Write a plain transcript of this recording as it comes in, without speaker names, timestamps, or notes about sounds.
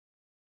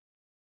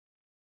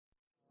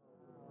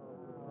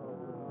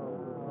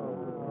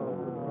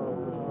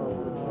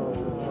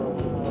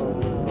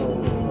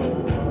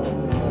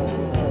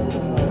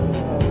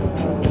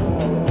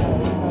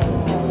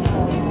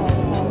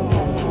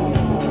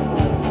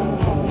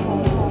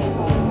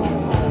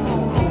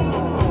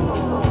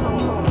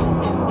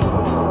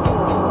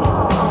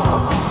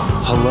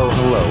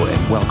Hello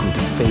and welcome to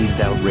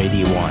Phased Out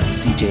Radio on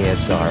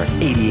CJSR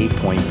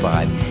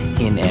 88.5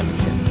 in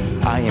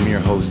Edmonton. I am your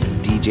host,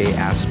 DJ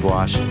Acid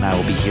Wash, and I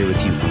will be here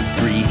with you from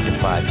 3 to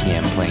 5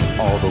 p.m. playing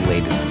all the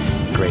latest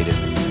and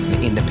greatest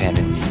in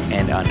independent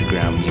and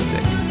underground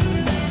music.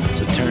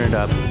 So turn it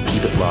up,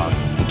 keep it locked,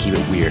 and keep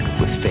it weird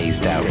with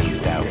Phased Out.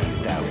 Phased Out.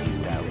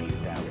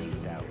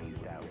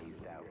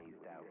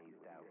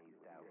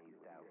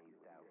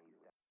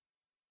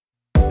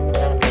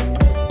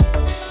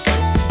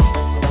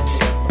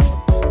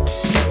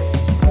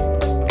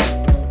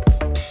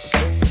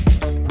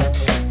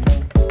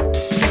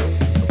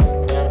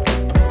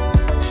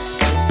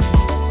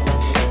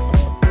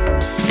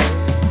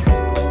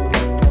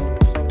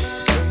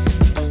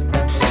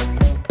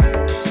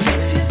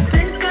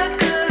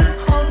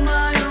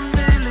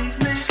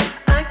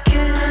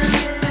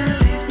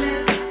 Believe me,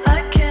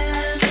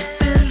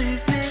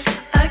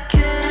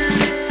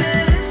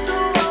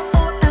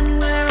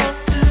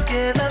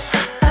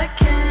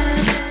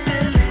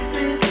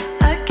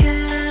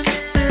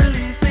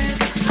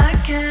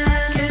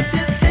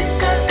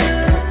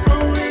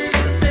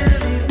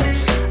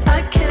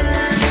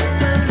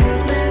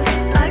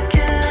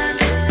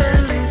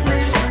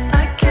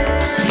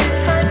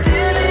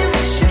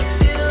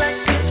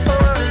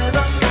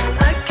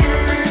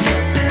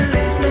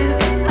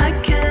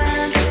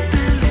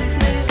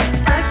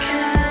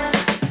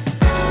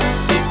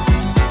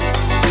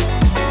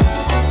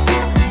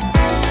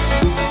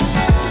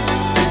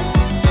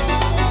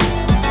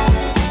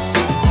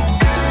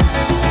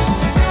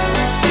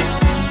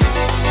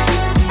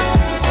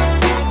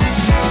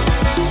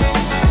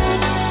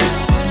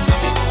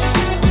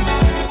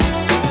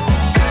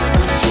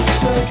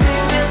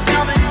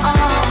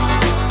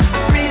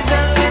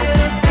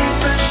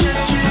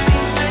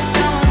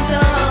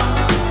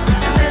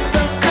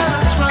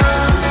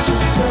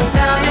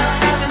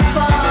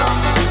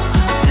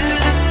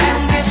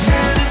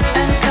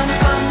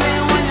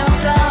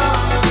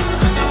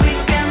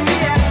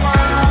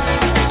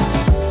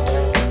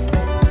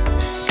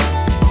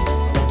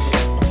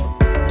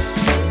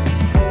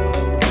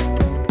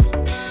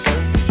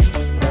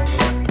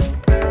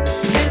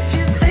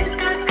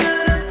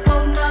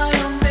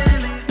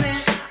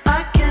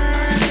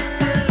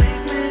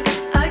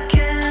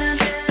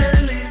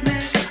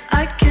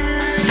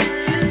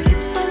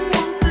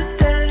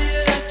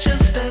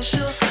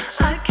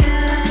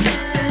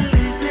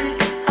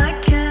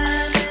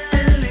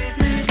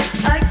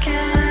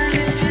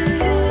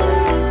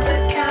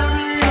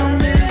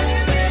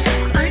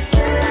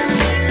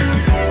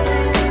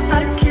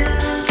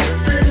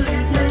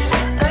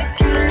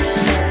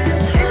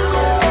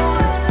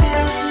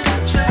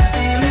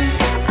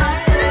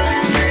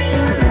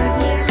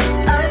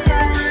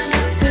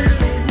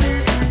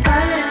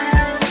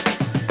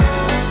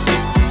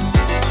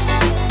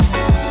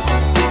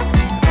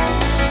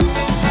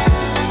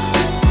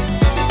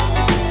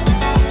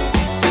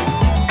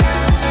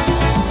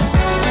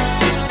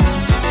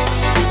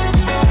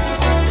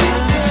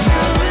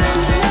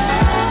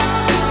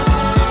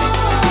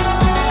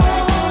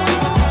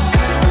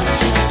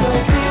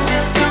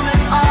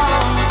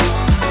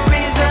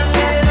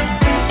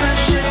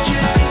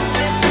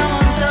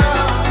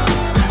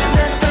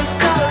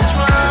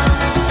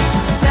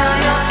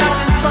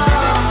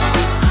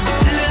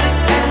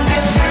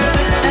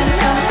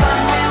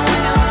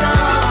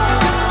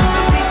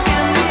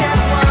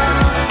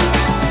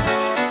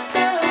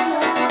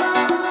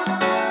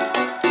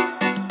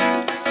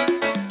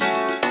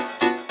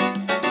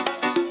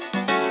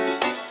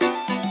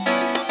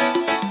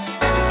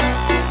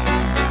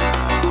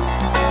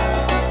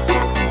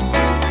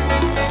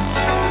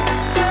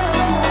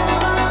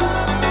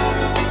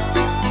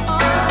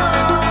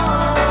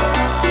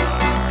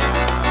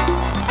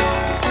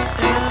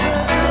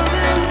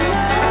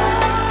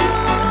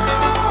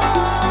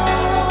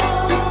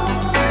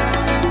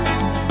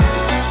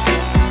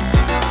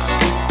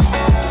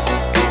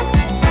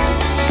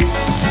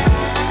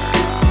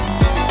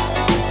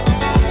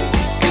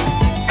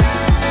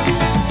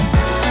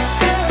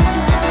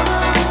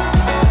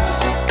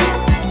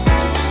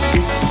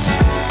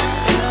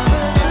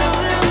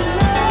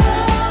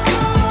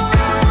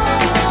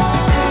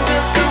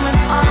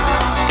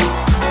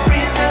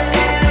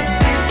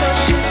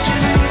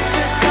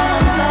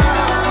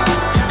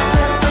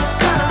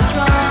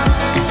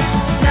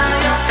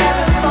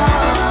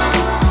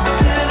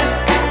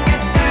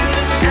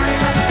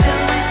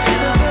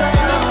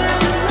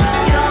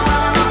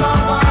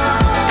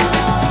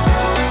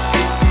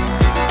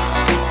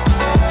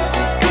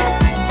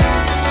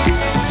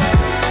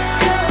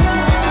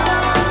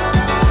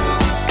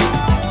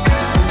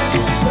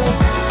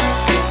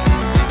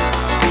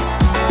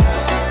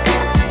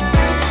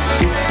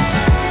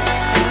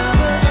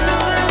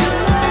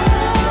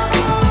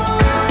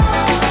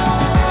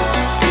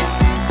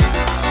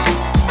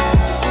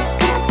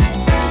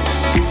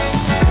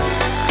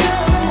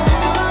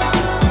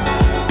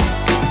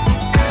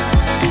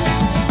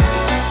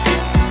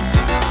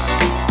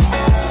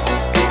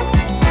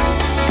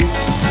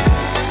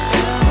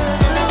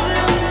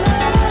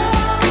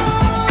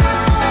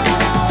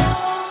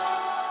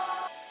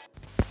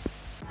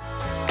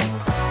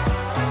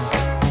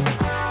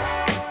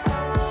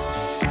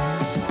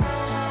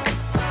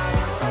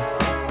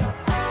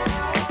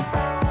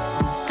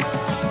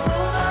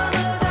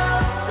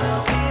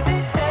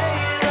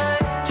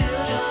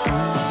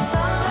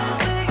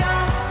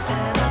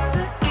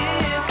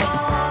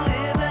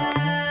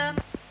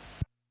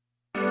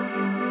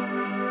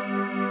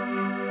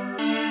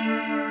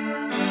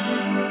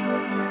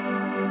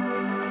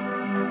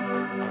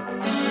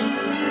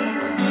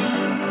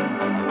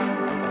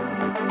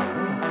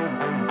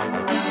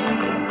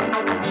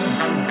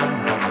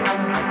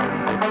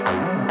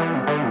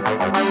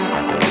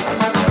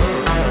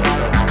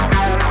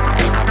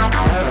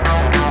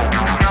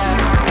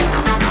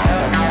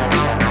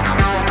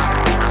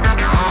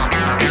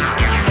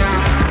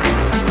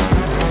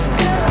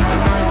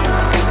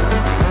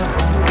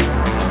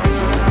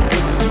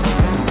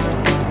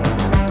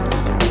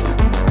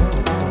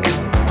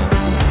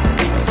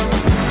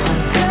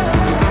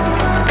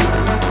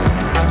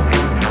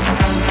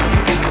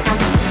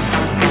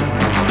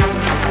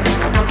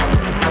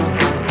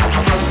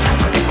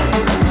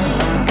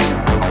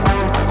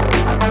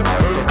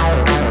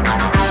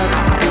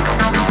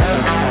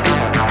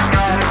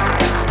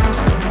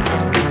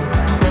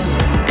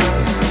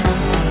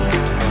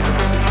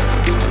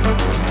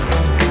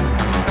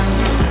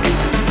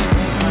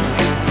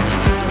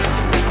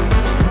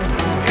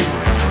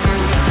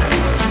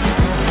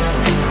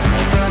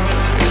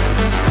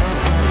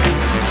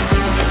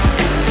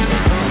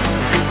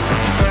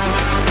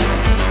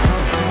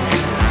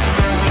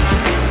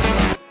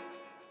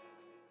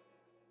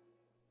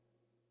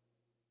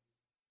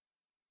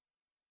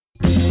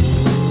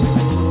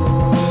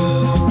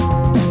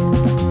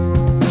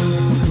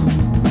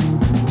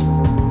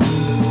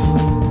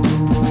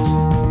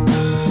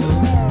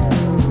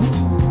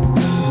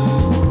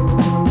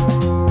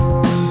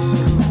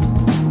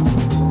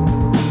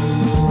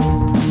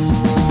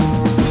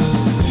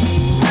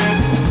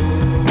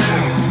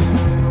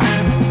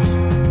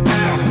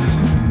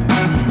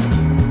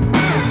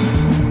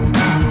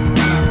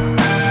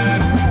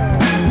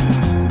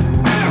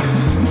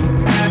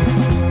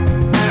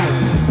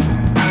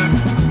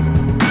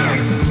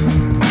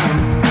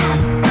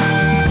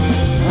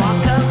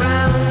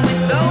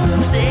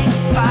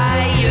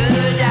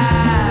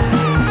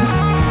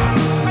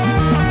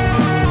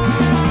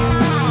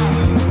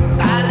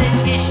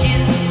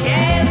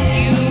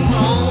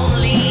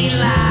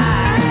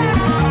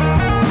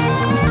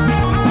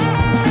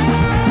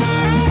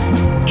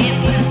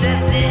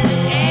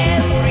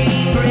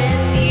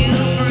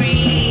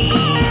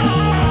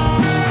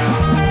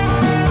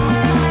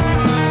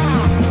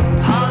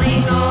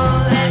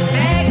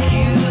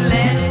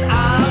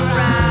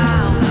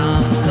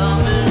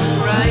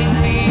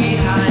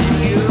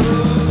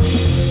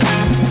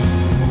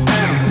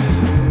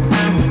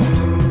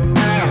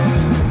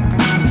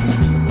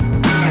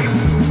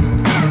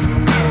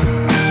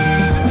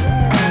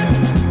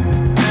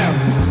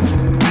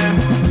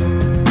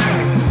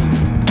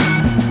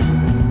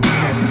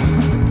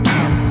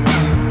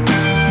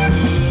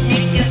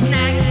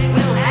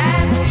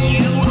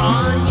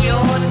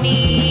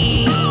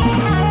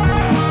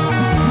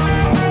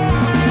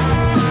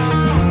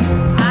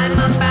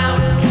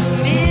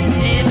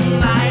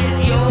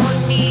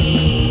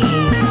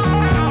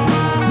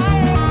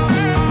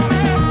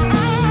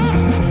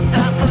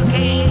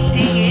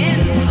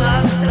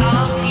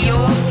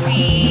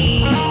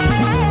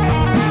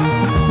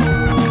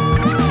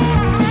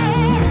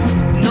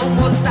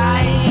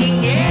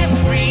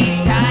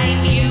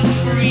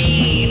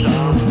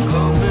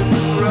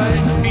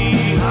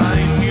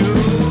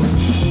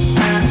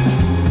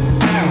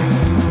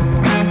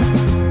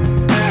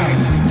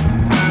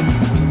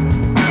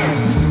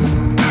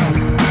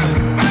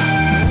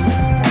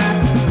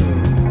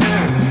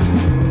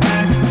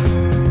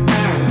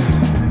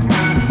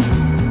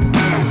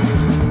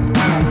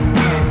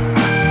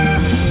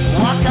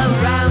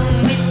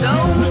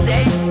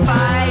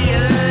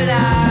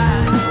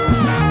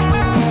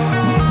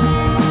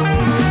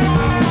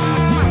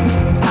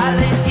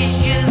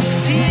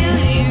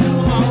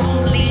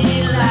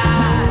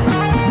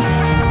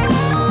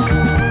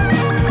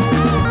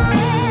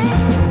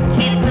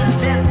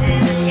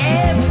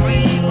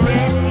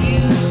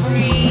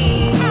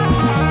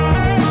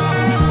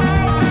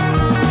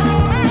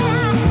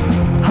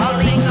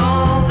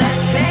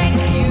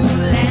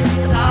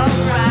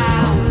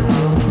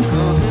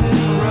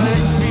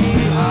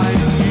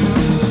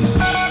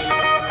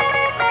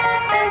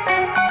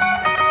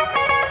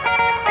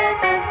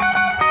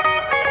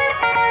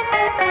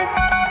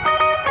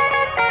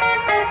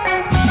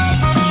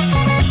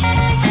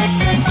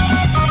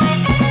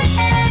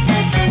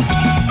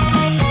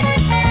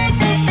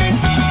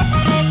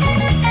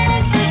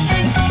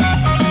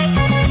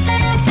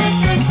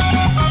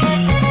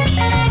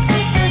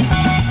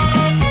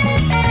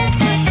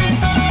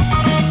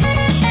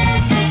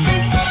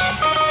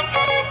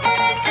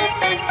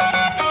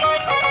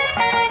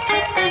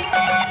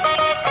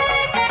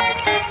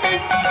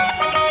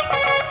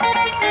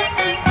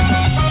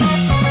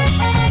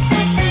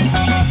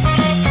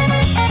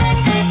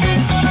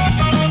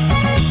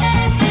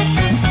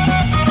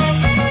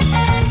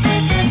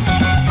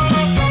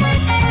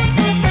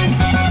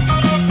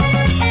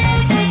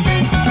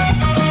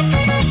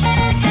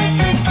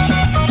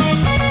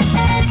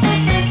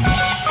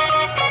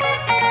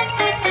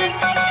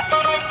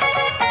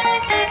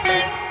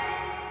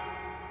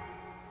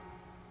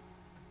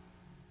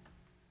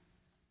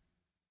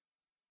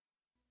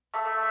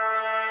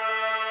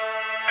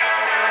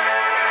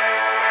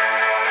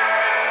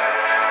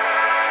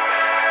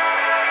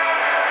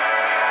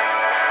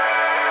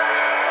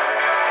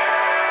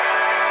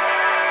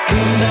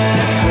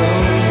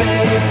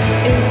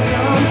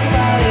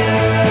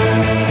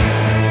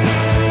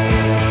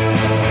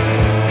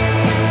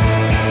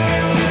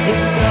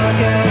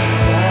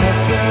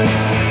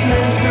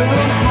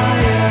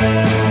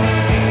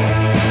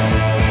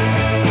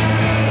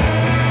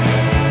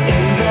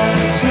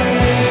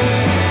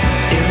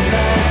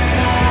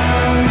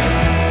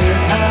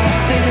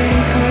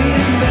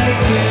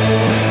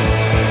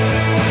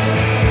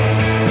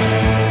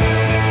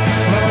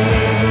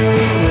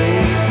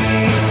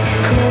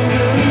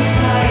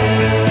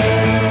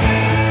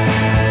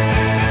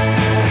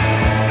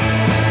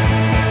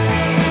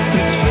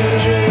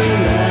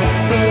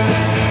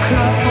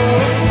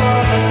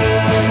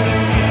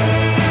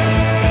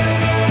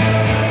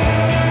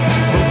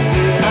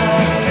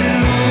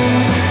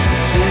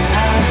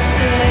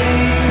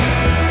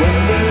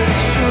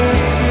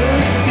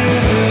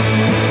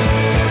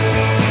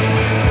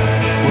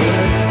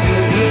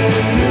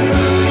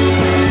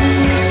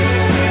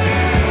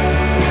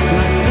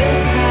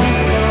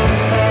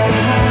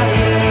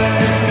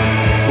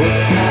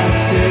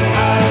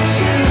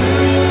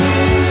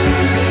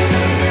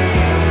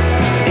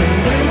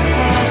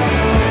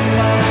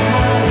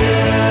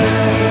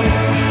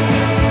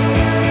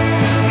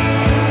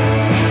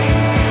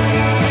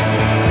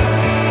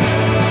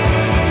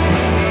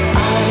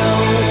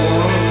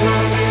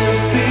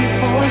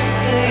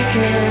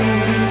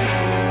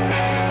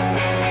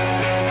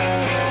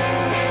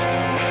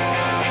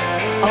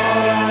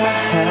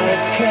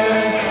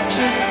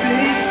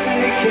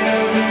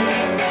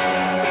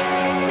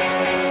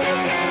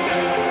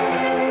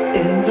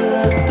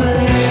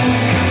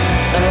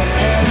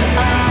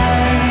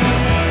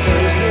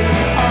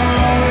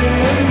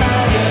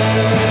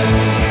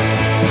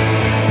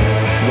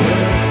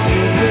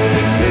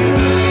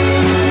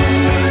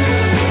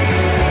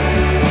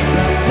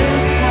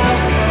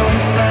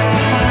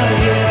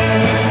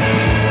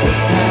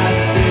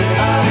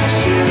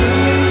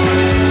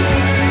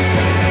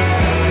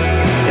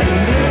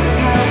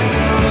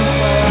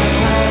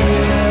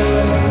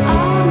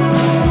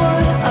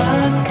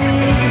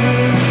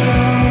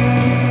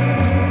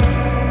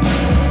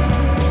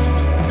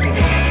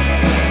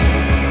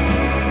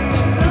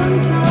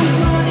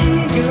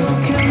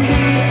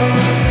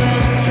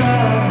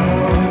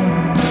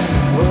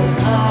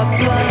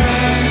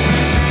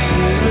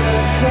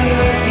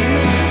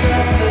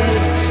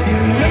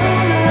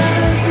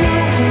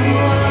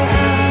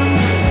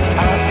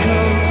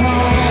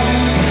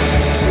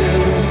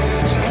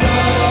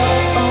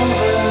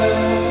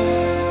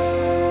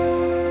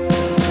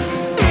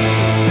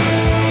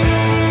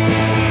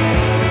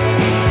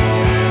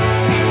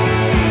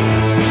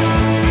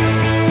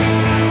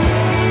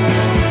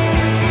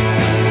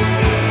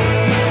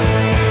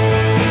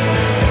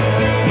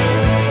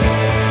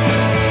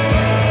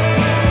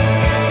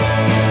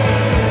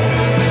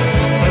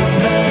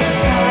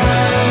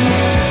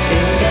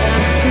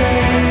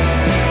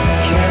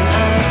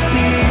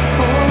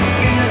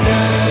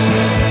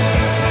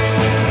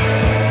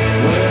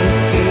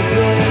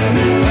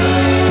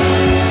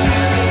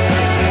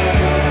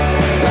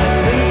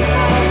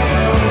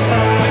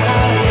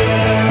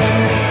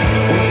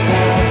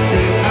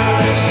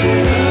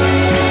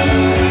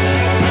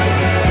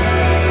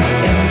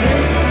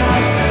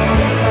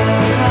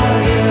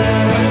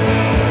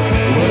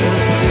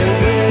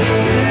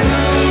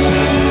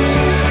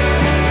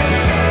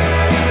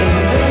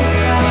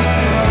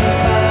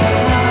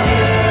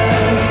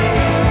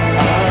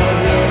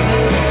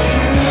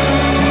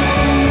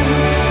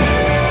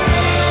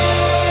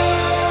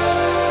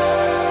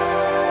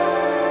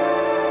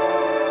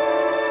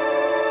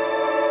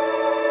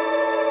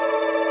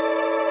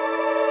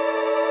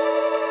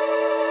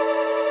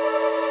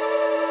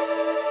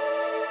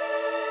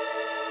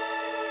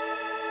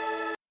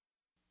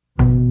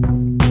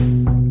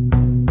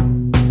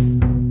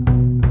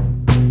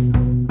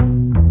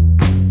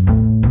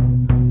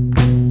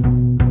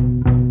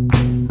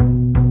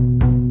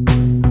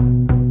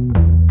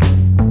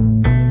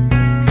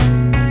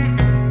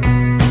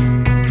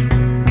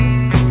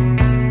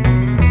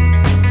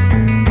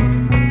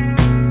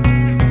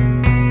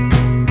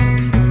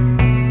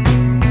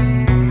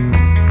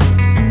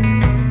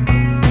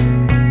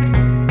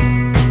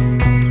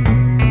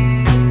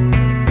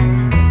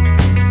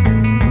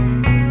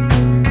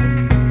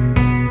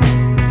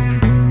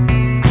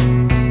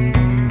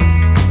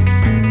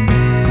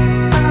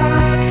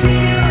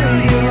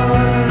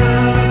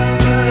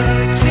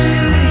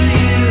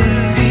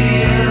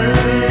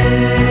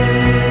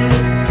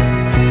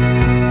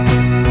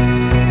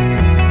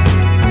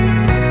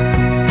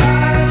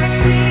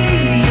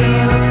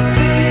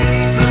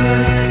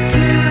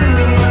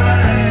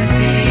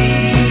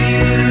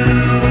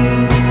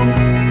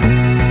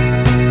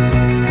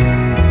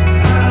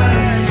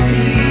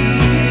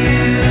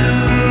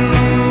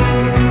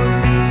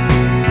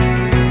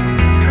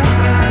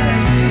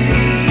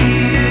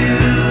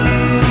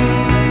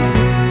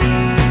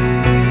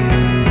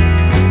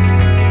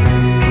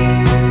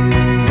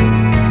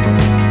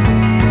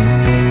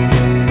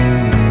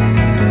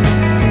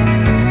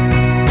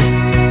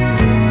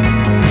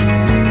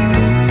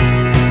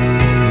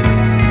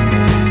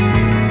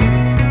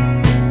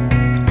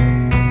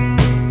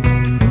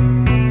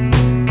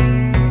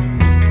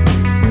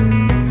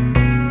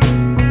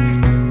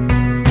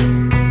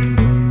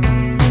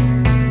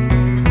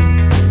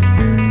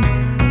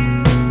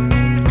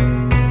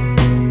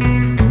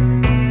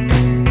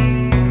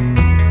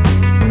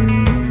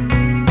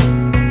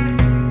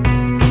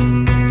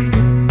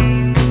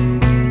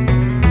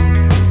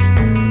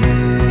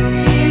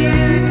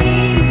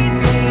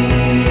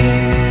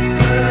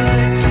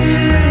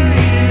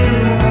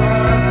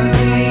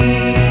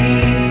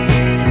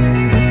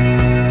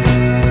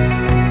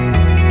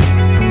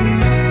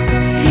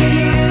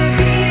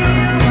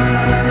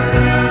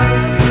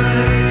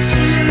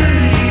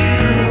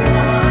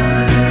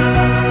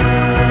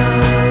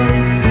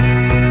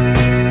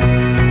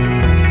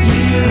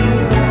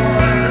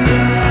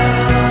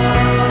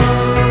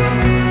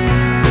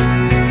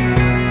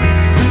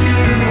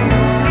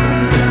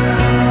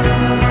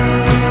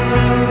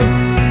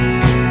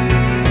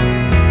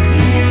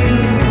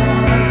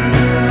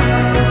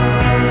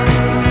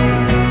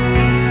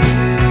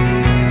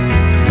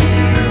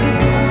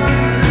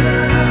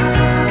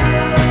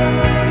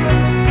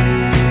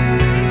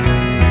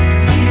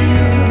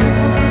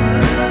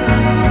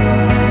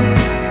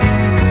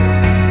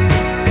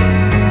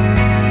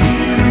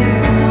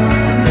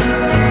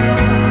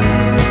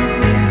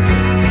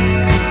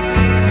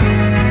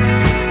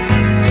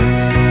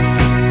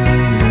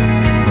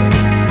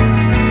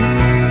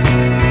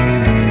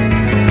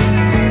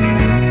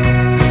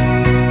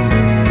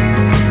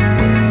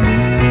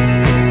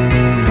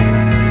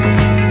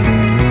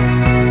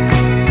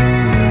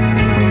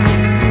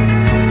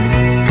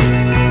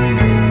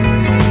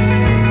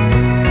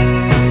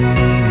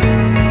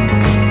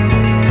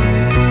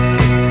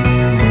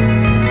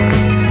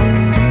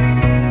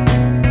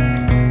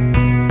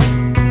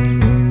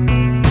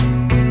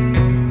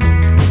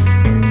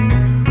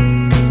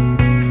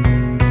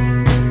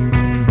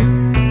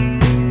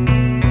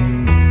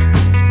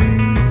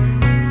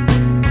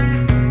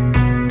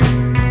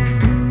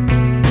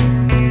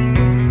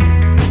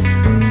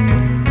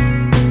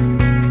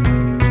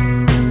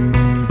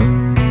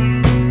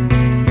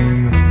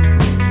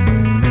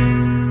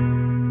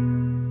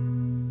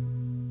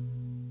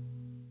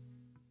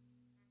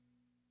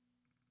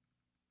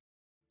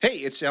 Hey,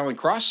 it's Alan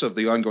Cross of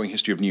the Ongoing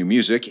History of New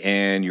Music,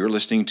 and you're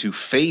listening to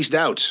Phased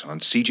Out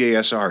on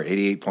CJSR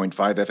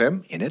 88.5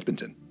 FM in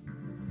Edmonton.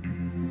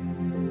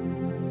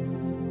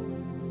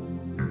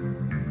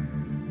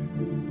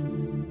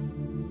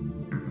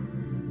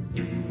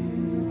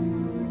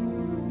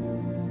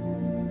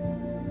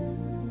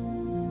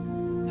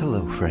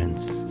 Hello,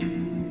 friends.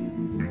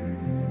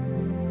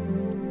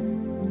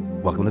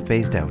 Welcome to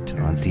Phased Out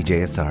on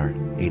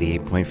CJSR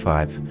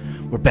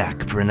 88.5. We're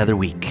back for another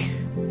week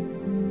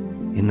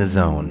in the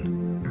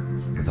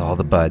zone with all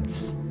the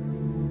buds.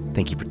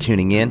 Thank you for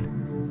tuning in.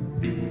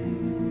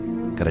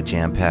 Got a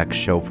jam-packed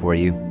show for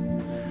you.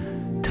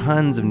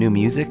 Tons of new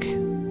music.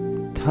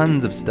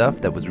 Tons of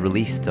stuff that was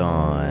released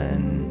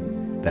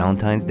on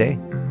Valentine's Day.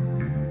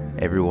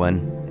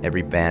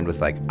 Every band was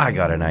like, I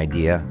got an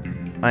idea.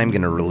 I'm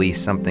going to release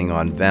something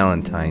on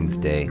Valentine's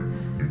Day.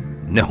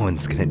 No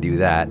one's going to do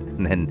that.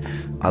 And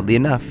then, oddly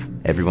enough,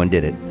 everyone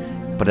did it.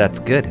 But that's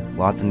good.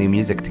 Lots of new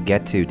music to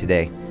get to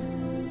today.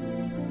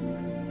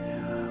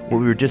 What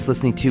we were just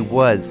listening to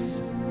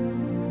was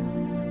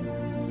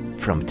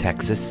from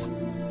Texas,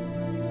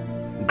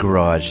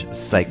 garage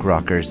psych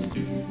rockers,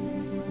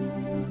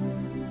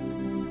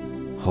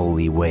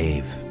 Holy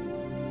Wave.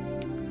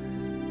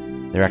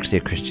 They're actually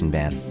a Christian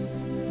band.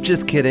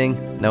 Just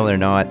kidding. No, they're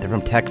not. They're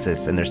from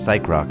Texas and they're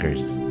psych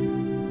rockers.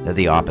 They're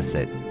the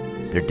opposite.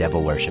 They're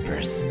devil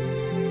worshippers.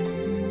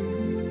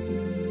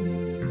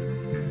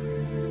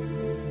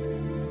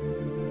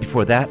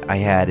 Before that, I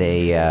had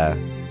a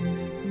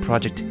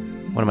project,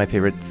 one of my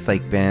favorite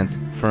psych bands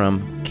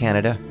from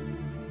Canada,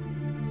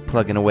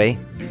 Plugging Away,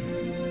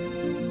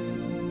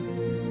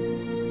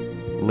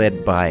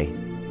 led by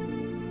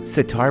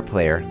sitar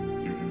player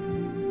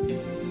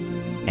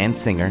and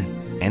singer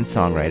and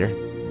songwriter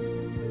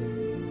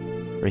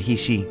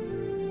Rahishi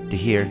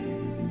Dahir.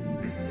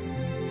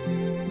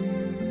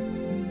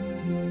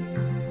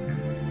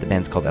 The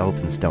band's called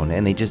Elephant Stone,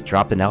 and they just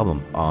dropped an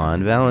album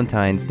on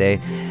Valentine's Day.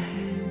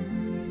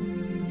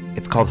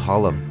 It's called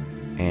Hollow.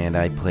 And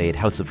I played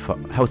House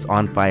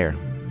on Fire.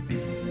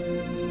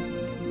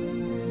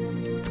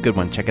 It's a good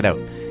one, check it out.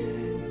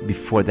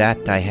 Before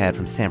that, I had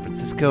from San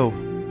Francisco,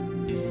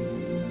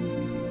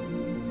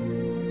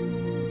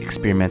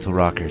 Experimental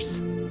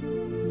Rockers.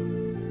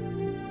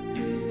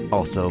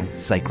 Also,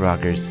 Psych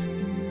Rockers.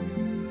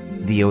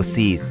 The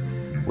OCs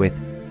with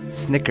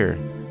Snicker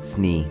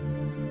Snee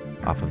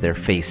off of their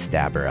Face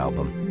Stabber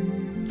album.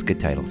 It's a good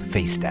title,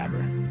 Face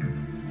Stabber.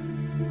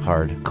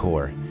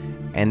 Hardcore.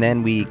 And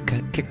then we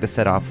kicked the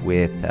set off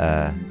with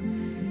a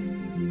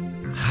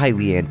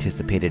highly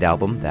anticipated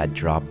album that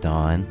dropped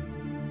on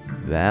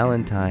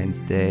Valentine's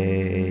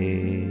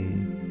Day.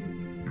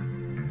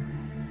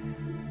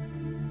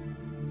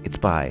 It's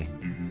by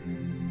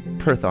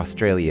Perth,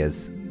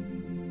 Australia's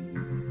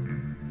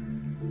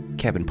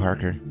Kevin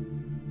Parker,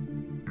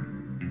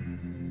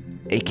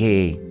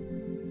 aka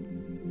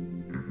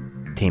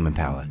Tame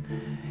Impala.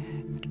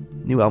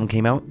 New album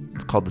came out.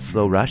 It's called The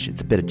Slow Rush.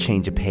 It's a bit of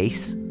change of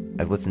pace.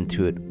 I've listened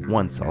to it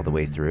once all the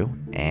way through,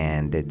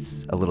 and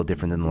it's a little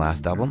different than the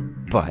last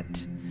album,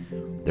 but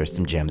there's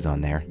some gems on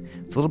there.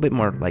 It's a little bit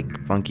more like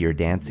funkier,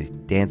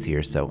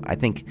 dancier, so I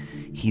think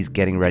he's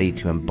getting ready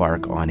to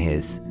embark on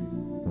his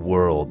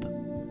world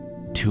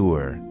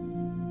tour,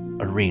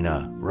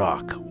 Arena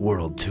Rock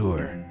World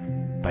Tour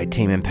by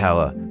Tame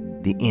Impala,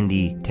 the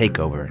indie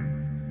takeover,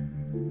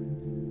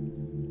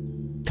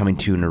 coming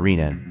to an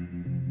arena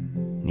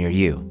near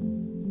you,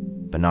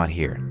 but not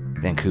here,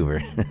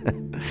 Vancouver.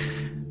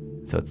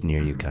 So it's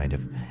near you, kind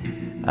of.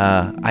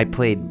 I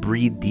played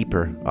Breathe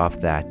Deeper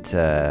off that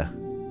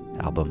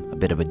album. A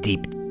bit of a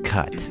deep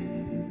cut.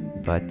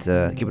 But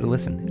give it a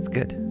listen. It's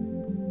good.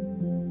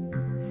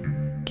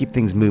 Keep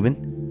things moving.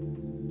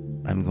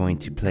 I'm going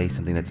to play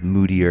something that's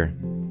moodier.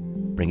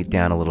 Bring it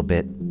down a little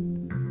bit.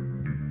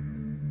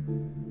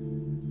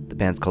 The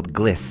band's called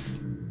Gliss.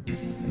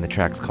 And the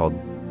track's called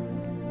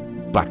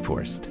Black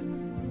Forest.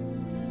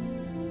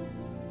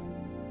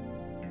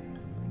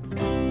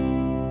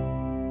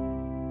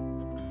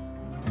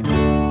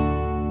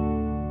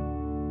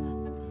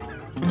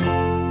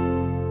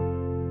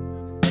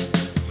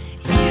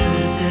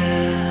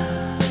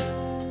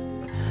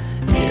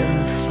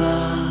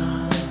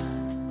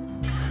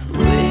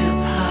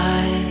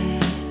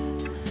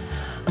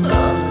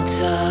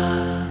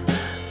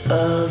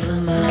 Live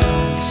in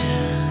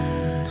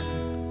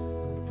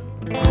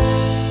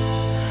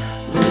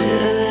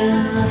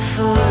the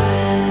forest.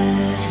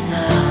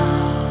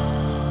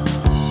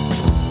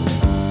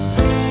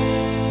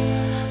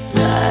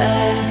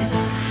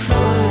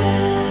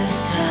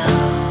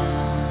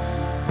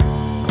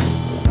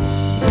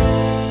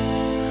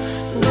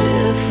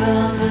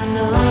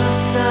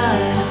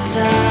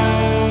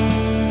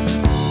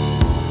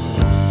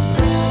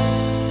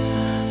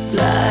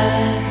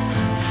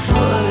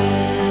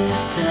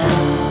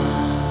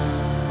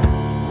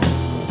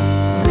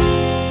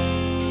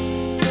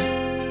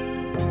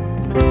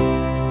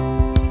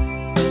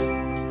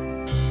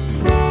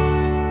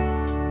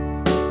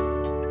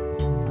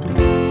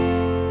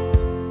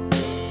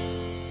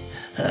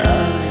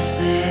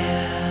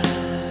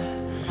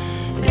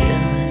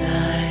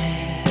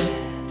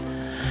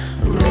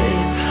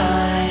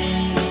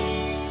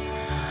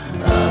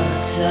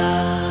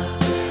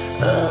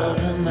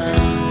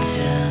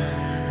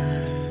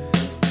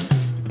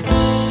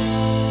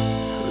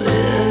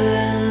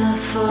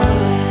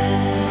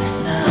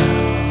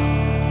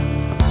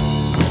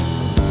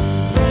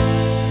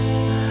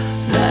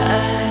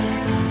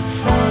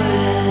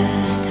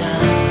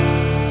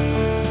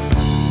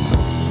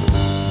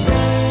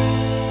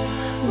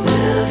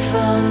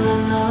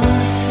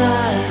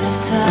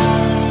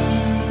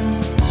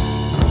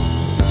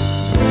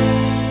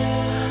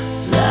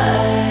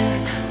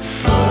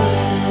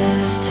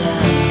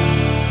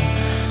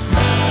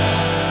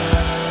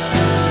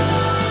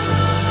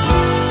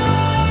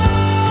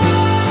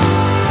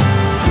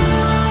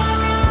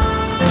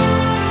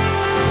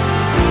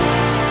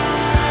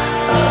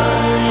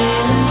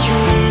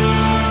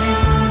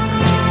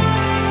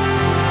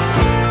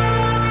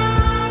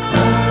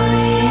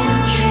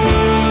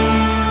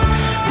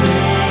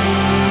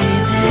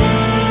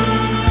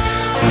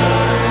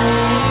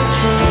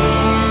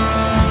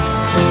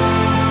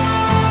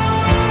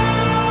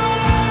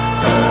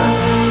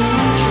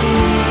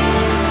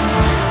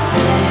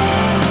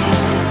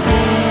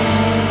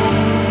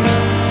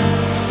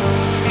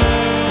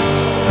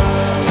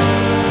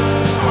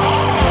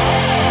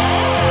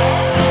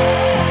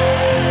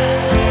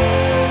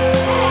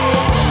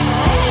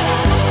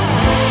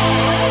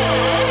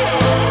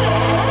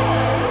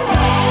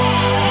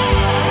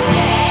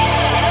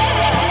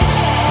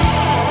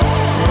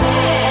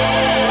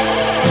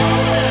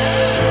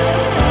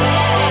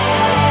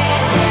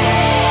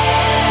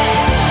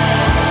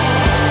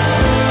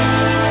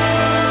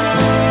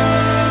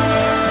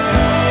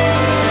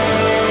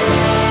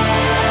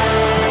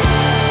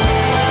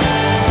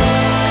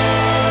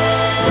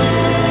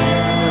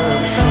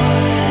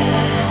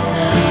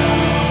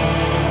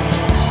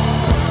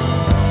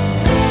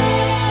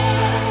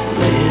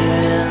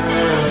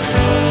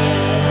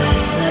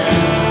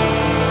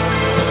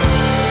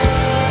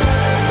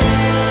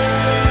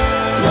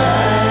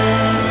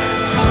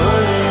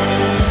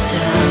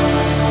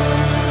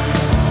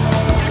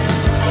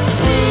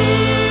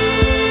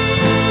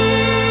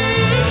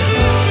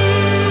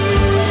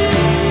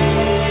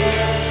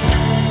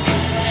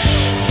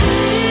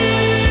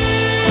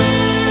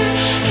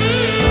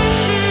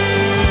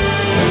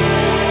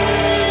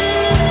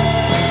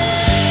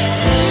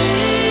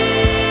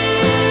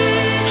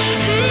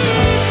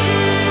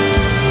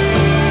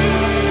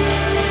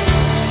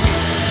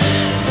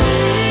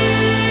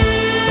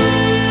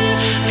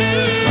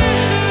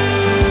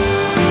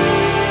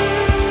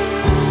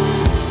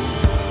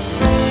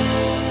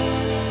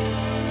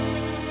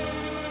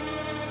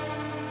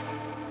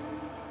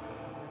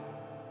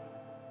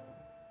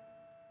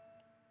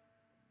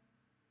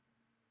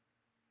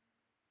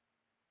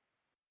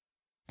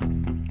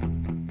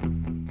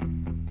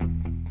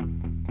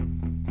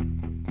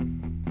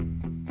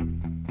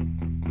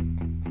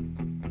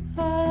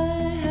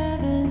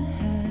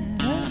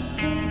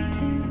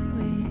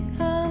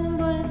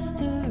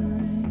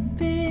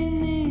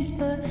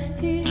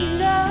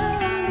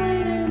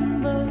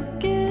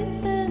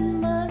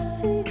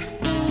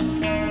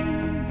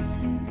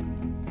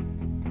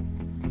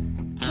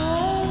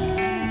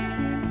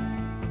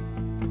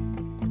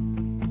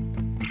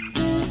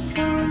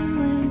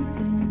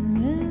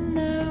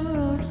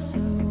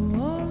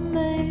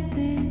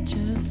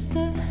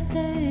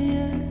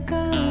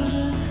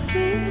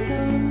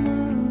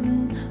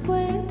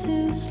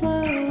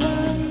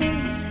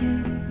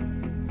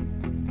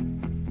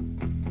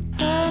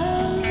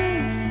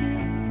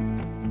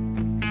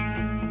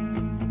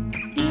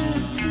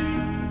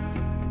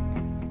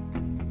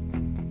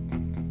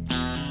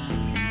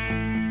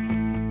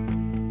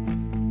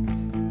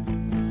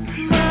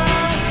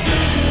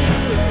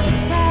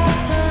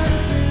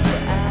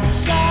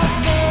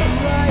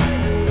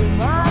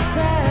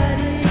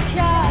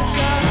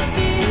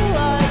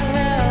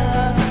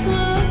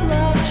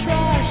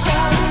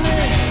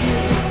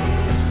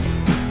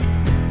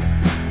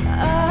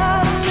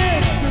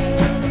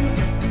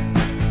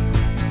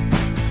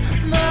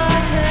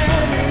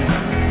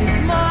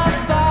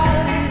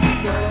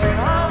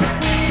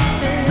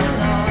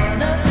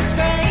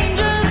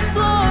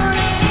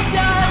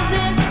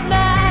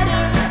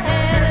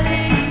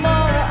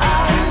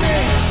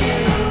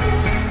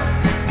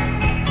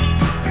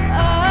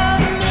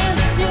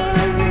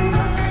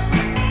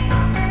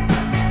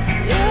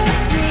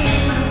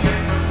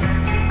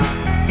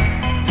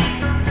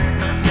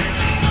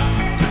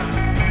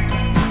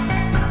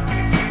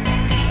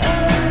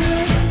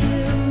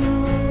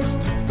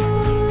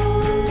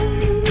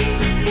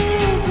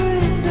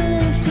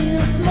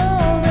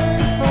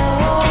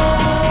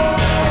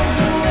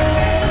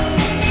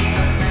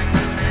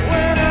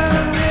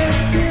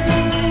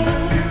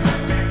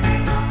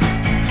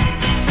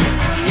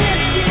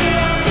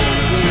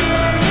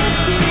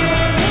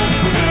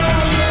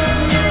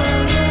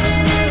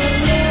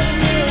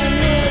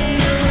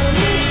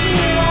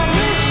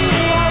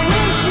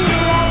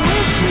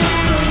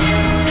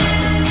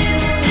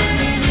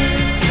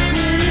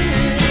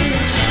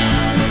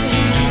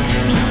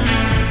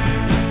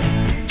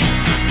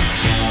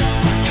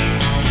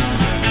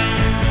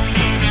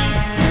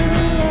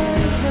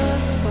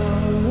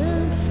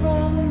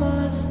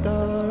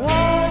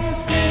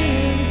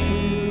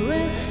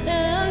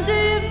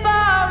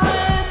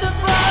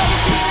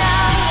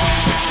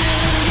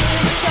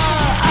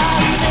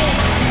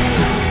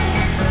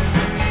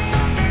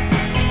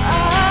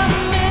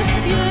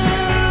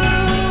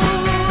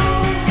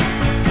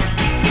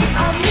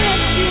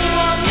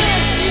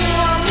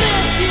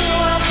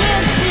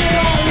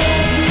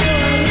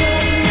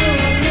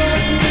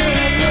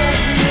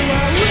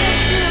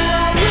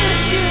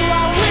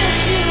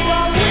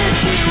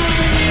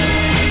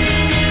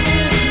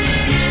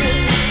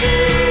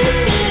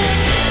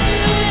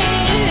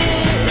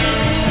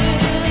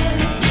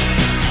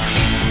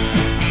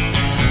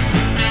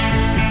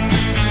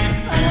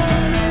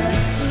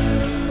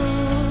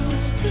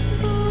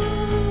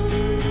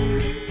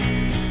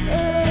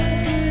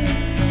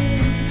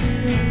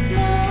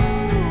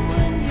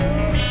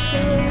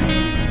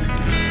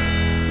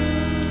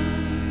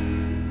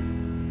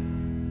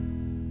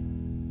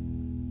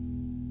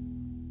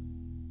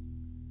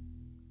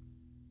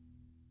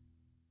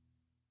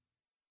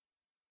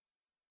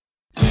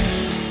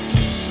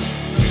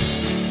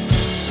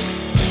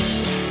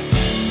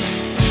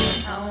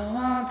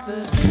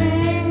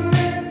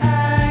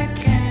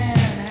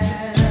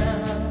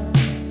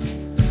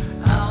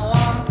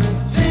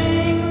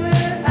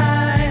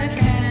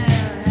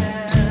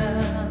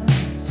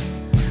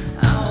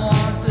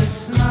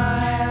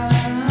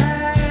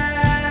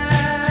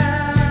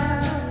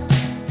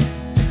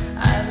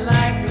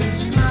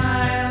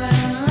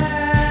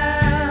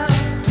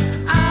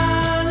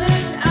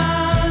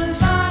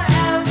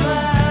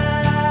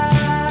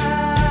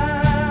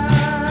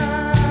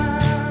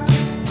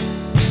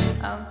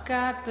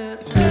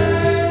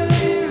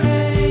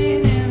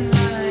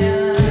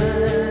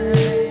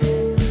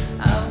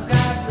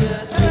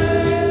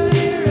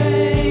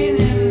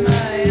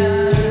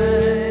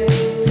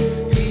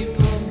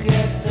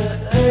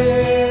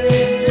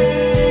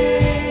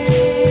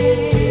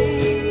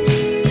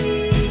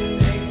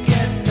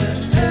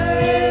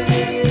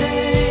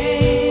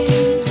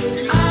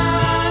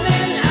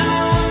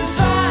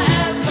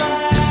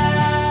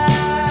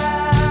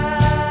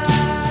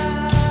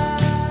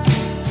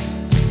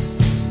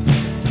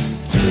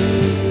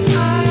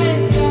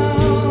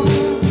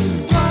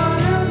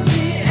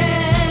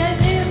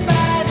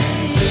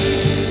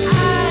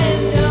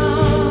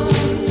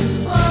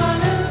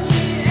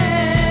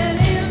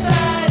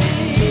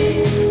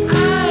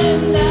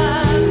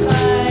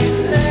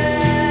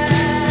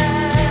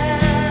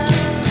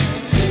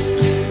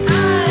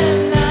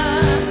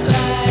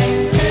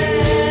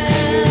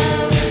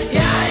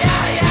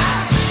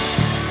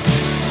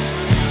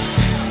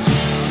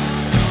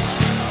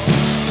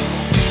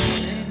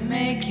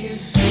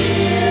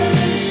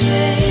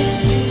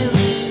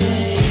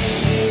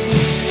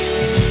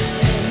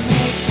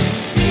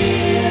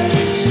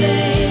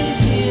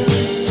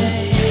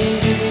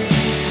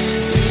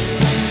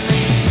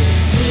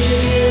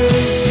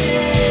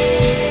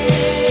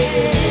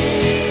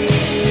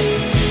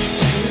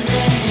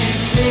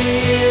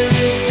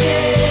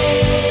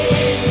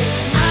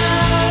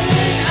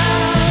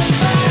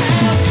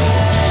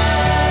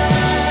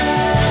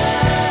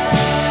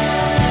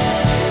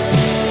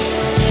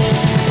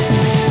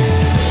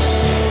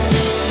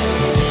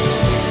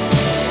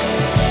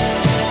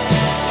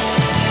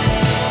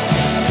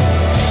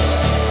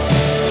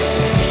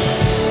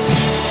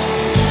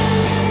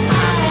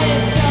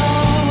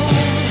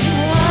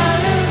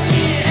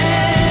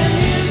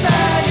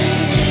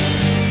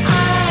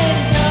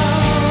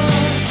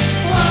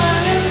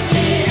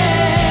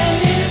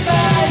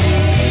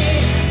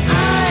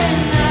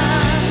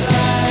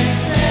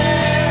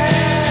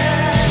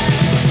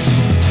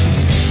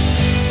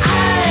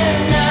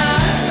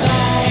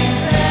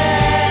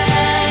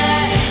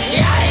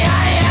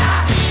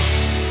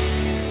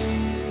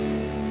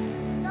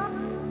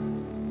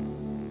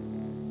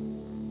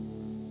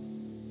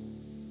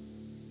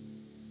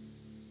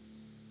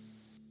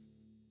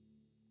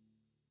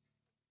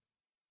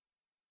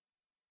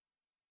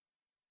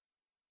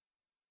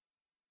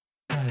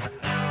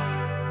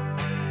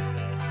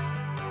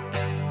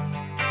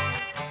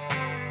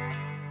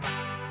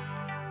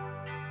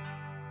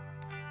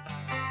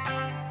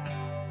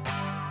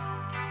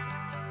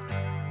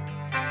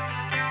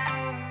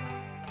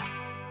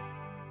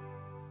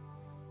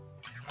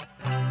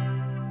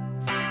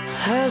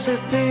 Has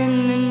it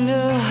been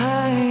enough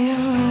high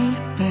on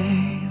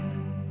me?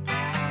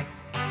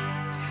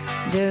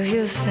 Do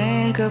you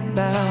think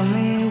about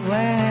me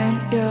when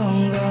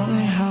you're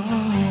going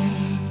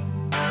home?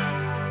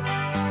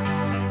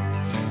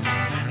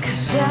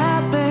 'Cause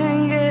I've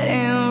been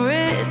getting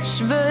rich,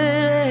 but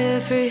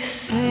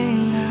everything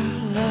I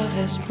love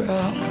is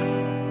broke.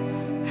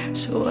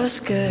 So what's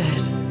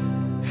good?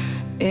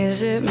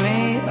 Is it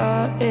me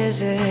or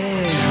is it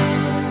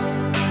you?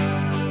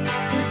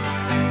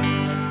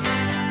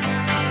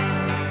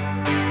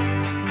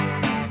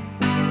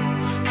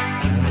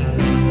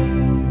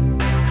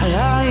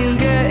 Are you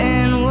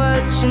getting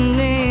what you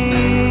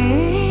need?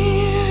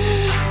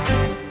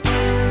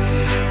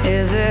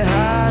 Is it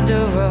hard to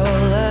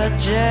roll a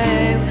J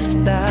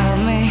without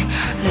me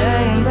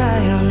laying by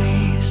your knee?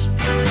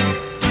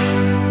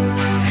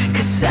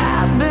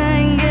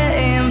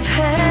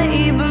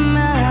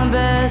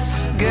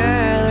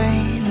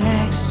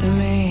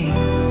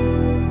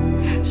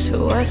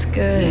 what's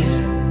good?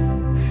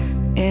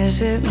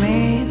 Is it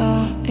me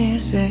or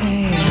is it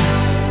you?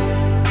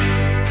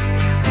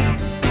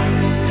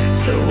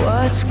 So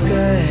what's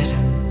good?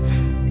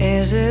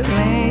 Is it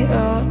me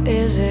or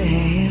is it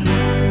you?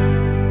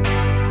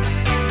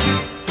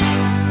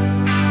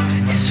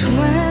 'Cause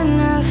when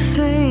I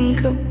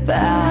think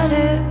about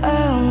it,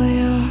 oh,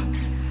 you're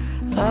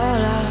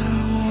all I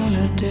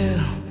wanna do.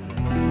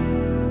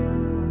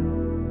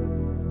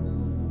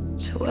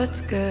 So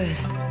what's good?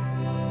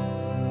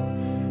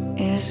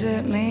 Is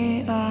it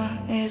me or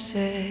is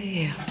it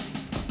you?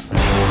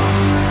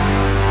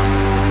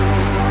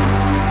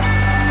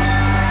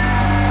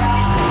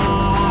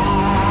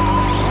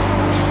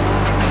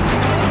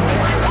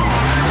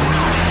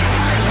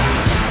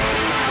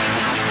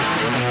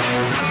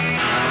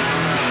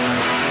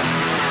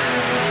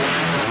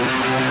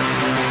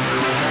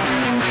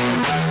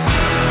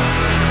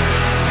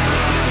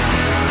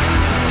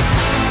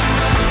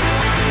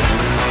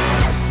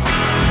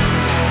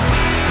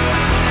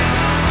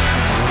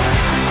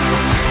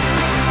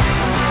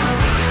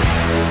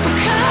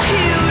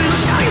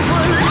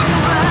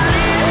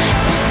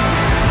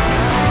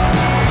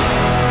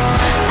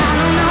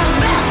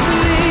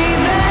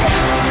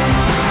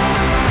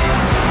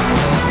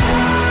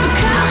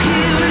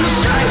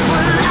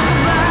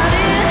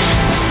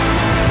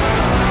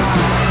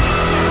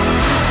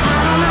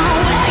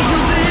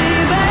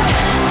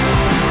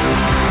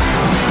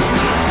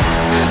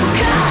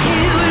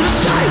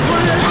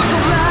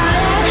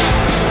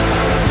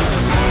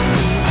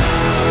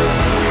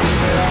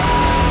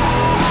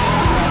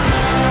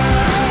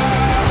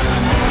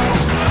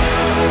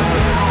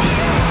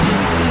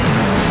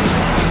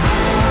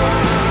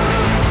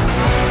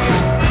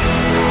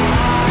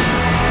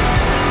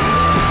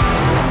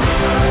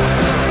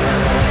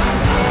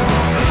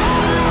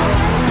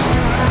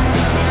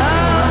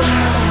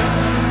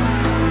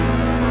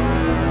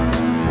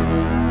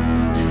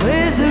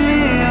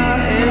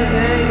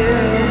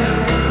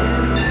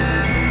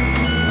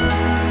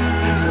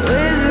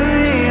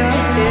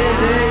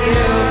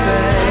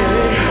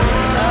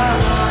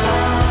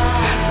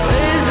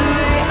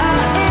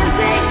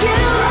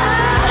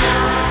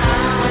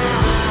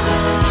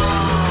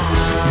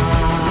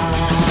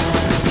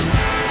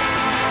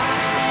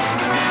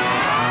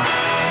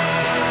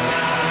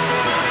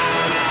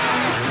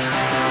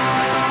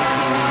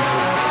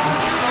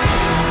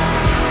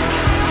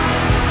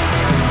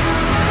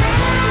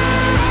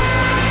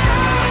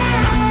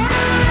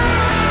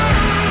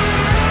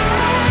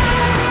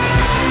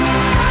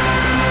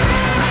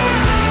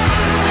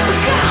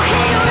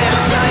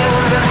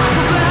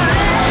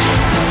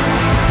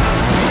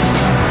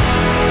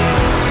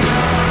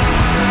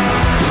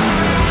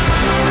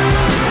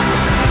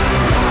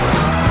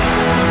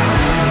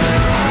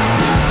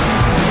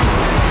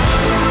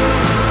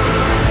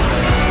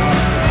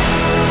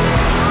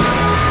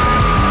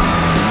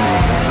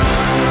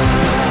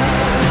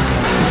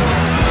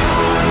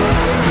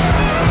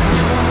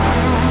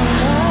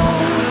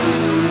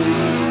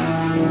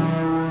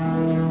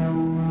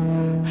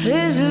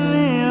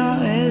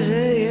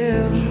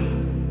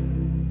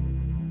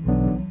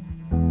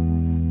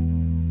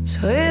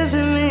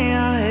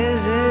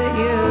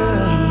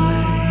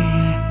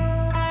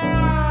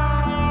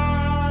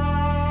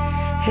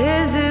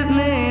 Is it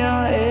me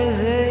or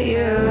is it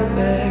you,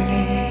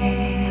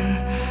 babe?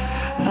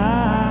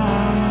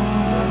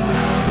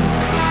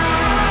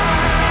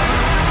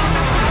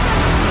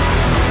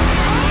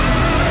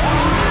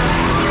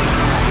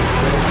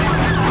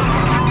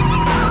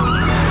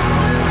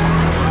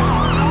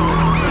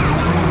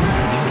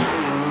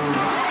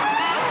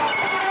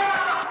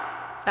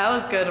 That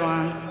was a good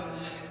one.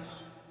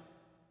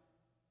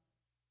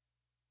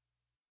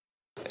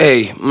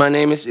 Hey, my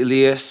name is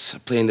Elias,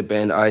 playing the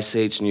band Ice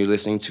Age, and you're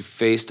listening to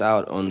Phased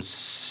Out on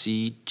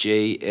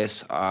CJSR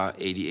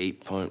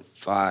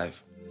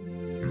 88.5.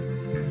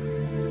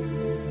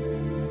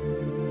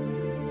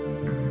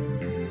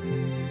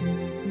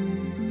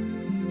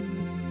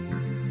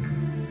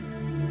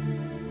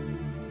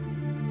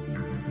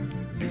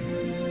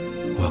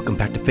 Welcome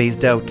back to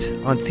Phased Out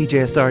on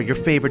CJSR, your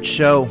favorite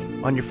show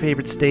on your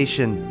favorite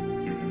station.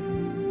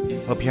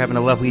 Hope you're having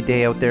a lovely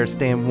day out there,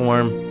 staying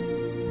warm.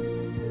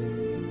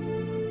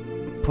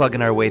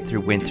 Plugging our way through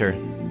winter.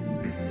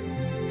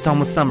 It's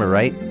almost summer,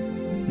 right?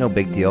 No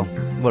big deal.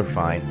 We're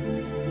fine.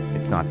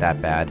 It's not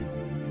that bad.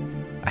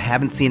 I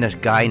haven't seen a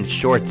guy in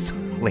shorts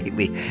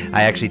lately.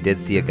 I actually did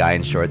see a guy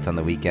in shorts on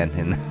the weekend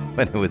and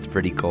when it was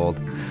pretty cold.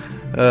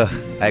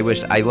 I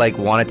wish I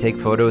want to take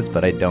photos,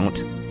 but I don't.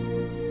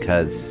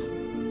 'Cause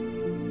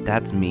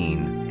that's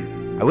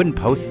mean. I wouldn't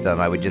post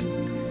them. I would just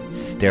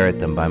stare at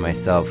them by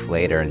myself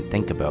later and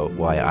think about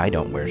why I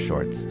don't wear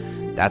shorts.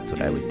 That's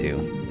what I would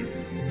do.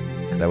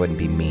 Because I wouldn't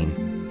be mean.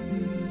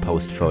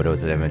 Post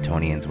photos of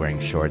Edmontonians wearing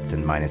shorts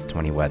in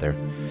 -20 weather.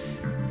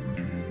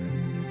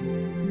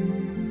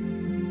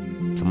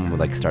 Someone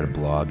would start a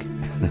blog.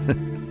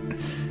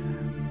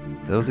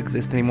 Do those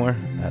exist anymore?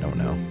 I don't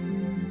know.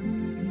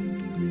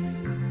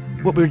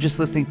 What we were just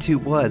listening to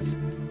was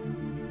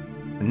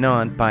a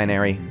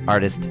non-binary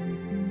artist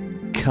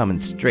coming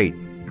straight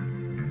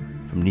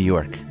from New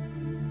York.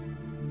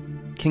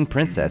 King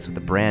Princess with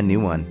a brand new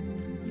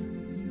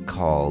one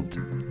called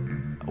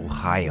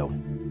Ohio.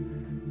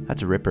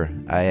 That's a ripper.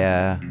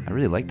 I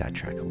really like that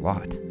track a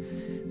lot.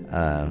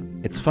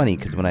 It's funny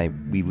because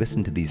when we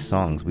listen to these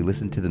songs, we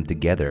listen to them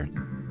together,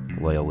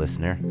 loyal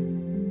listener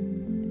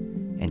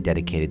and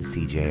dedicated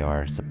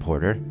CJR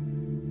supporter.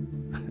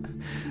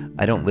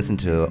 I don't listen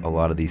to a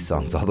lot of these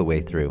songs all the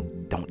way through.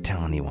 Don't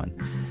tell anyone.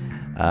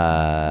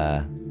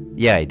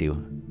 Yeah, I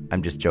do.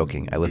 I'm just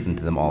joking. I listen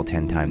to them all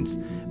 10 times.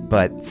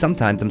 But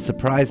sometimes I'm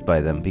surprised by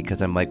them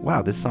because I'm like,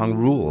 wow, this song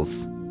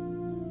rules.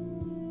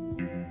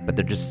 But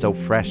they're just so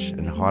fresh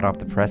and hot off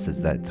the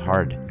presses that it's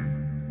hard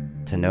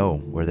to know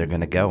where they're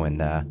going to go.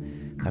 And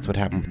that's what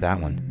happened with that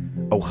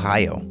one.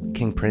 Ohio,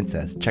 King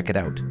Princess. Check it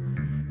out.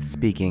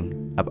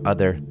 Speaking of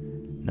other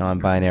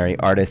non-binary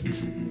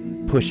artists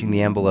pushing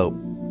the envelope,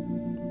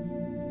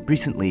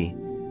 recently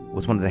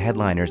was one of the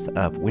headliners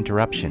of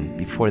Winterruption.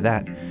 Before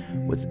that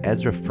was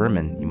Ezra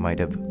Furman. You might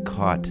have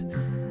caught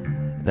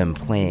them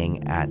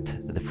playing at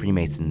the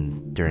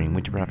Freemason during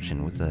Winterruption.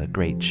 It was a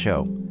great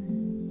show.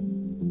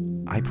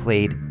 I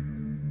played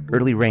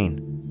Early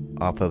Rain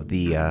off of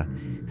the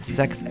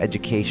Sex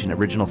Education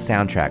original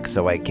soundtrack,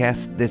 so I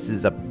guess this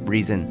is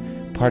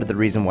part of the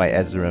reason why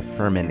Ezra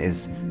Furman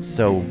is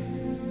so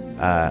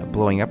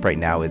blowing up right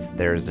now is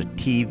there's a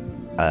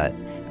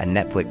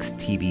Netflix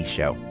TV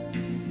show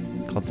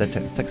called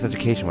Sex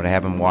Education, but I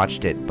haven't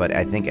watched it, but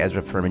I think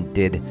Ezra Furman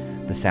did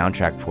the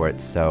soundtrack for it,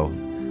 so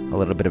a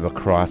little bit of a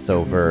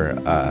crossover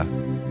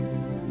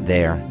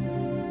there.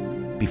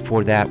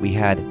 Before that, we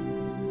had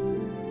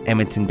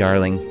Edmonton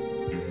Darling,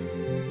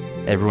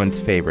 everyone's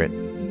favorite,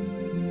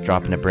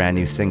 dropping a brand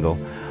new single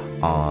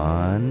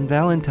on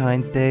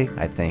Valentine's Day,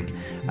 I think.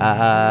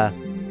 Got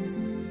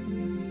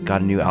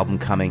a new album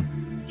coming.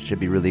 Should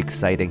be really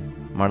exciting.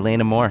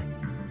 Marlena Moore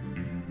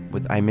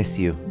with I Miss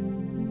You.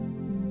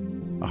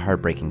 A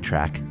heartbreaking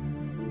track.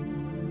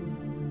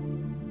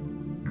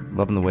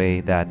 Loving the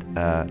way that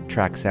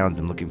track sounds.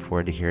 I'm looking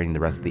forward to hearing the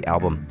rest of the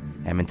album.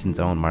 Edmonton's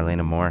own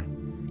Marlena Moore.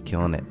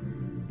 Killing it.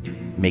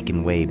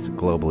 Making waves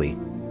globally.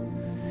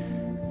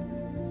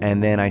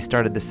 And then I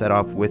started the set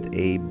off with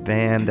a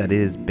band that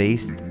is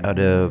based out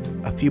of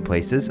a few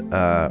places.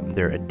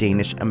 They're a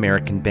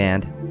Danish-American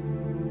band.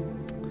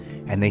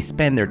 And they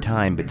spend their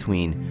time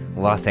between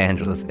Los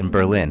Angeles and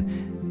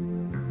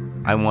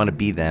Berlin. I want to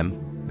be them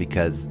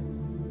because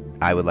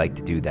I would like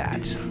to do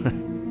that.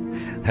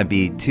 That'd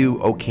be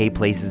two okay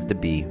places to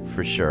be,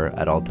 for sure,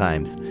 at all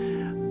times.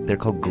 They're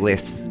called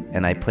Gliss,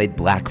 and I played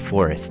Black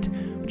Forest,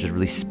 which is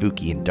really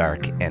spooky and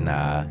dark, and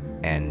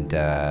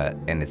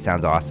it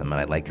sounds awesome,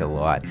 and I like it a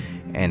lot.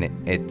 And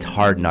it's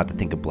hard not to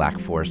think of Black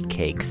Forest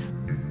cakes.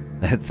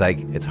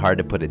 It's hard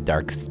to put a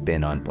dark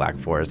spin on Black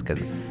Forest,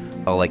 because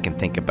all I can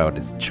think about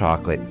is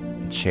chocolate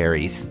and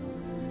cherries.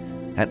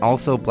 And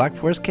also, Black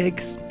Forest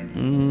cakes,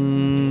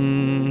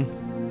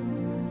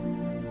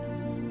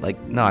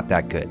 not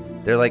that good.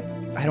 They're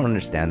I don't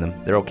understand them.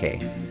 They're okay.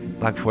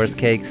 Black Forest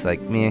cakes,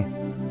 meh.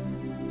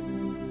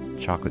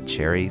 Chocolate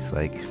cherries,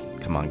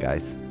 come on,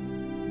 guys.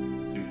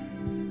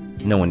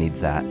 No one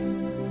needs that.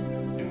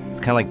 It's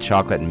kind of like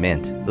chocolate and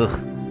mint. Ugh.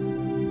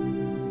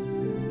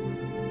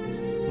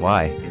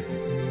 Why?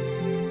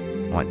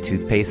 Want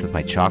toothpaste with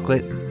my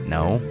chocolate?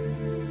 No.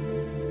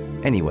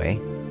 Anyway,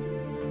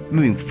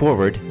 moving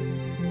forward,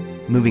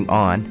 moving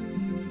on,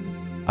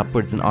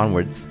 upwards and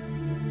onwards,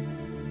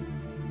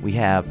 we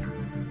have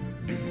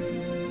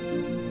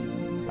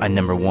a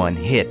number one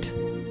hit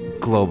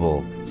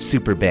global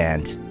super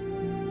band.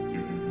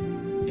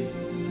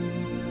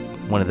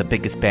 One of the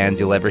biggest bands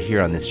you'll ever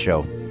hear on this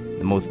show.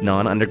 The most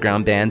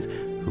non-underground bands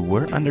who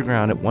were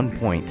underground at one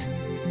point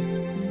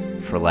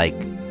for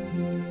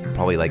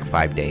probably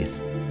 5 days.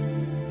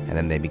 And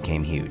then they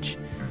became huge.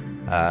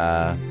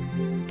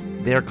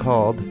 They're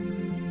called,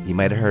 you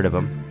might have heard of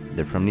them,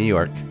 they're from New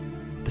York,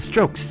 The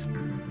Strokes.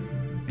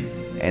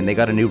 And they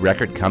got a new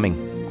record coming.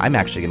 I'm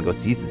actually going to go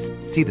see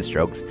The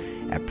Strokes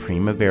at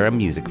Primavera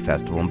Music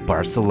Festival in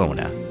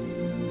Barcelona.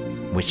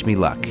 Wish me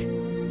luck.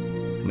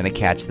 I'm going to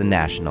catch The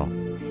National,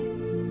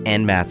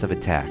 and Massive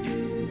Attack,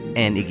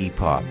 and Iggy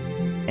Pop,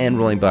 and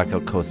Rolling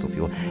Blackout Coastal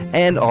Fuel,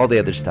 and all the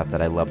other stuff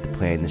that I love to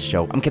play in this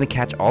show. I'm going to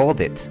catch all of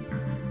it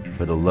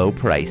for the low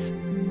price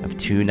of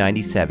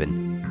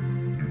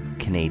 $297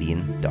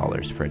 Canadian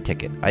dollars for a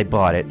ticket. I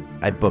bought it,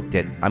 I booked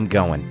it, I'm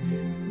going.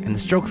 And The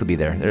Strokes will be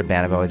there. They're a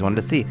band I've always wanted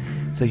to see.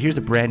 So here's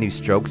a brand new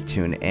Strokes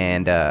tune,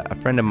 and a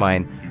friend of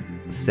mine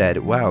said,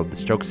 wow, The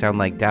Strokes sound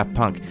like Daft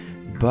Punk.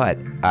 But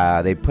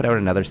they put out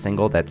another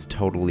single that's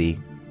totally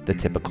the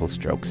typical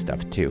Strokes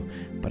stuff too.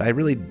 But I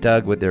really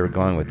dug what they were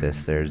going with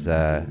this. There's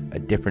a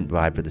different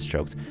vibe for The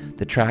Strokes.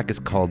 The track is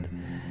called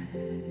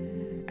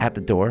At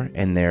the Door,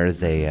 and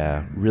there's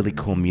a really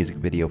cool music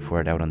video for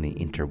it out on the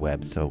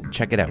interweb. So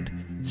check it out.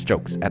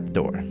 Strokes, At the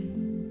Door.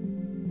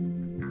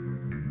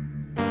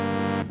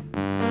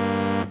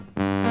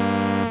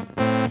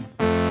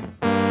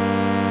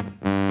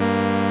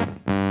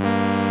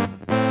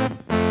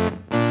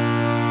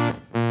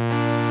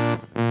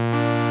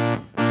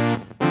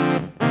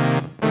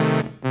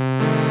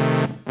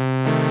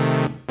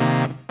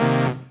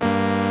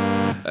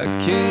 I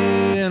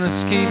can't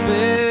escape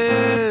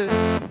it.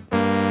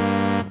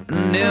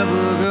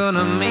 Never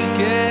gonna make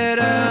it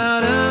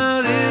out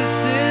of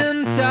this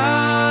in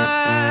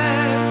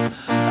time.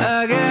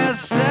 I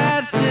guess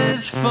that's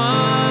just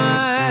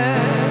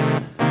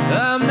fine.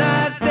 I'm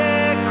not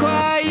there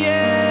quite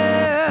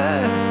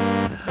yet.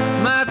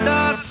 My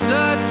thoughts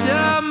such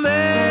a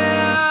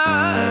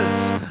mess.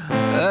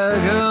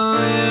 I got a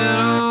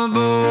little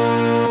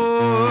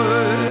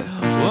boy.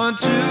 What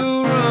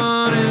you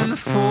running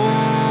for?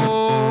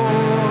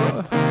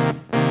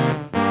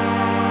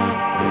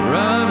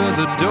 Arrive at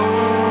the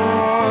door.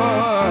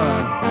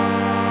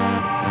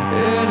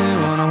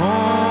 Anyone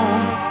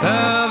home?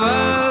 Have I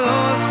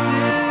lost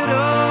it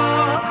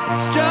all?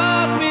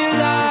 Struck me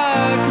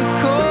like a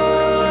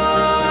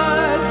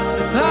chord.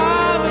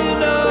 I'm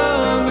an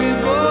ugly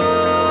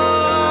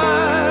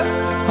boy,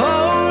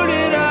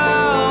 holding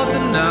out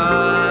the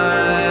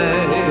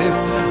knife.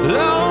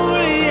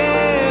 Lonely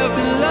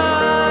after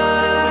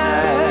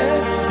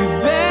life, you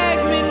beg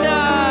me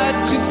not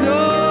to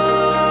go.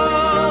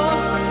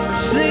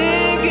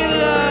 Sinking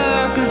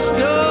like a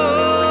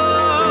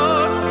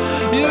stone,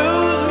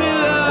 use me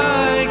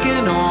like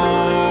an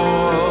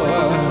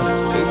oar.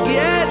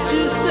 Get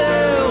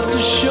yourself to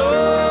shore.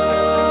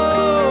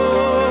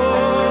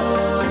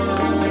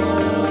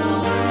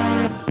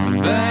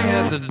 Bang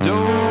at the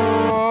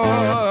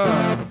door.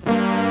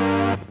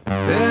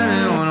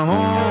 Anyone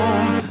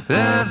home?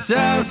 That's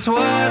just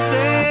what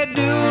they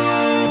do.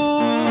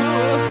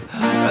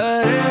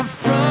 Right in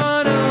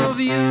front of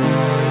you,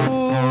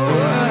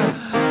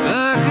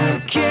 like a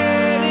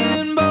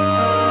cannonball,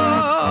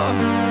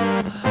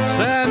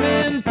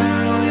 slamming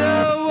through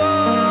your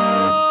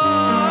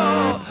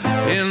wall.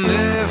 In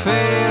their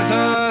face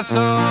I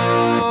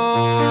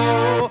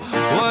saw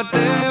what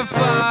they're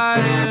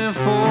fighting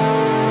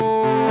for.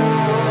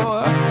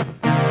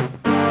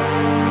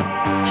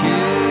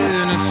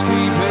 Can't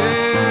escape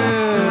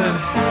it.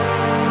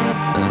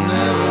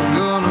 Never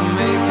gonna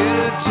make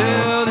it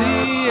till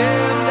the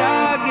end,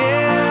 I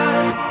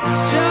guess.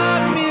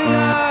 Struck me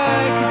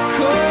like a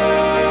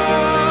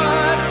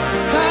chord.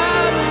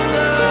 I'm an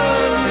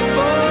ugly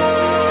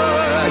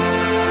boy,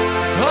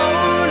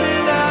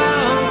 holding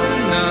out the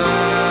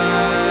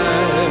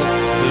knife.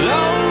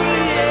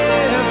 Lonely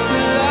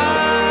after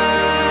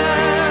life,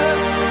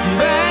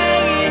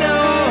 banging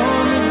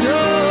on the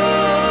door.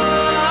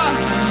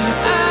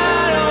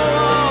 I don't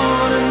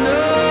wanna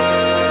know.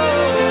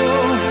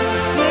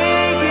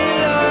 Sinking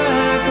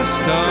like a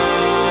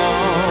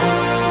stone,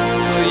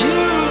 so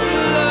use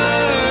me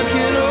like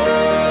an oar.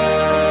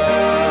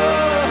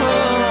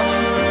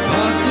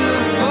 Hard to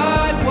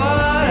fight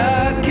what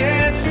I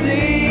can't see.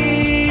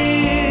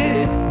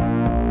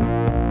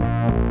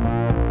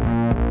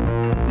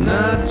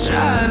 Not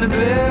trying to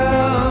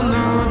build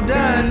no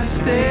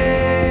dynasty.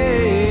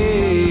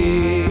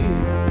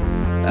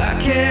 I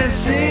can't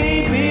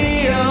see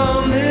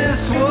beyond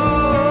this wall.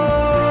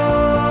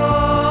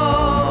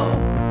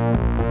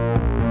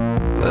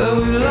 But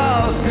we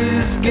lost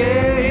this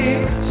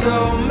game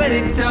so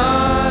many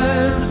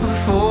times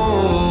before.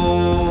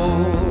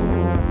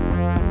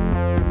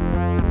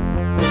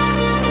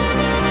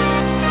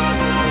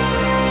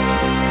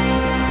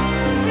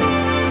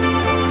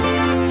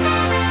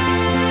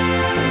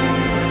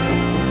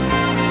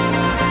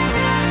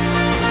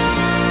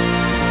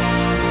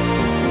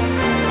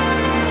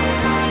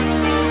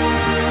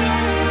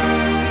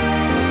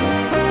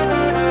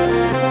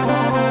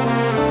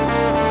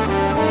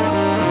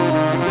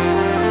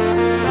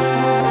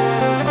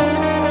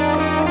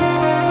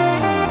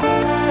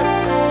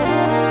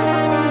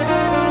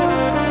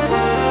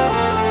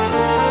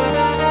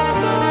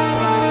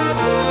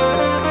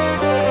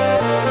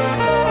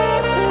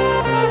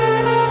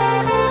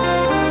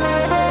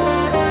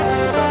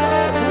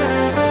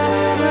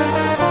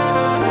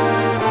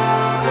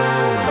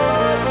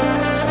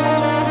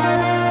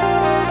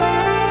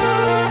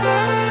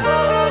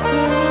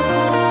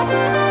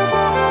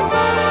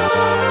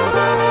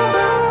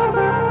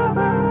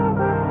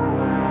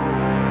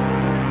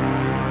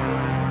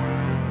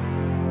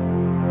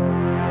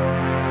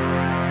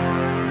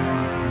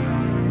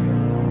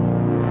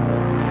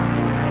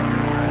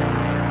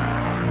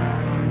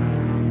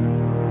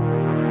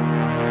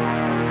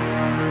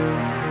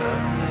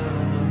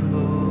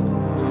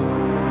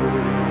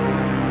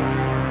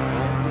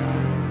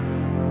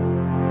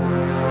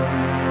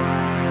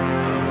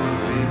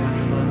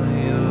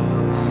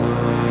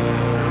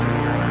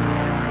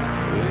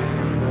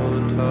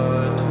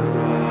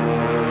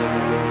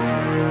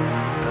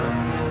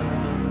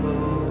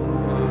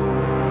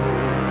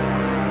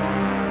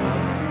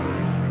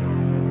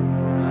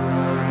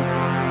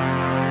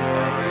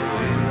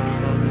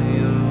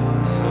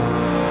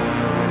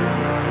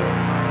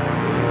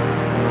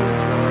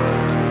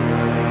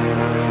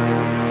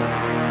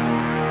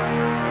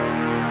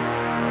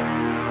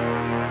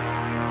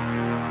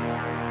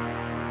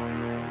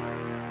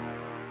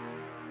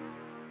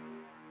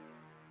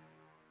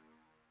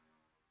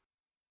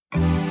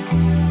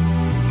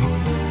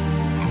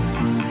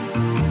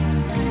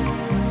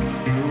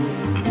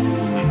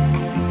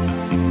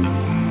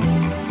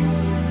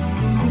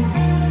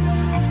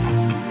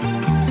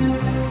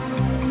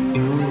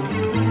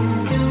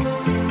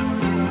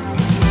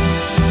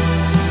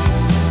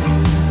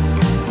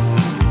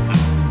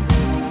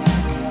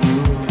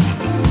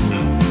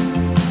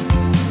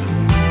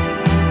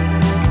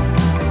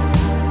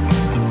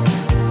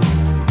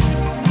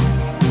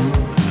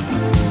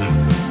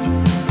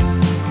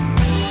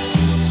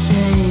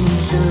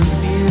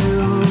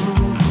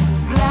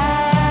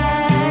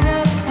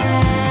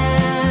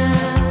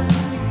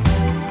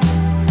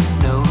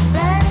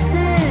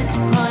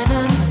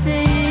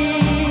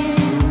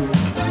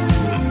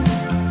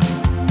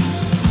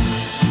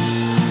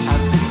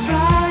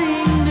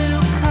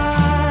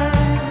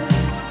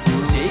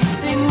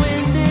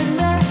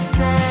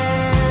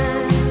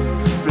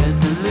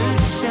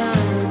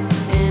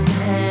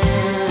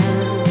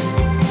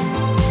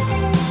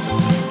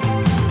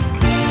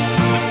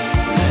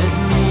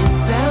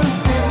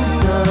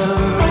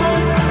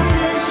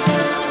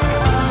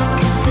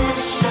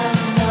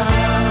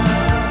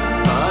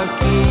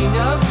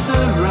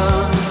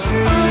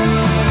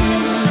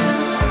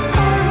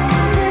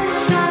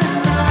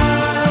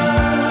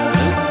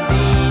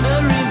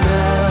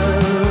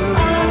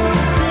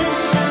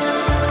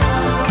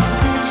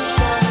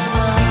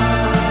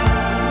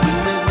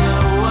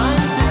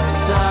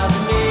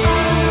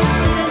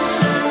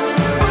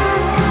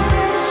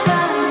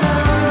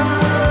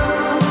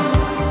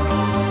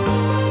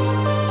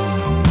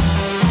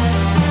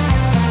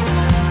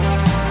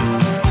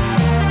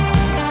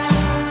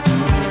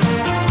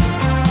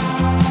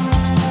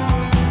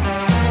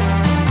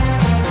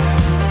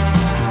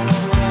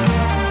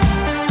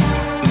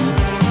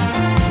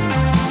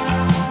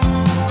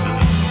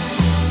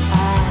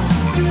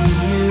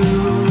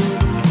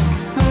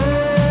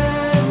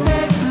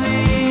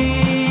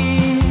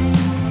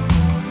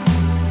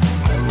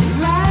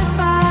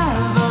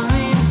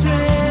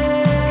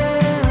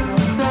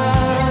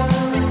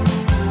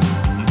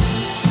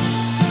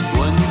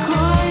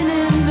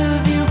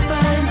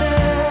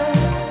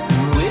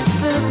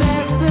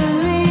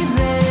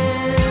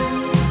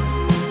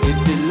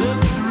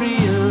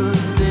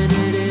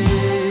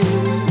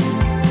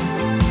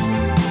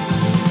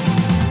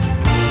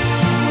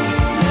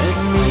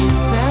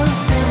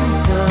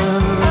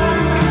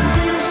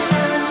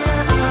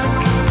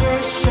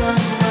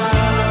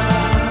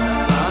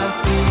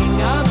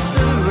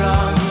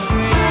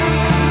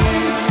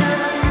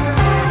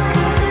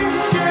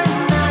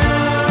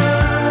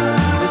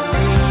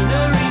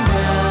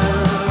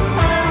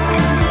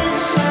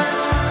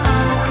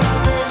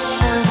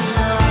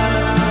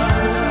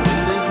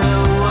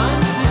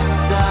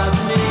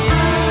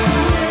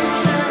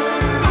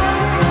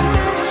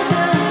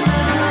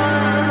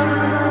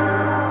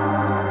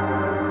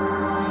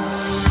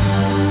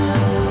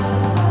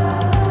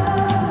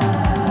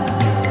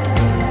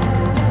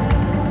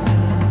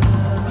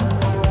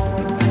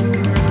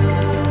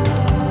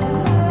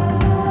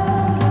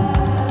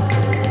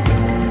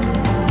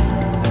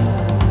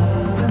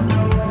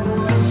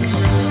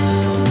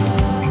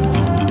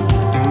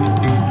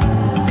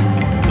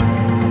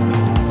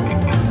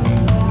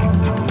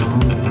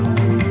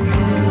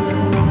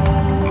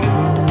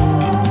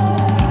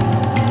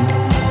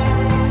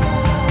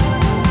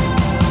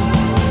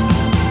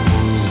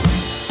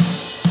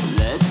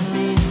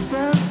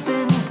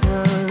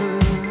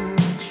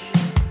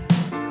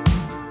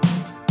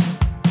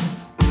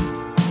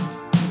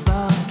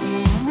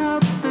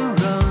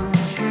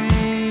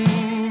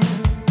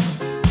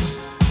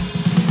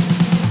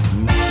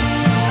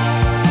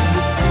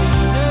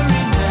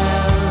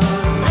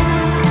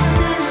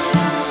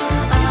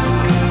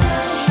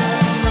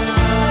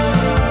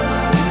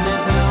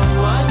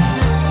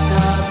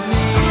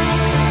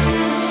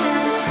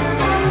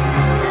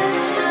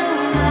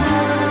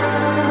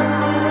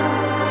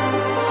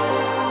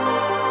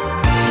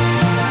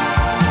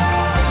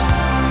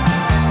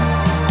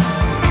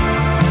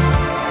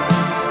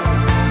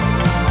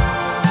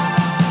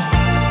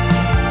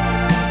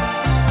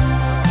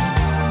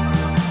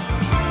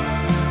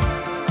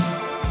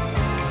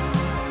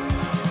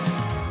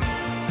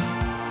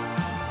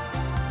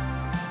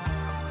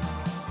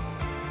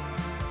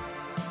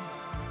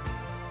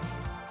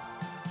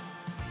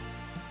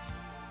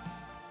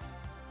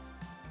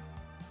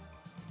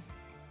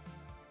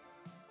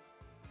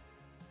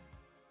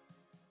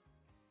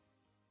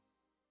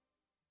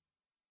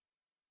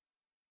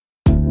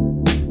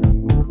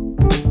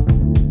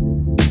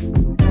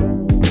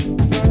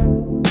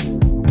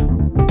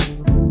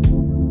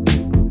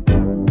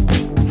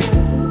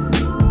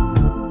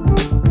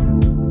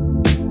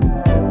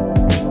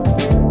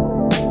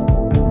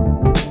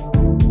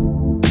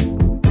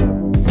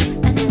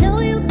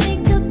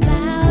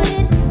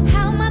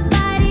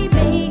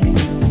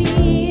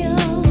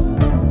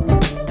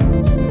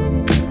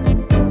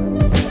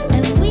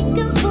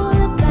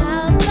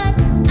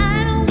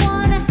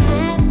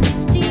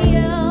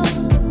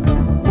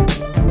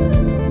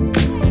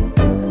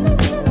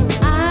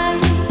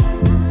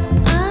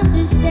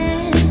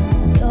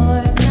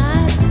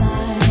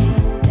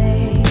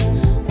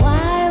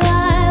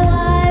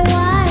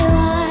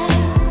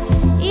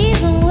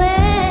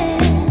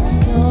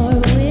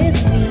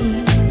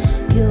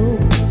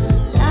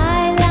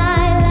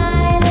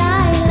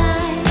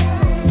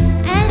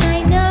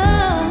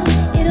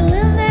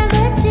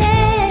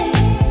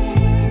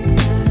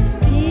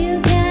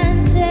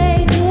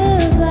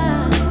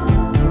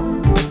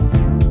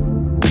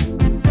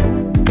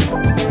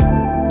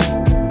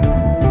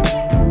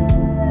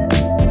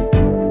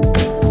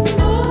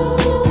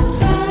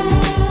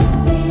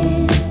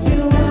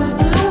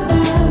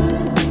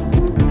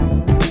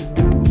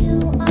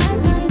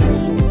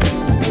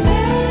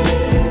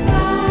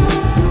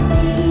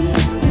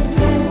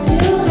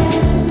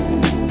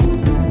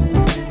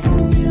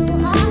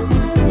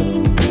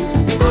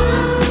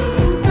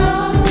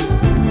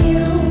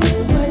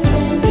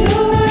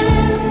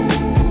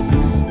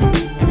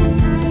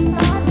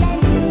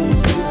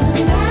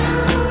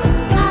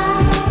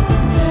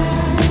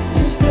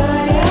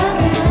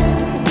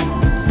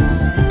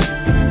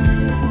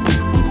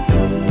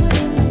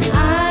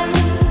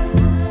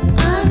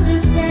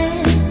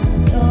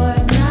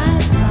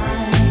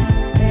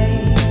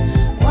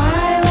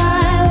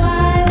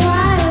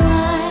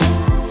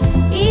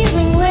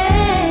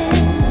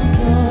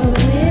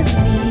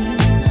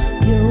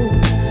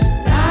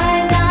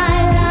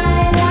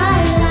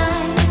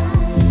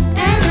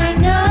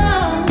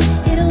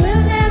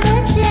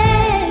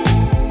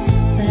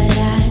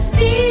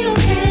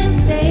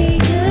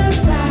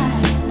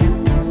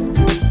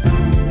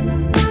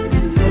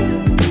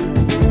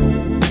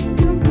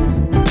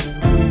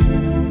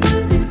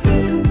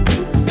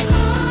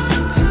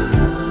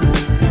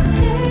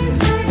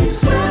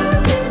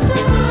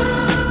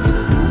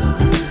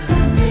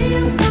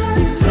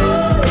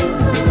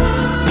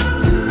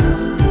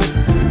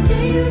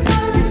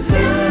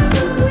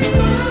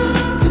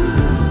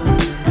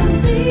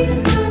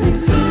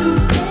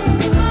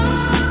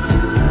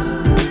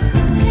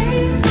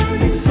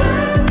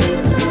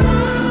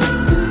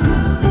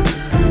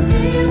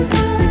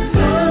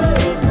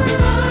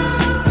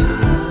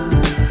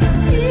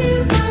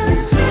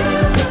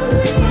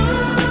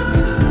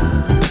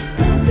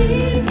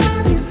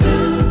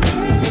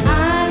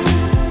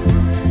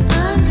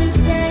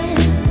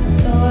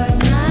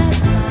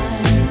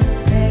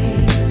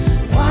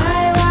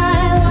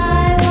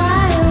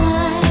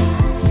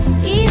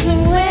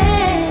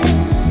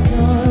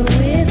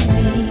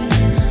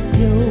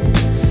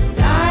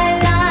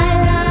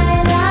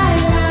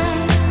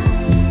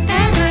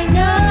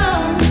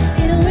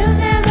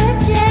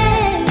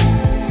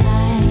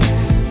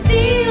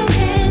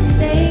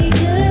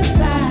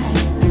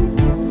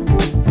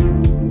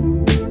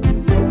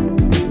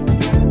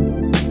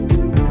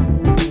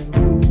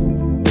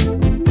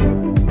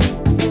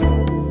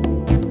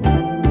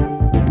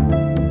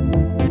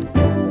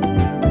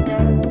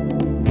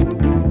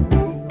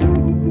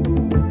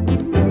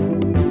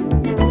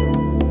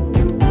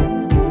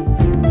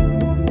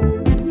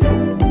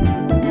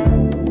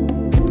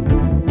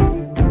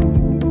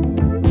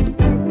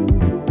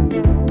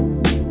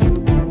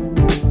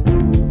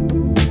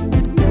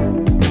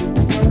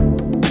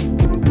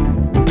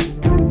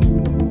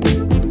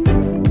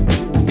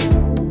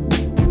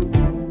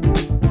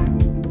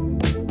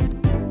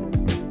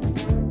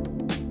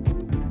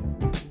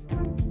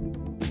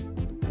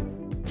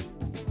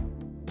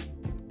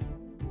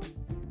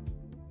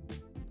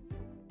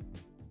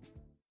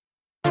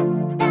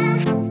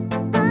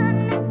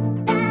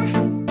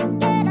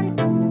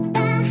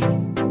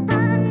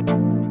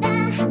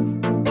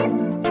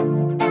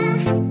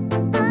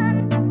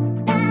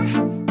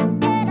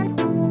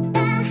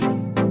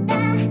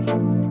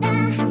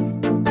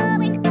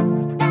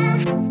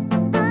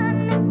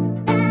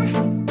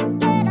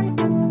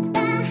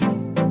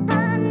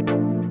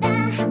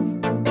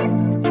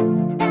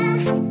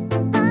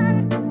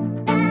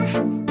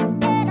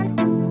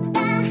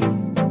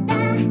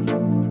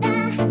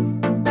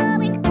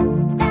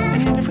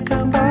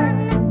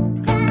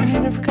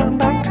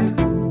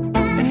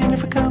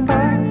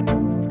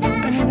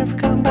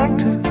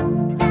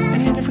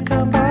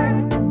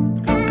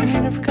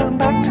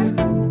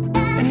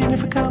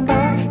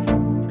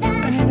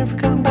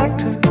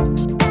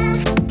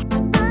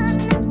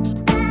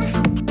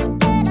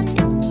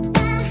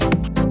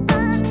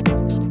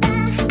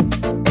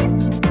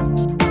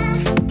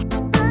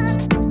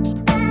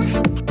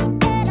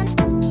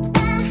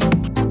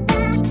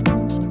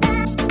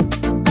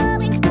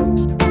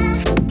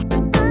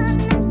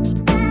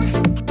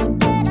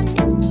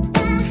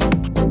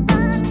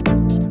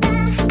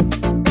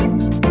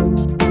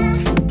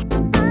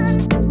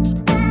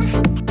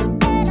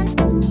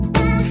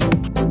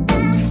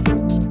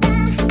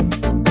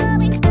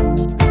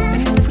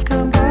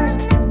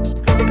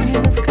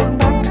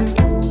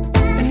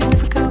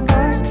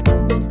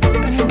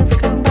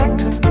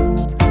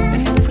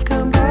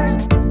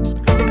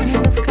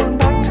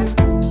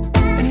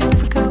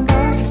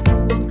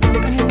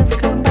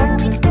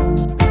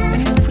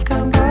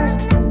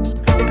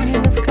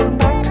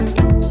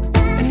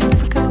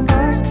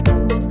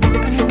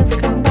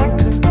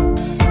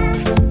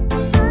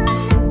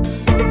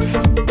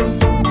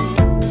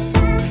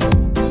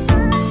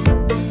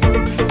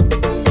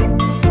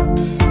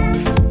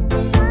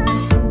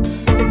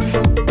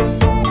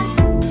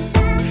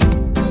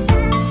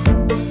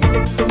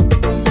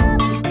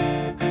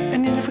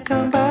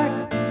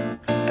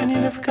 and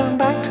you never come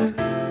back to,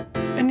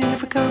 and you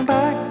never come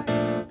back,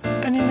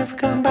 and you never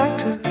come back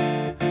to,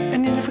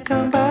 and you never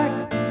come back,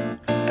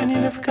 and you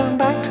never come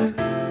back to,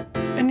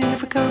 and you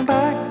never come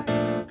back,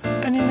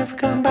 and you never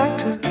come back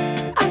to.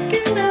 I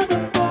can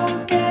never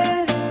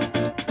forget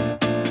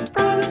it.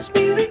 Promise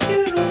me that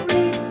you don't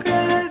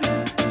regret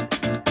it.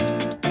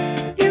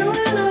 You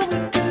and I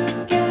were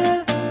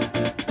together,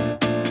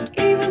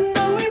 even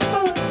though we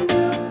both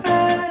knew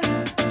better.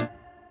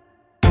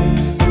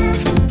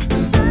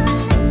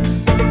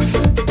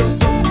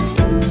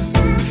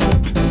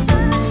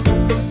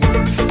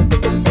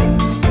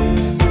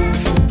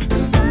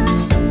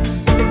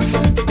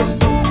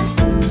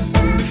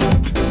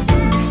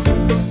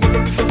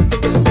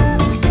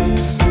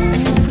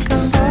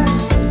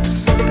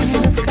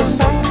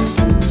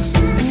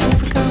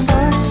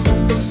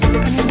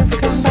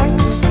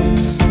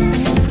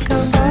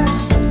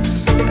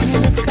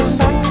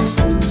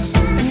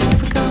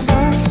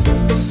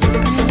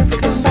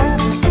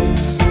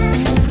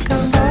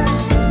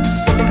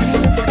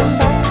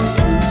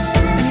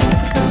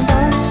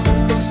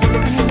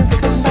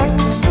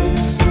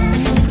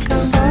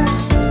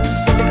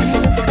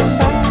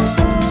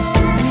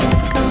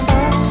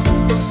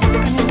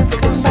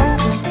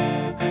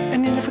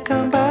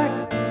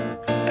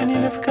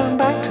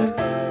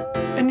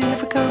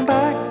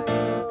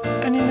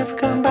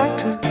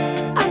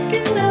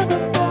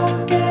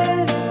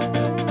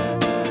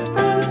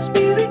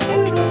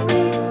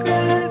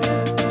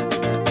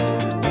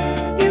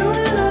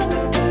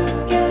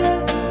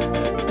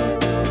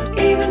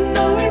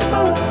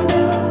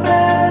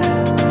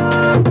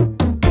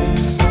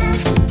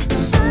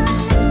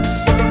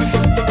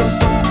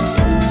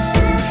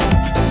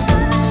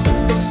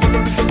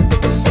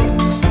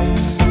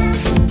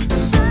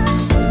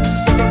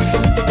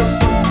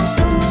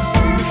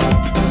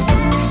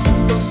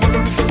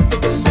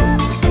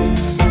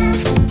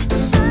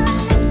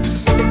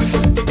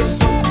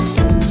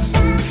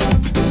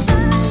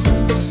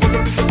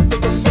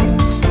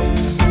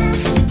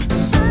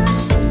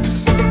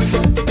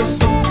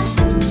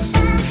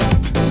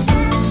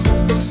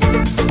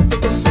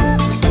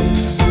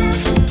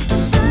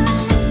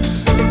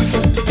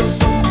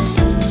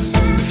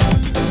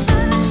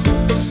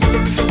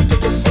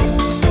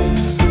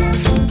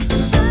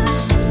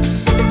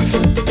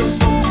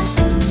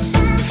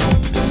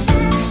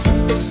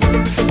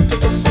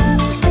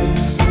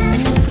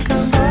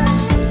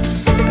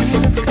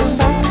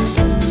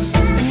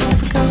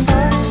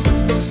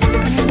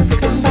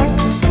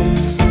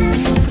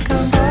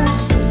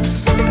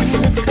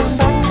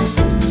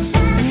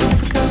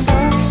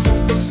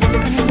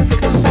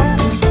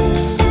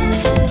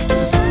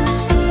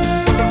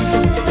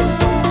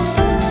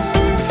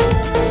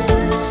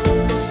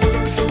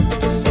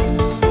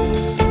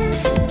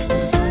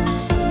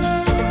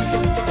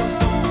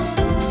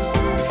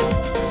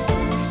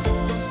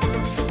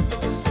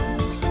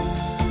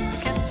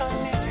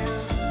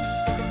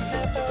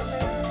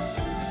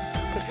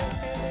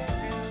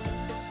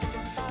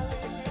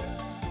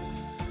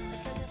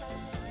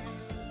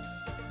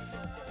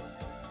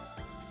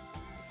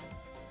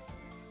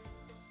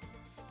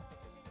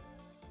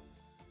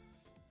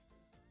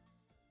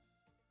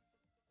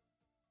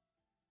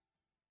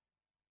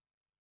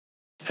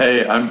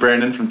 Hey, I'm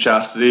Brandon from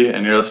Chastity,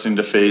 and you're listening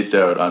to Phased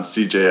Out on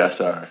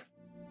CJSR.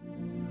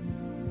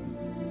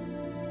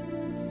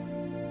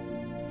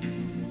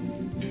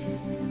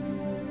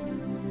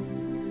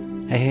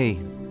 Hey.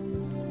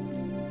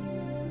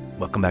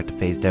 Welcome back to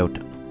Phased Out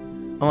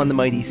on the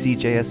mighty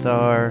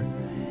CJSR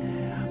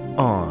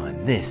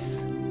on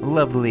this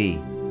lovely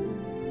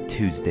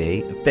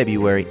Tuesday,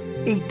 February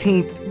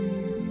 18th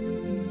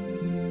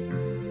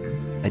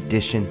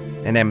edition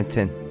in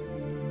Edmonton.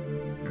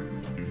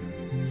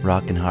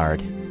 Rockin'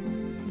 hard.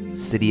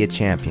 City of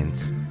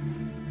Champions.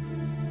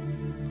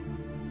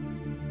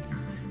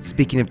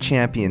 Speaking of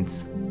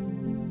champions,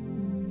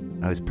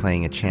 I was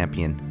playing a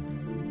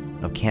champion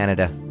of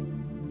Canada.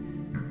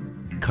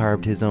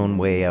 Carved his own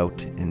way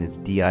out in his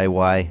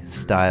DIY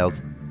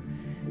styles.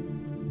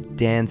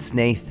 Dan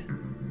Snaith,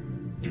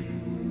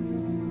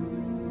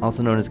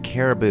 also known as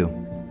Caribou,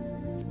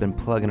 has been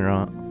plugging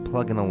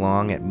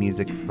along at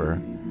music for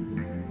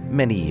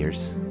many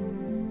years,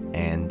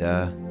 and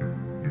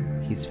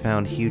he's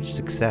found huge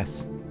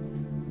success.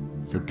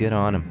 So good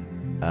on him.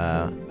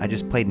 I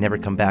just played Never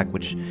Come Back,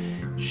 which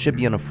should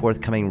be on a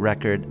forthcoming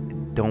record.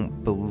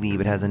 Don't believe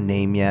it has a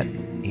name yet.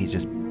 He's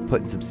just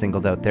putting some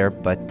singles out there,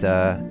 but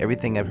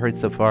everything I've heard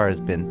so far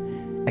has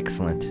been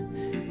excellent.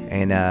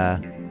 And I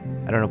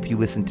don't know if you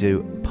listen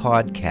to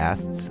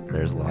podcasts.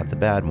 There's lots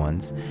of bad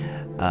ones.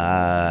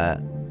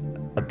 A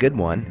good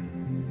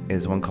one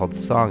is one called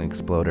Song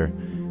Exploder,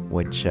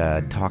 which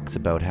talks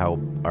about how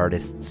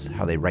artists,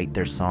 how they write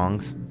their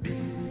songs,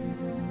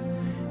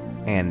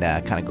 and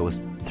kind of goes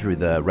through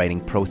the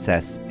writing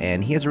process.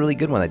 And he has a really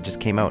good one that just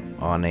came out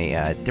on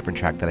a different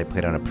track that I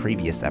played on a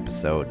previous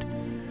episode.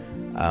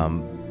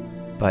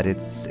 But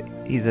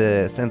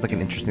sounds like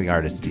an interesting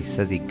artist. He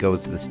says he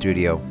goes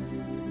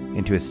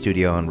into his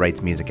studio and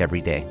writes music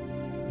every day,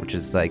 which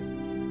is like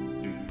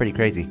pretty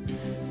crazy.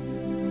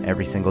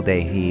 Every single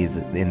day he's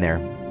in there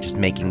just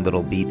making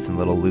little beats and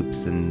little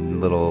loops and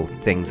little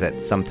things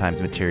that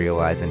sometimes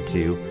materialize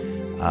into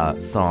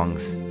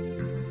songs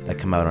that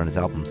come out on his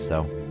albums.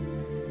 So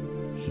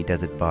he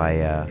does it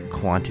by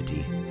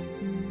quantity.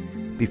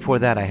 Before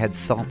that, I had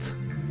Salt,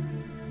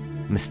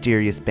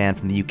 mysterious band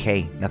from the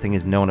UK. Nothing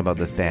is known about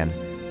this band,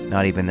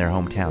 not even their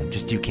hometown,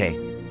 just UK.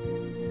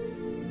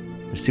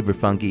 They're super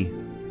funky.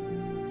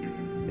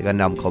 They got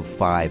an album called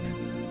 5,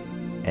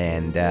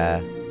 and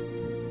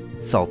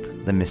Salt,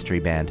 the mystery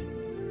band,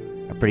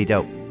 are pretty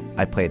dope.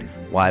 I played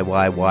Why.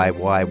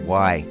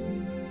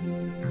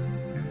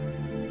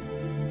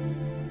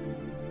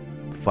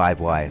 5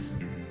 Whys.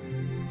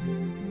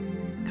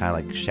 Kind of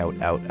like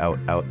shout out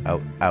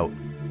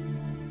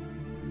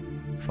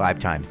 5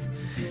 times.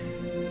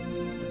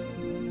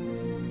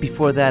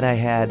 Before that, I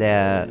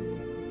had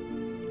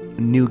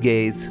New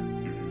Gaze,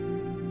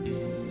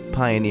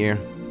 Pioneer,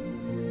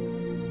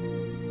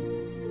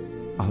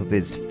 off of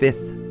his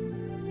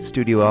 5th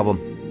studio album,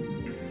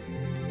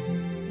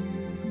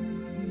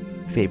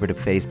 favorite of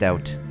Phased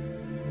Out,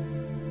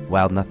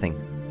 Wild Nothing.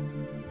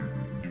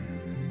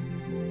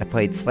 I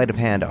played Sleight of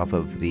Hand off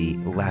of the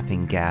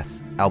Laughing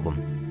Gas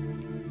album.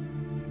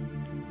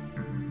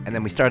 And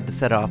then we started the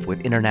set off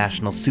with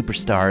International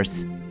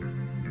Superstars,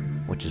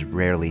 which is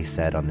rarely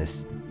said on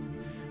this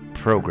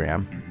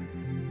program.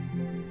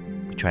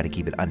 We try to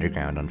keep it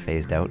underground on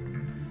Phased Out.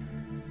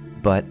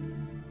 But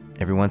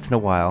every once in a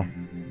while,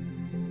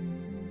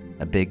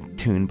 a big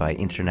tune by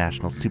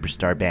International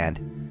Superstar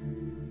Band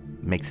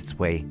makes its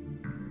way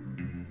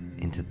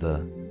into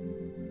the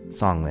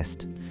song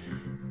list.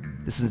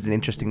 This was an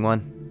interesting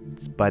one.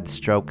 It's by The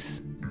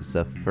Strokes. It was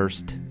the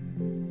first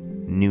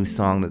new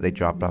song that they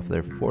dropped off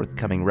their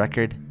forthcoming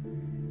record,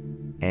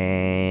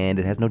 and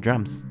it has no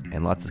drums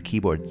and lots of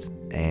keyboards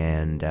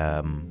and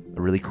a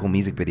really cool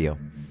music video.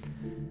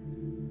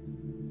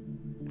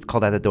 It's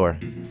called At the Door.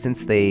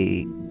 Since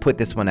they put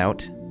this one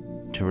out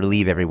to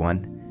relieve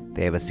everyone,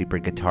 they have a super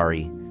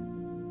guitar-y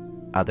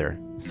other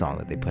song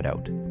that they put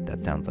out that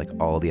sounds like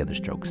all the other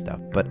Strokes stuff,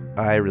 but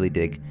I really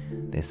dig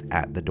this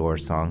At the Door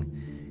song.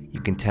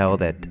 You can tell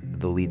that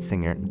the lead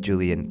singer,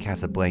 Julian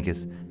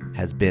Casablancas,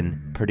 has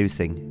been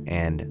producing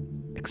and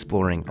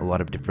exploring a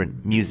lot of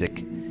different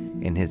music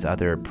in his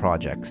other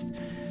projects,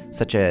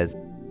 such as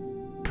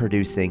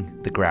producing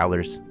the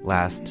Growlers'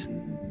 last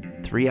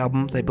 3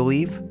 albums, I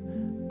believe,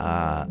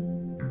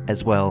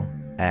 as well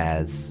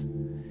as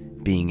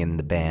being in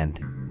the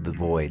band The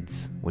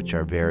Voids, which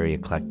are very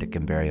eclectic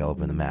and very all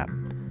over the map.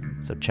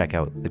 So check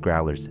out the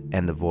Growlers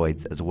and the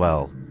Voids as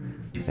well.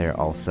 They're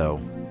also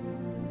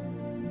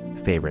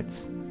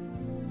favorites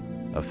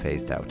of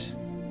Phased Out.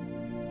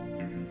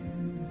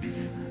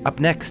 Up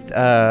next,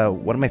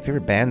 one of my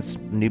favorite bands,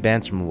 new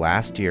bands from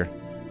last year,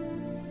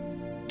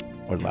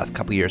 or the last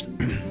couple years.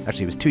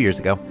 Actually, it was 2 years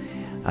ago.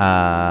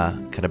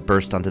 Kind of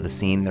burst onto the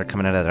scene. They're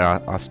coming out of the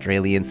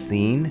Australian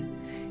scene,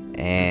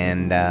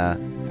 and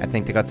I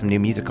think they got some new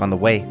music on the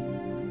way.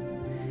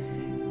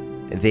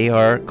 They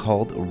are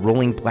called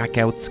Rolling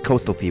Blackouts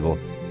Coastal Fever.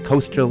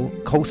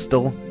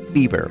 Coastal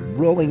Fever.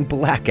 Rolling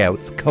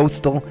Blackouts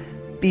Coastal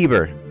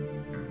Fever.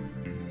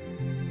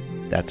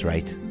 That's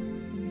right.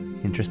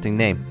 Interesting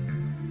name.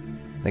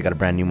 They got a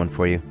brand new one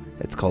for you.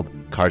 It's called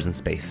Cars in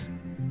Space.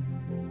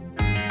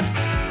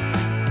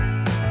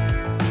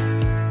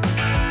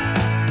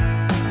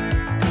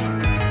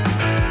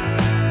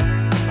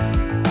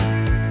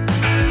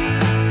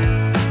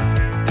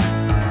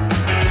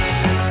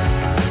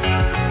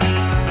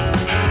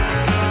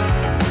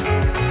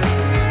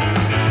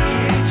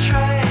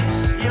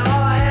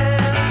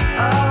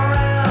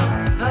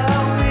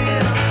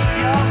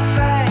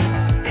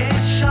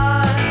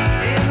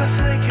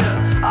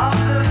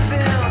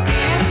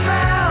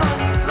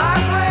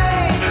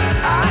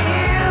 I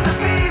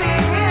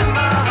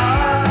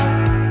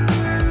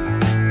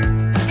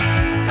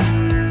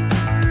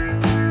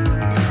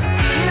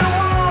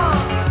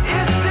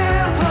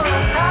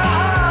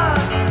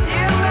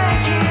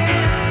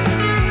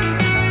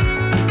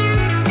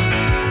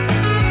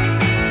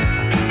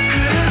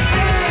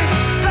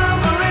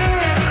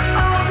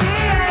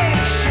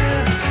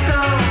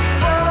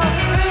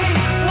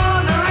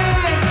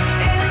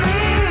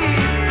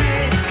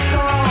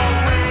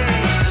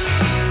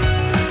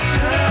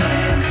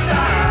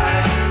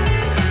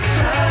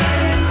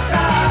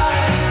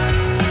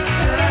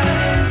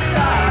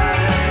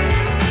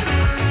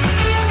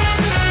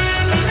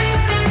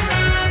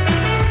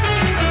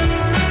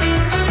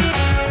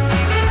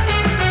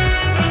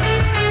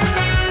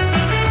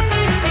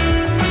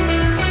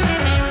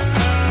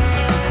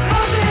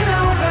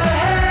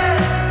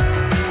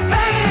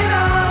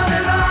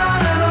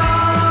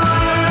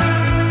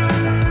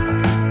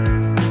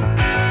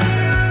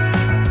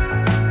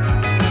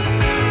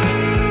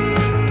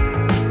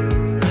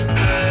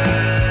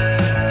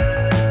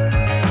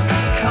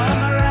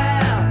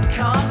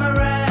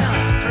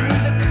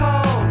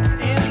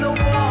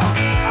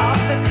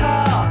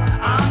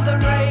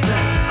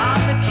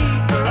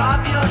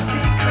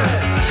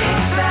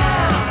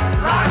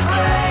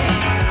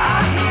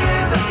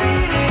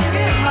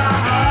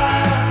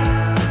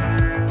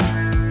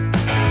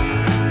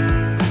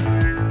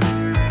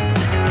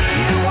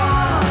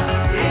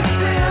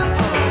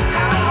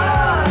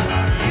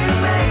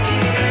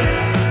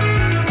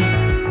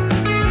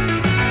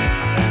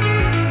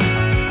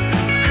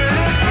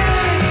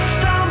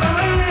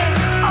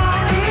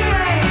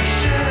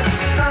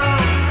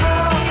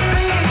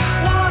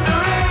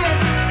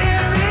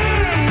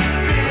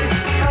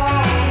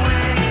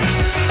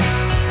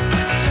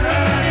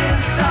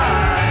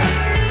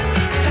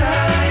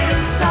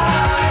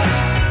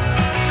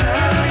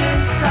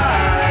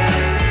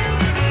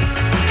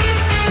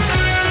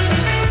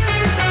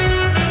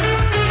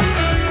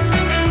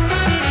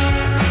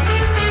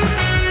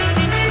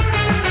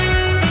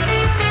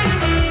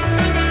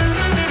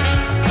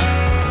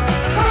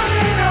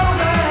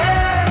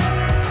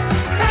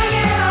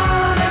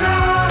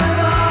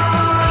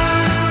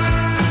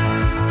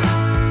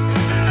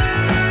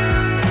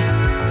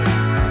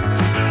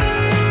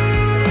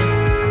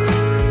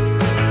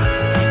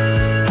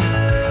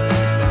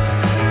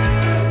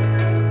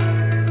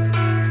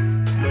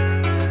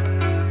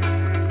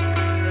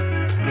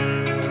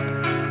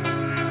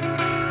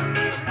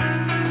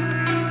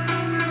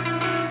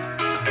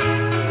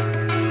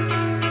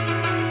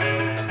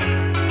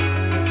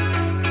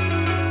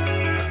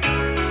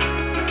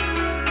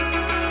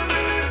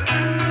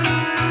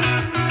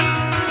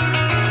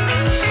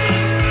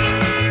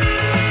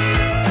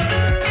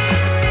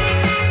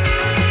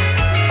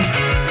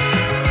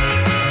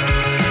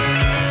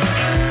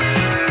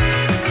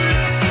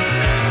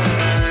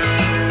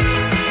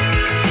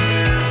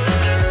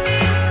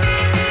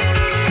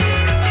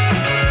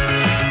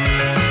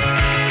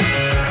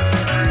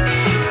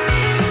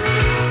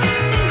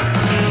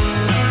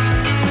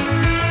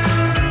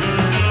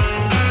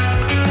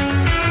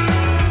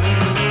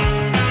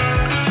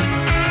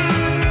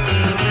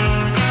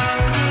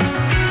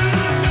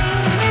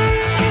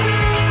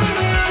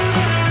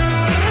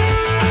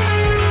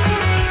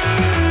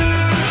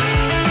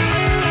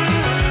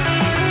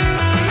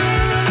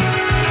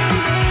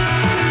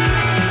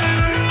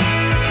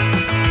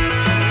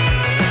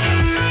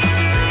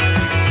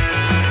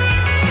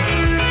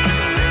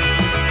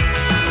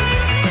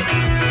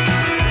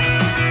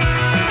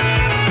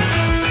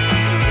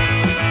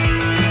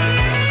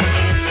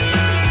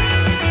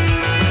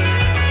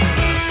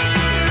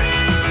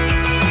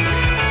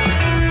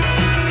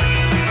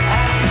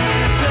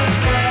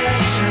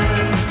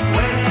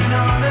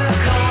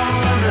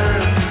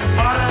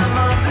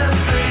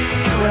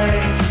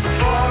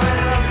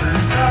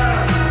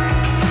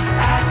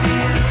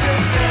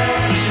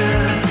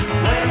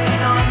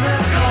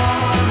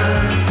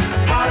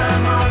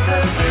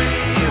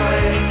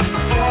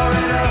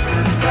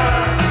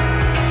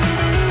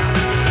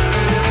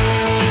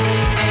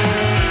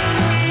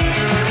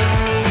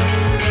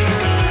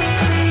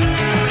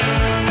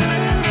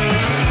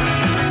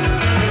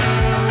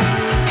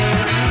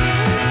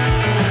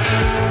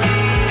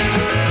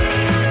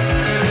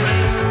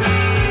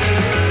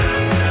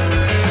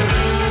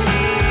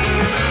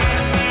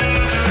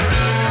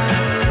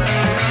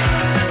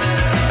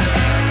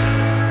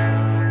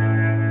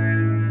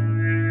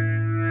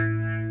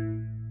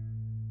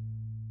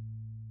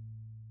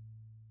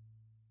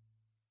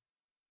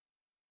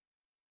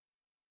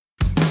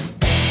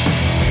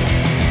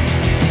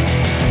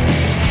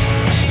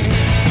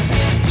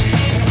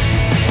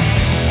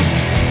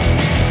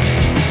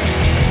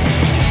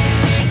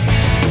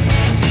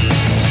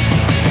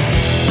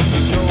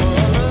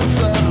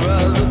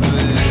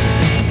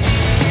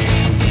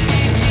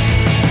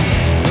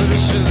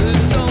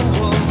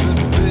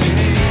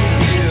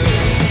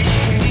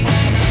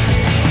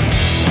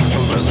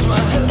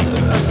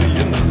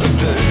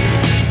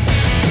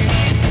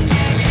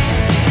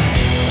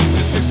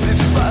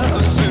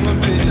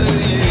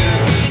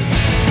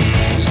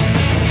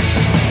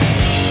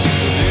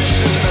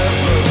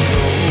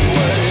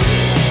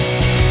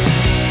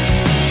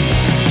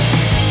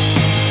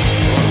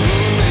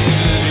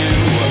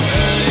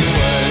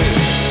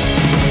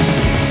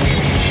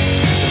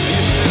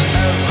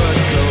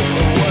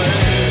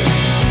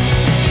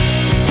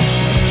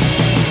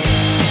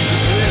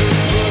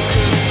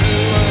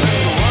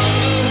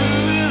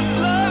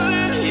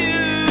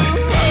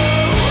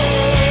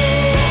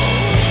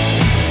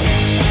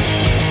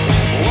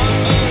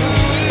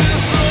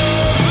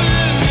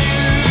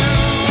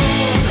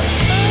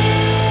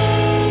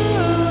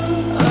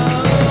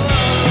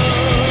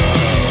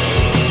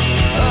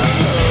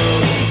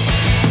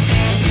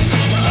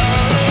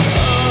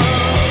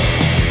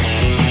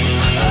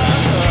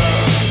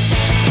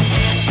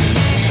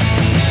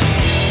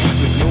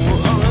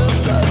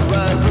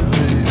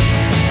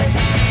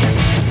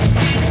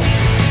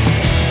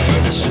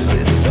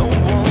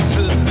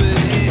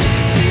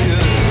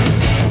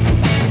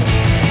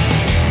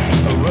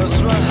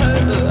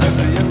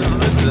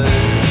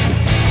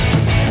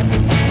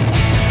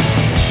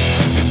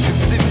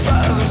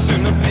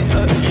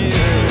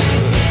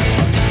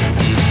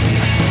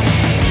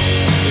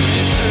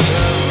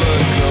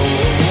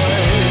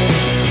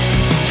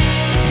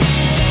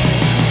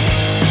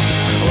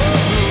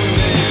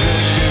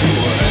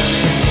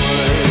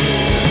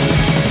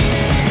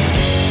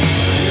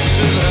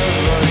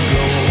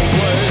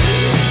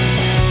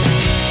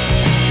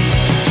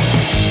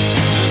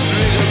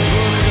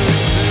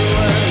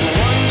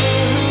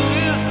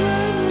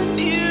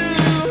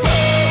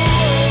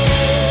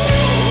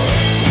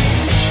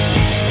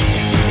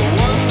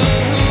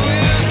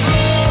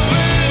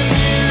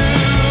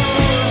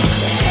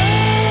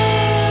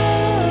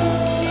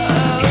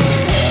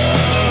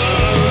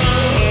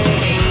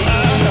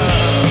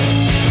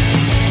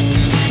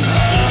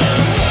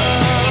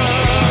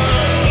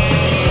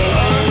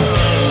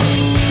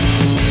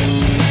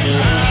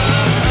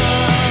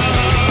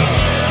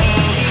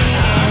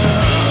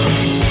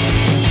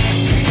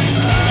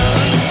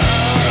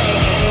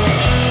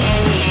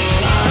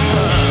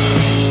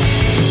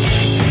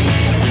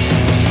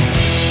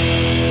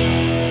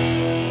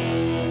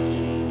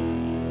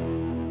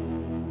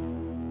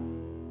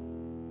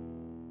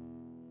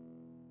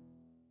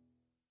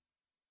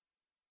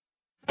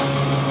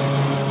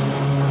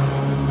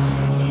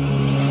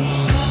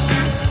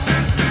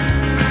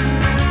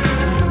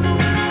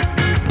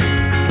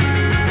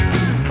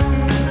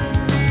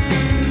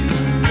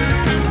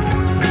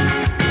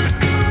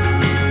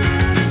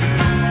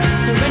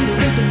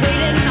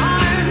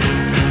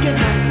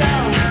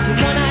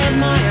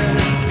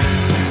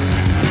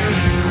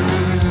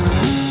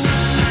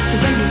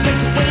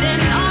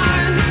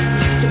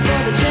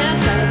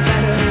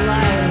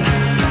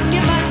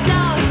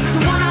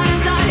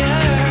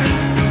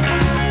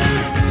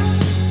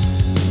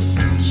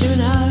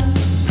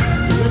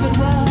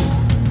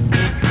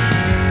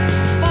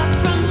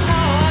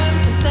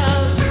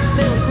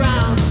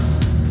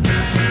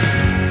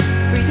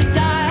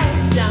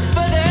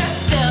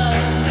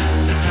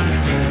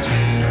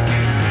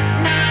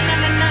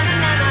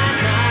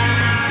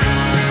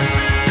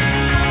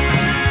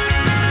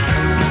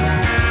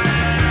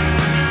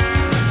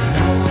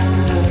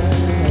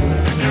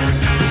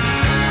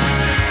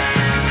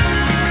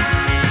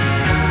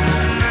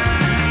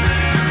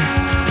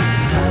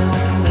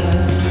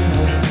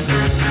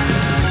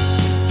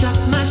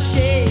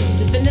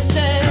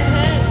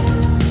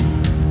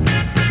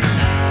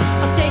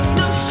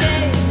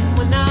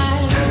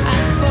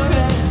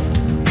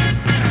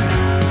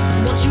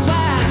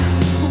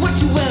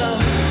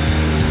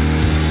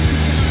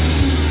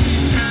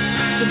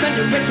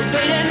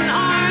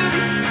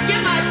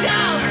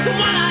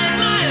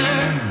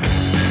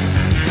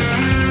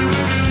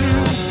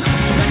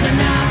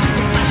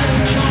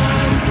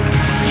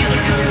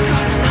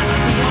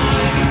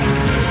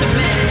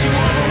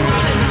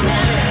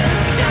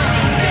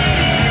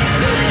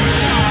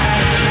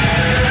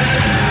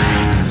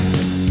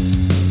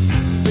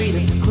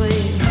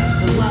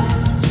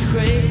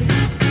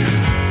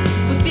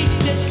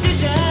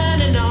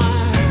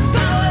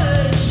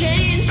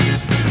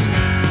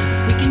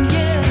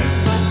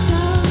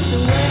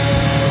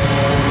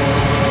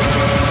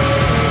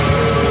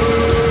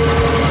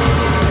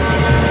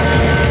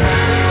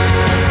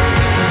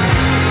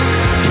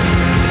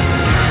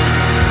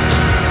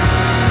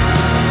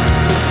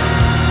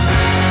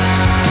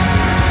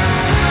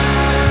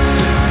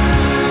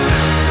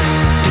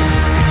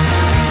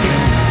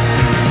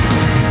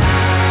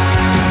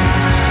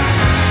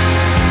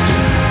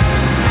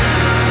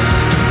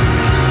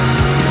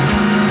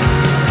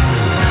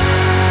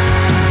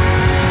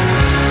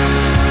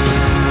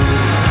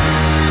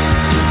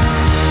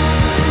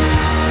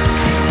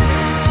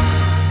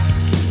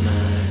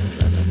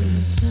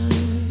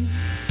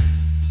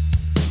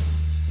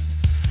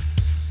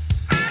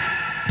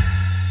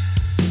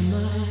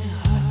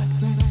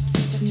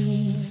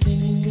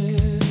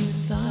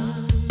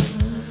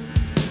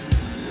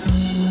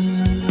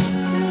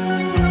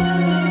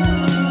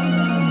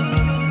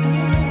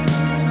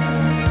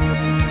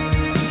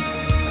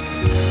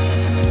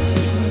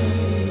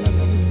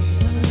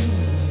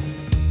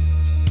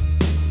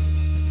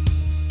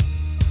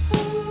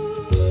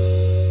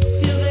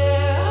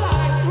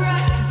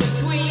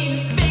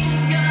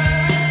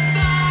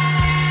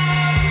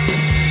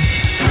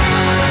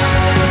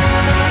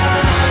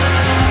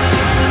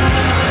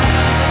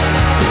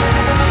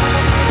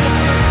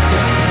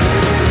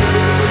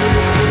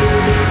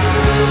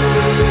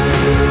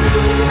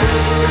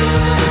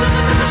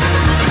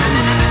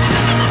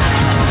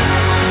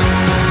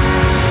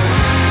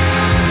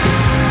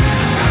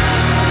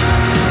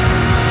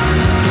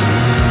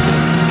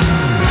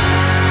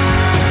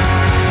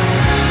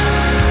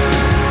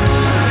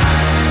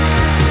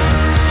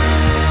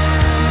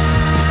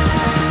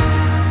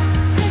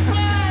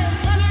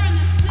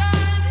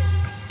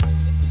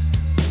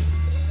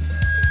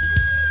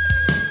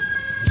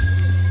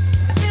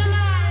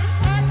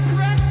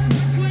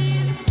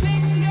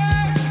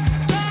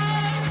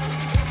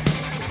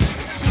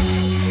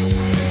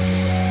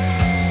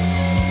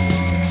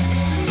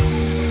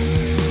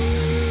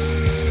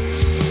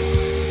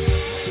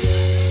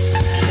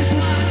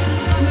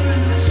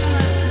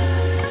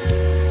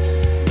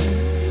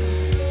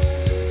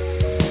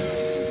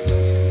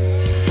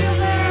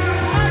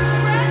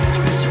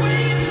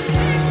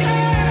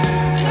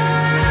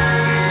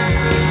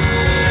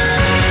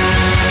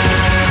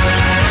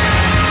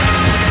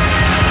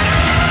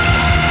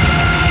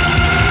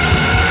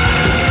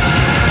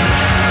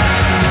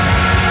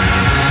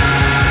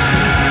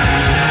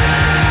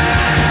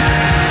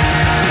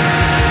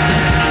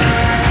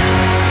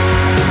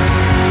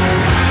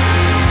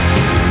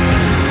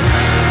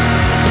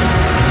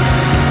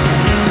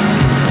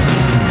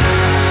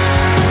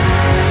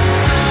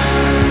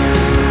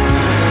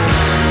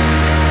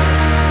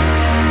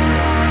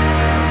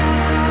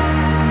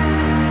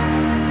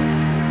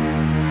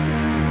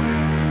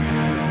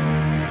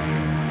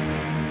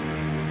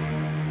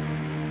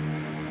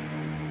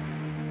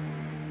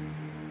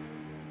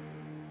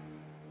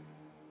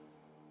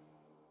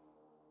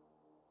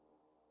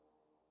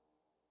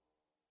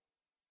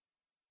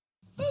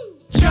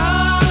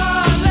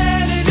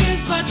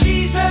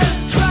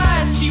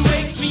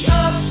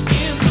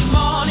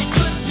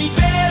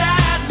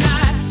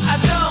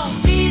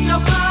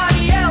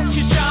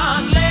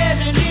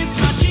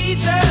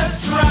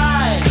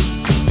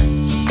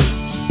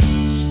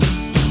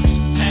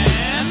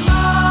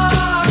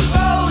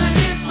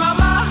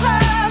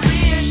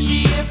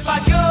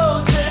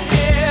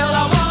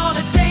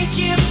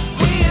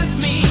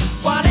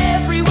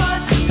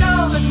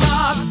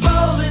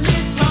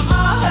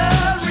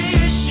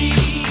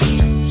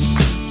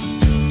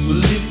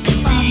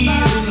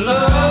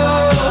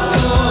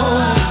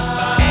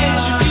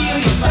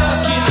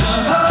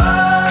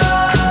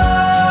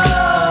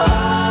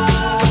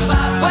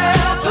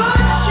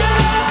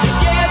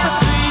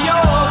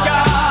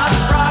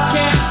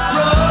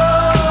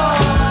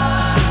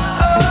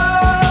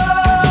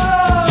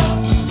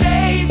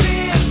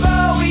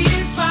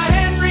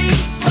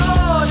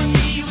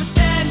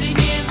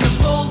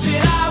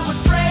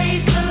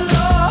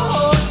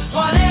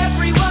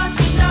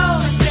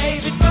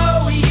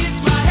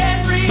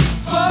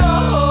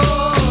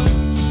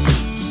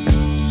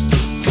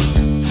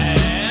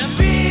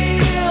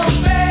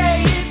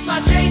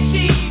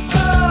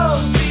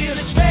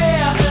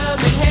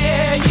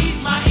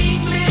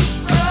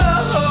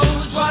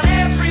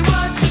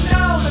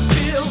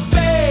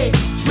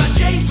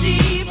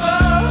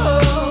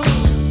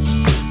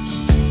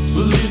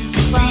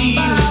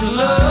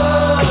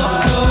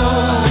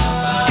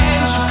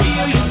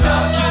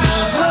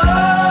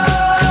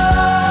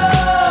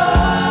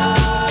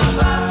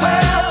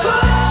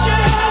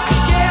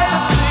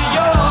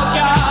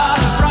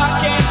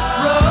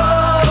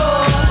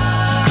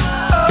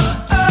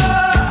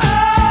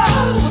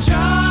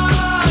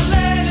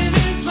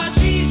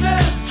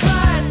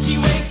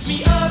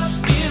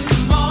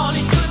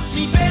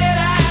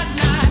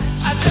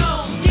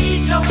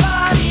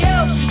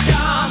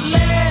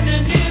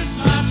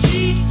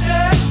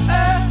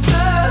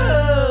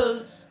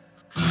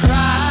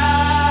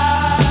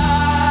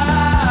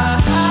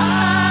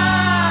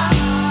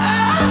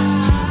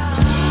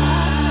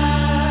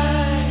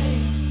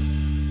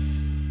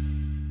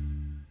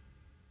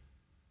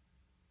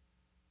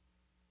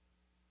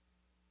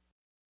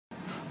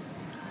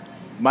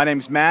My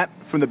name's Matt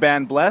from the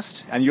band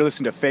Blessed, and you're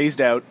listening to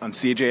Phased Out on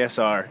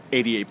CJSR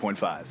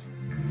 88.5.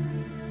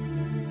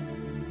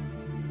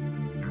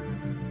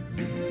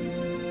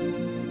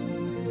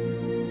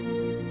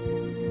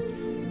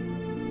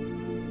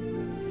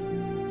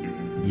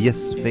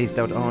 Yes, Phased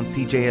Out on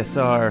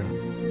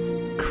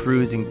CJSR,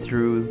 cruising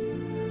through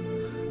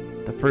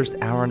the first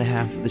hour and a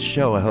half of the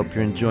show. I hope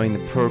you're enjoying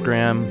the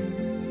program.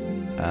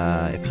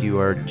 If you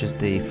are just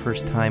a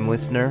first-time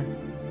listener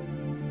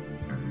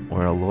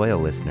or a loyal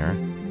listener,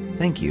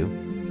 thank you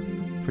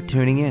for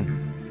tuning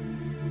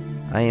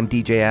in. I am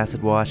DJ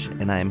Acid Wash,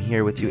 and I am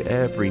here with you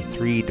every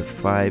 3 to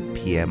 5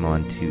 p.m.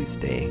 on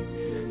Tuesday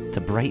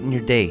to brighten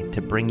your day,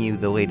 to bring you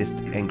the latest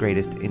and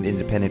greatest in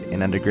independent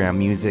and underground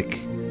music.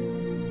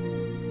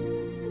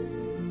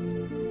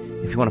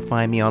 If you want to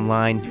find me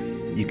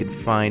online, you can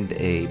find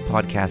a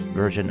podcast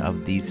version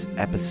of these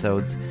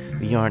episodes.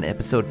 We are on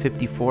episode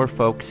 54,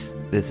 folks.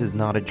 This is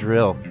not a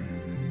drill.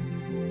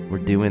 We're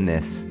doing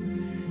this.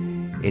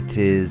 It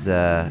is, you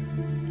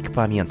can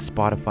find me on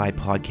Spotify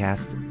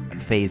podcasts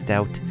at Phased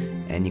Out,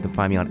 and you can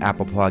find me on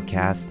Apple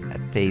Podcasts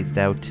at Phased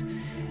Out.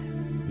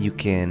 You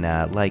can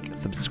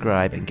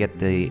subscribe, and get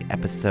the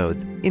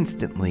episodes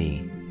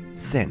instantly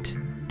sent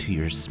to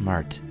your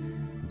smart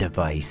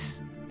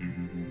device.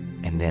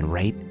 And then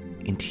right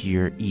into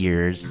your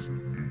ears,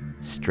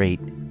 straight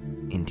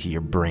into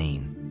your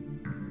brain.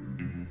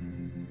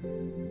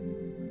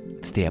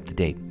 Stay up to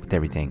date with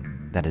everything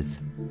that is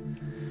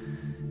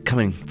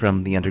coming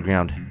from the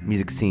underground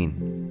music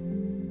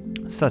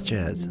scene, such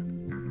as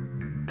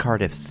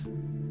Cardiff's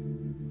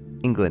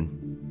England.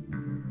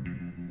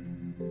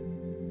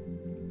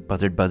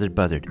 Buzzard, Buzzard,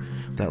 Buzzard.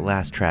 That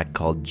last track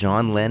called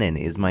John Lennon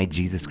Is My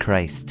Jesus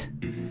Christ.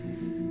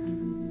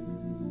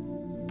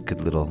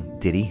 Good little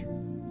ditty.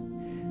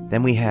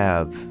 Then we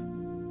have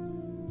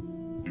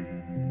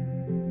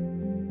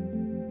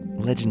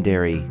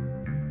legendary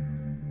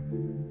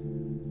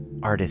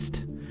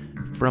artist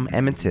from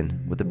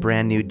Edmonton with a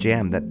brand new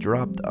jam that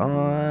dropped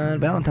on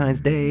Valentine's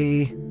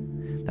Day.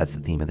 That's the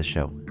theme of the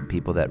show.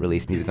 People that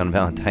release music on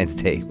Valentine's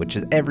Day, which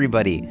is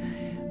everybody,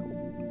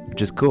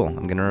 which is cool.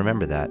 I'm going to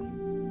remember that.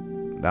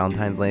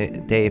 Valentine's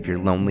Day, if you're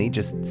lonely,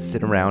 just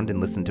sit around and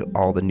listen to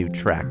all the new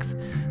tracks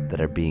that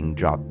are being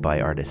dropped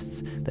by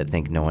artists that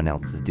think no one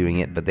else is doing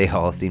it, but they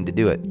all seem to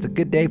do it. It's a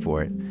good day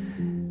for it.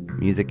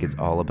 Music is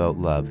all about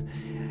love.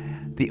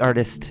 The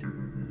artist,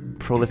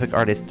 prolific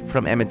artist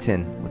from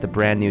Edmonton with a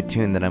brand new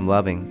tune that I'm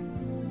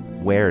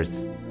loving,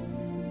 Wares.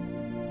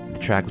 The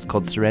track was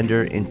called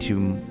Surrender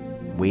into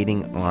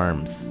Waiting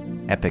Arms.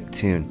 Epic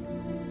tune.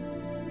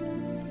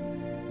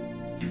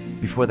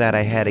 Before that,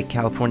 I had a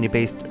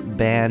California-based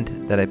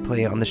band that I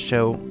play on the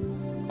show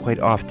quite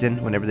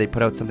often whenever they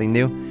put out something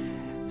new.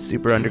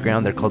 Super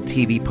underground. They're called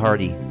TV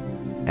Party.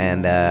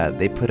 And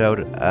they put out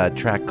a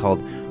track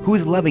called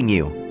Who's Loving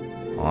You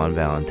on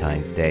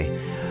Valentine's Day.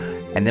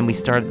 And then we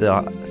started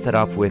the set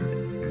off with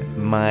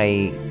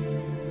my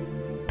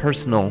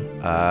personal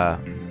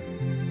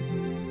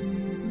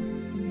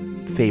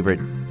favorite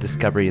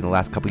discovery in the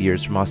last couple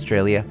years from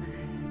Australia.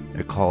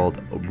 They're called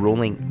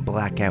Rolling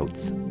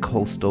Blackouts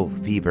Coastal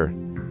Fever,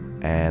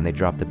 and they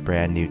dropped a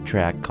brand new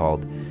track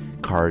called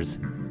Cars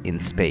in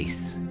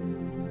Space.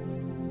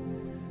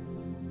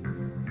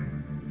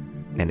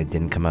 And it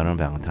didn't come out on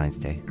Valentine's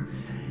Day.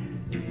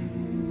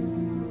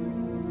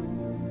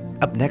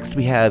 Up next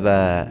we have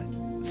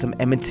some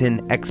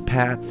Edmonton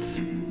expats.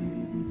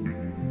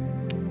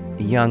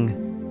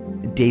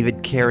 Young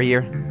David Carrier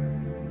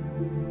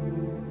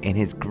and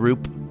his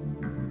group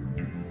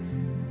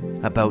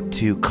about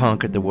to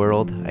conquer the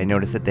world. I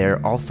noticed that they're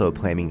also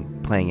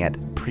playing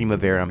at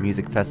Primavera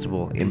Music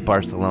Festival in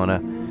Barcelona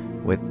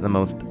with the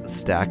most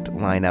stacked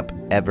lineup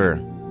ever.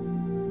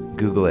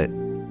 Google it.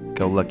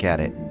 Go look at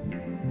it.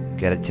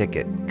 Get a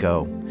ticket.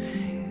 Go.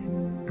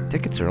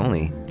 Tickets are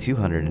only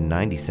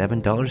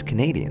 $297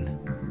 Canadian.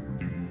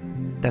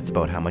 That's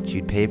about how much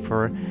you'd pay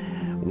for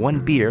one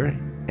beer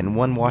and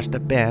one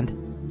washed-up band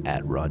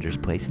at Rogers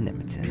Place in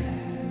Edmonton.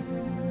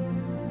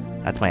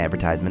 That's my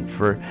advertisement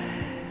for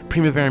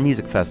Primavera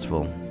Music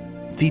Festival,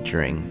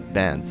 featuring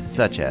bands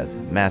such as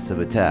Massive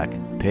Attack,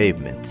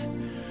 Pavement,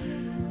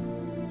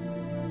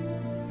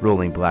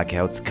 Rolling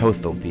Blackouts,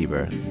 Coastal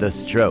Fever, The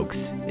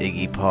Strokes,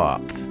 Iggy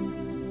Pop,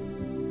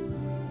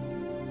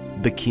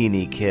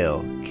 Bikini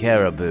Kill,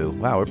 Caribou.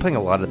 Wow, we're playing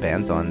a lot of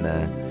bands on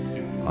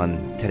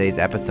today's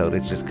episode.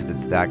 It's just because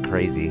it's that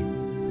crazy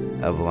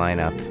of a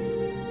lineup.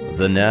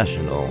 The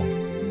National.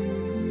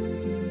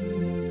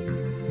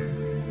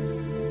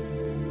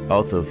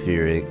 Also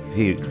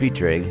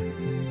featuring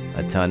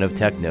a ton of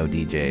techno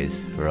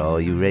DJs for all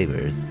you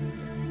ravers.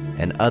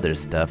 And other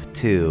stuff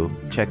too.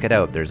 Check it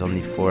out. There's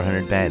only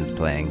 400 bands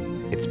playing.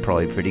 It's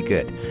probably pretty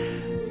good.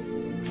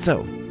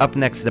 So, up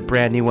next is a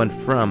brand new one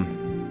from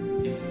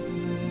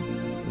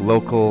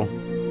local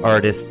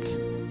artists,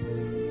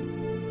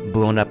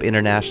 blown up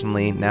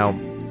internationally, now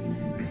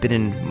been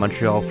in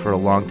Montreal for a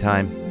long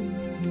time.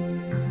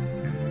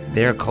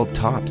 They are called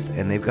Tops,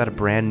 and they've got a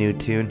brand new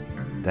tune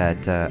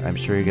that I'm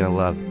sure you're going to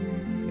love.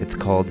 It's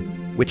called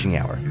Witching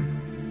Hour.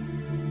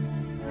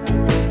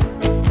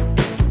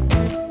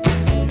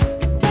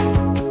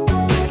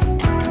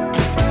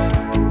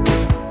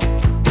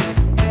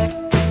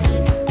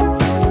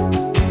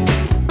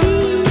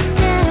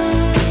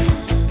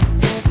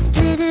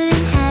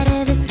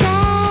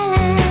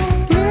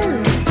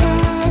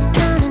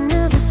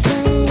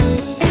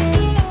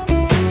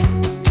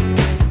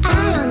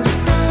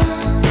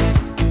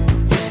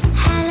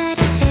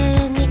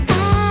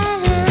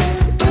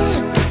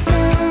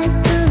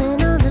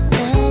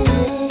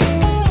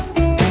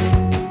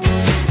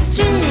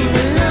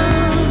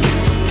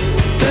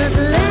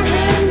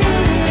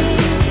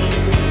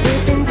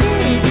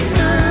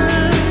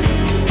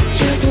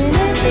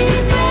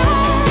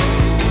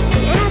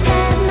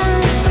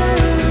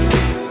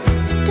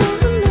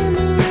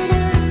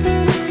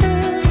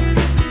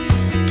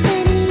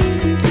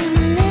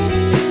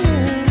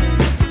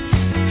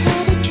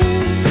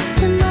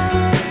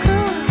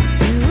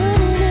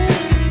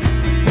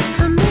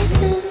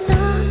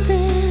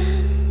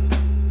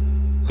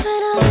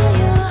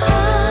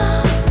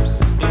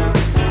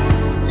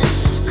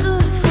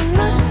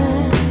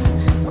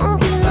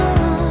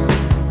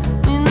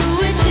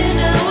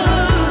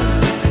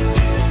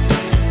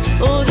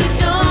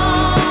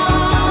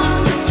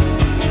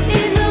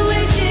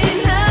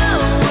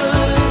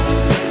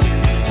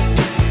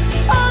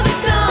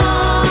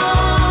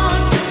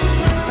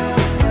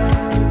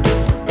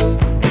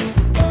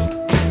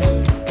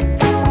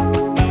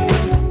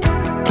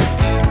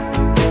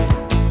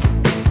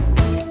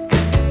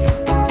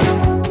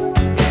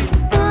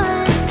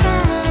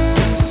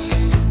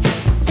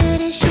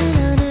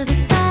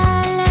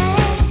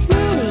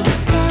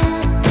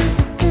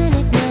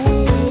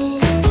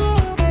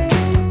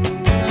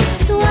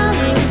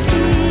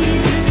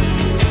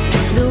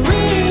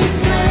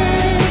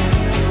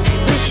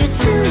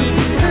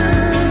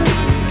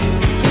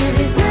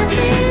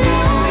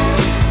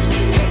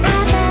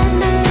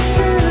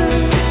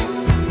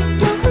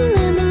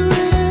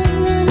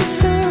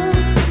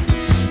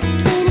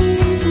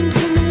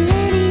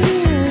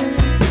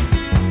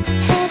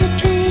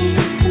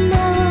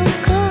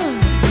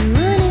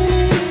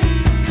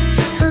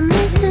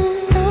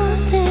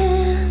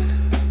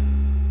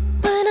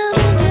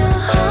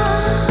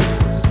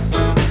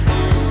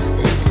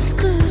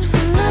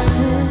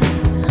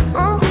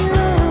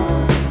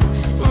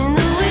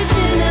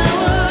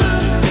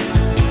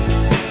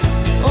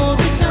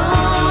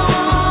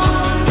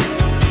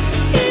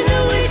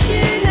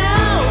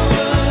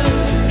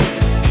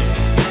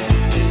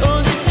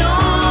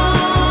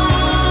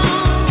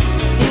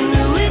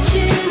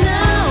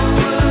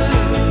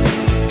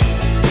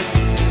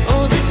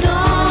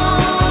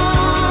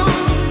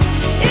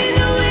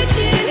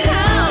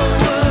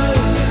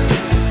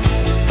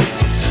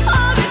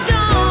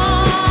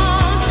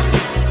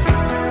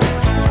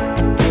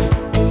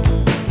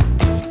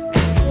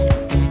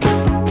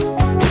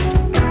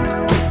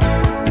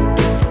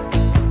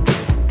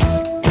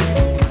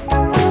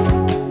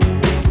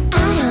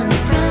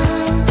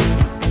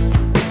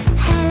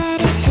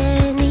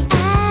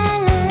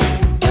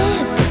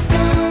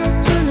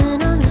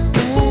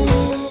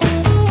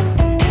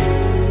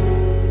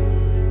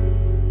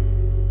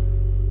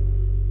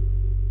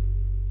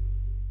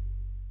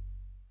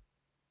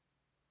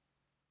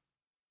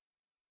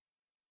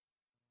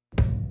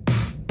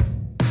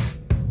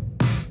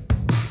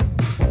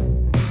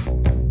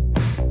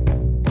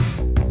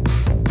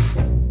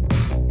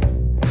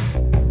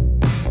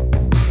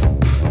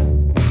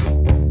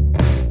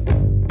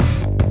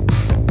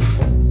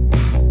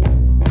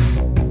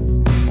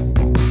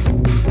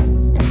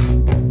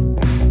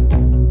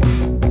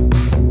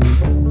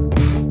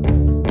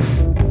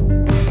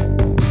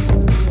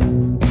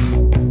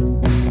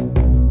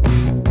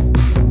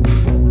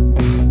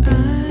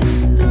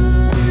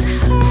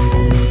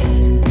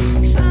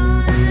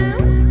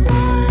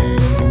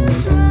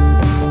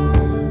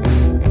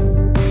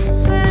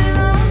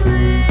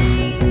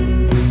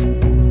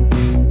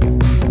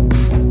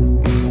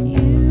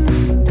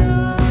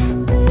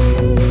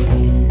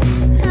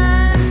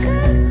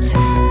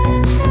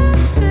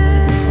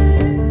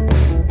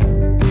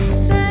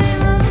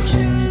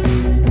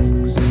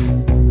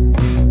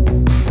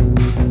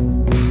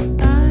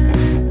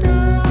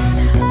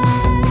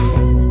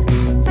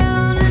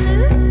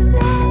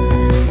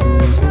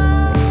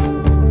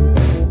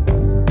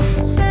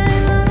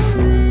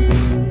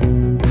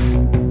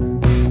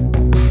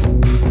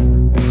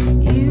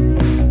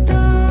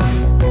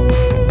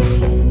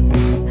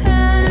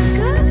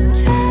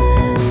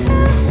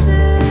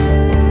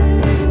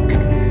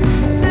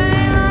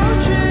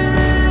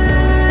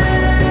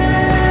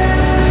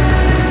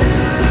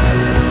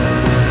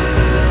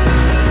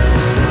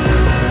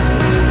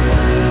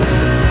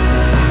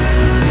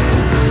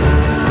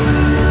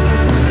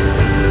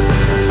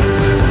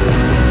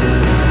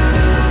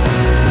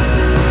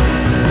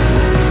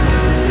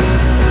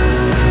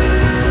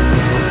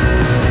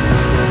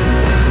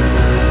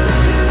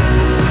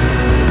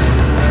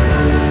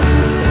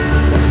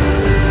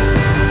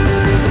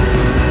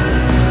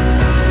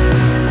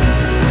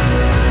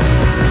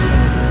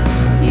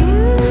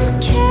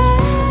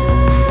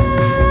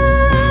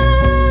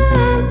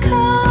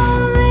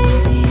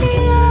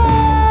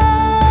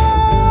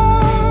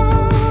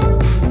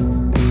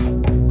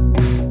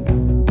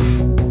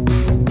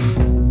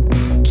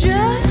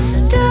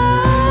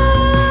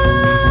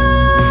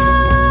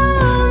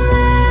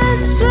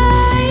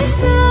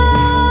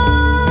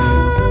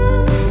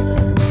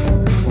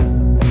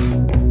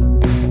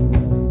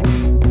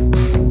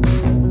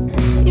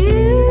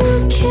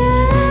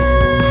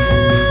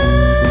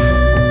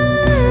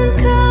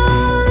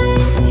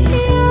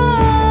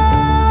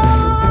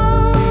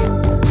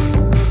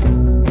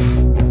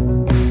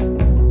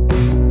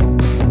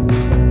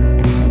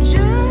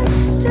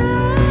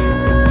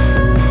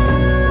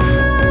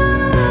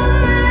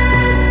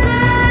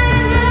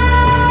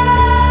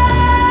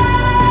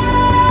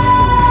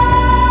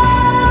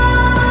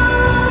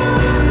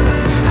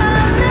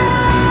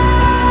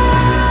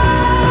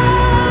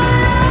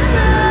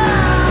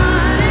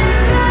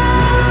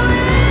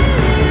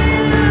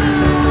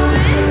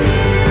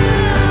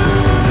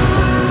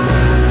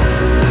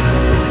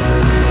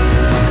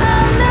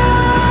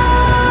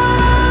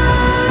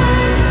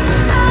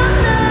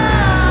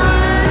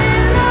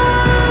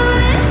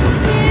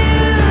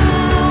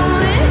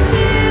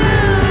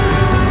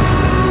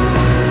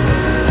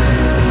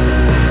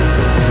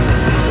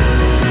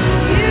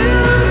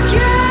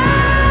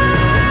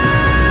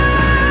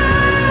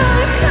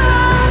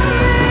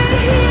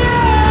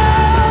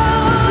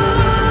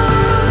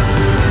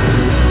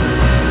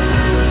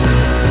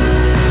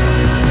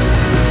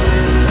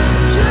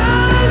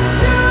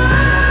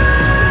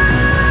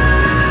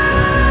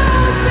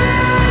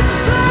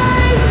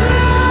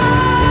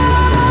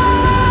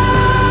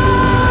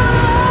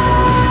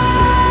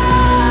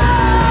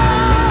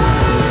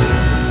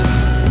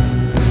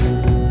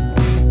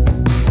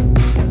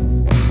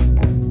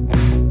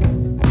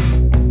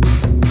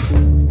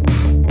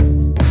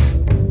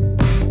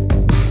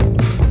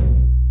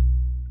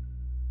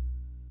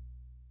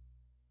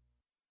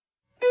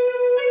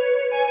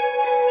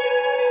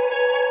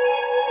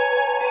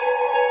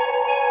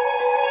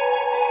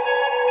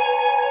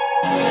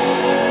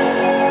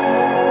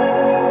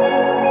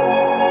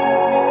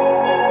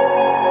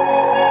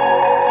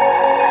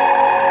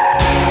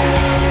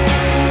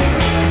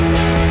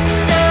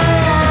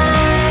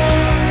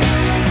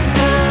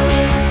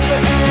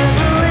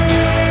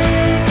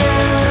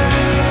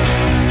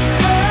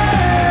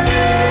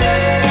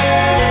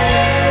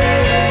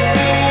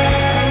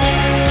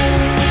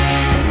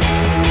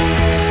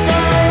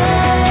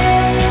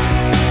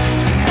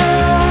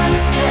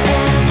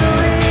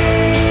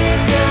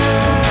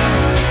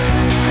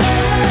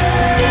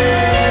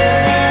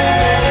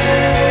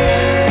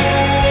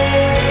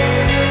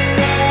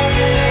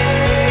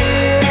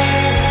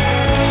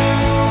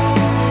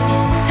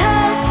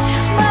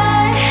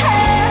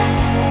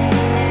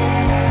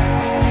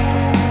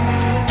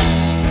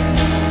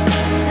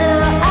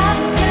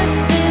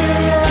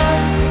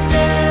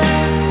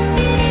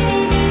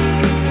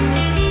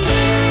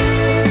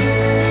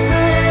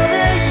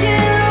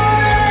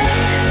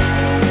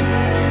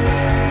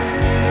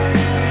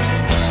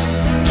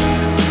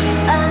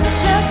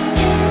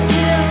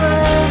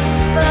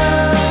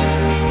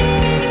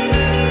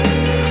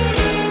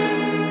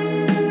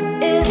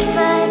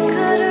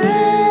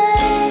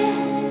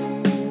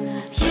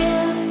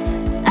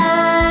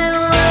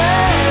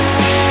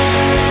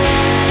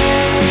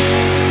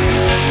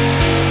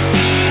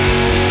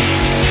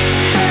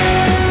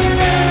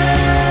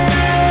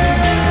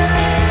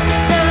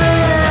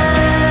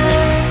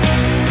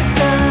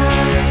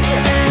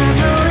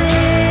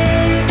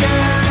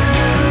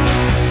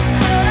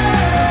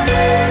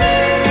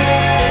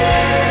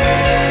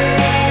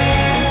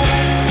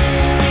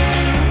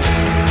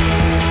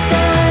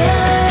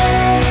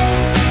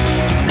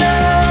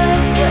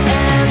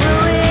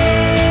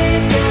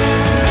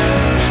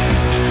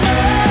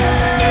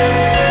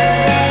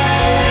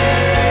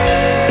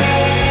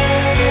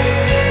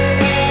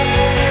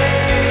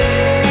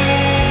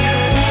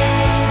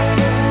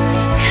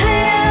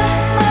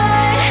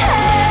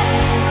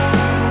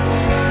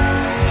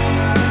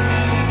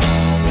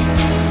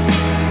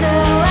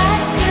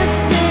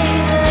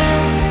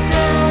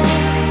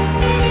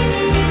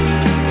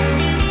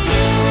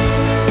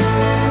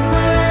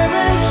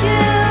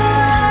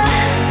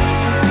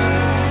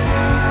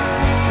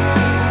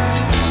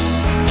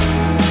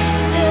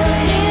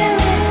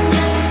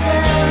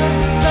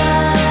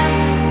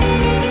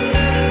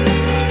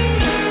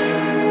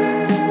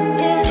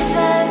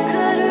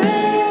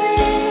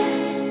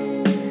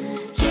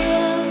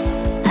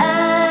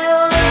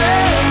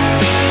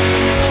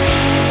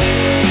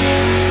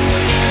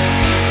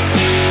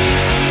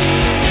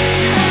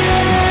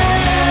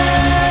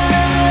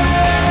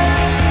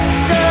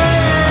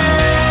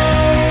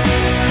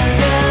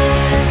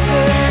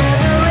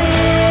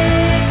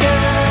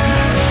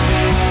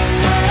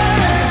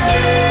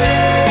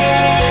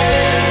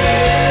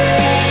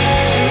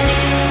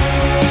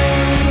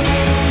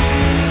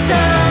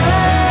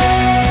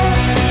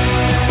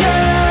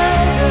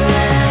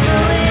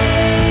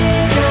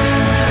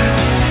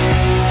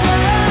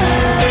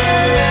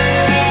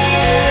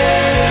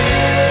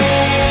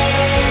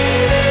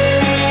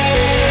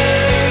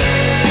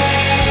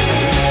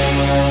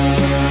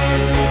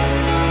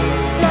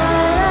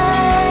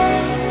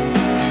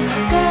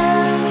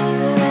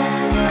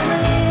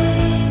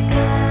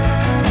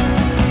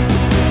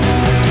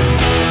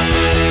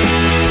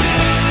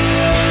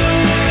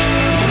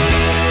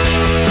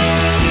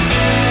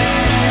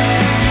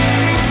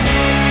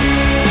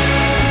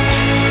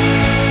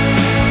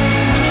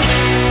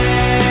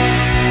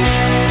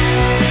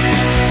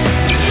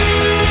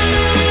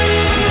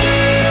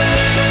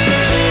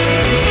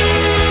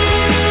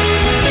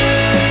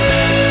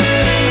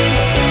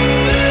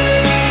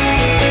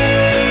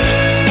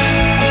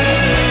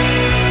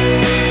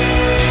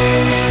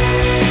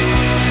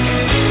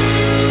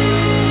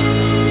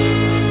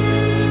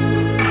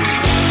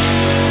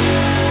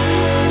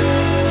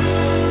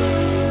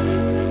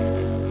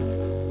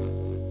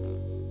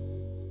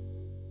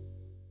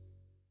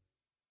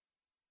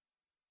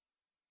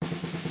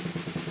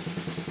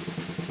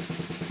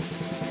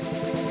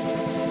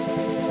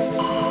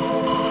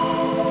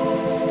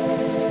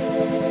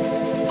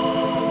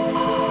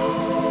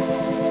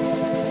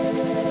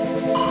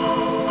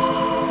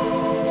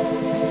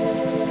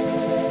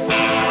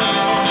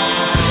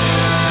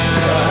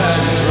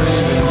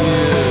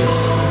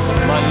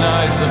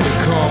 nights have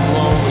become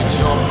lonely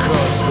jump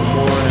cuts to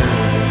morning.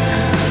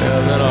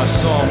 And then I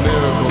saw a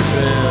miracle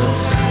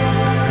dance,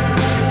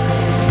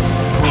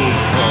 pulled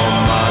from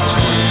my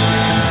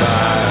dream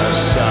by a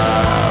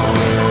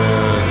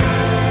siren.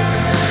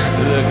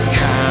 The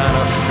kind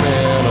of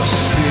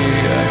fantasy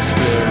I'd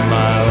spend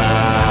my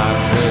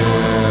life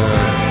in.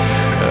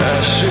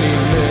 As she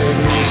made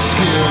me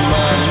skin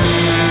my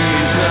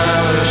knees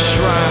out of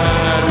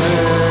shrine.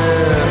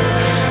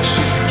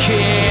 She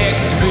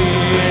kicked me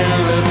in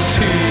the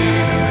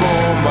teeth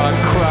for my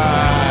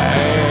crying.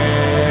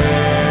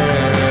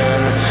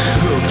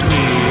 Hooked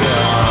me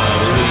on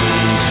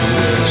leash,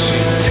 then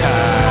she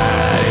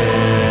tied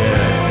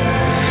it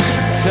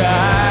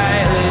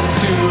tightly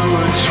to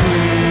a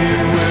tree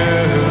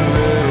with a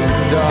little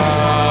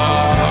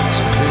dog's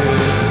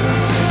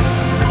piss.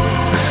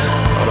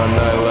 On a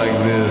night like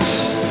this,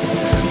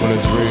 when a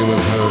dream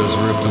of her is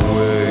ripped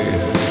away,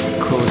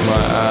 close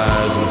my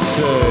eyes and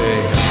say,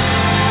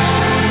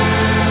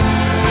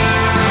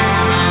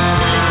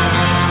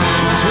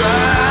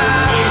 try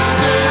to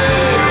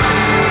stay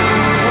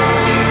cool for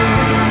me,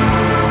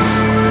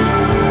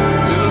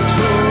 just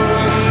for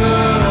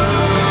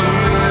another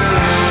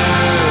minute.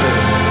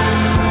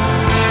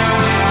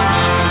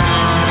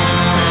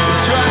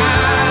 Try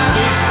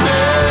to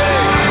stay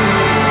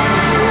cool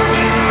for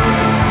me.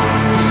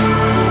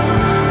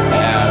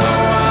 I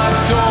know I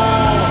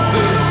don't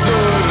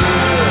deserve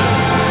it.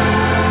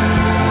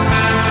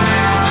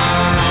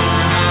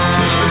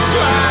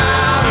 Try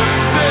to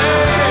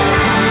stay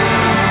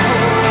cool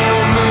for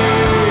me.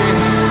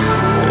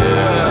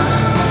 Yeah.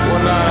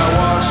 One night I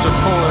watched her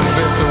pulling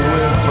bits of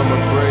wig from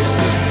her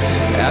braces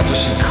after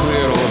she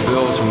cleared all the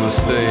bills from the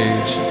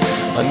stage.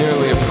 I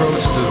nearly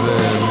approached her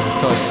then,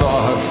 till I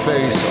saw her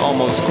face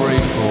almost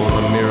grateful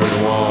in the mirrored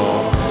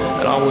wall,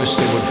 and I wished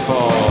it would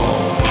fall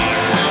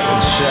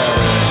and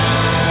shatter.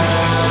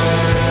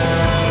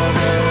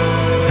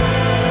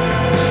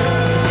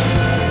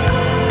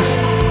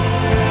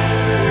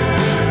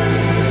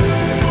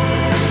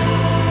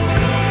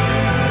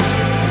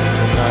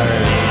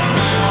 Tonight,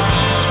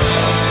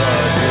 I'll try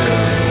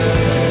again.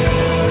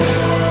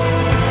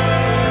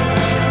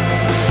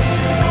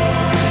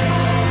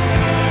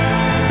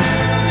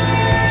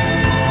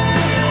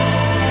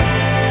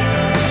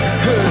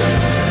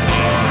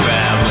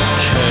 Grab the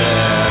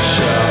cash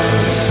out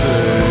and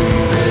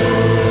save it.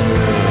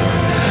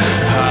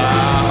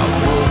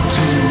 Hobble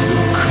to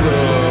the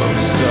club,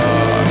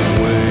 start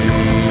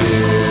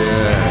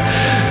waiting.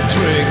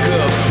 Drink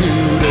a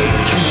few to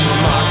keep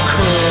my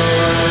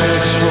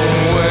courage from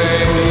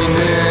waning.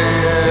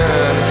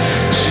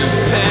 She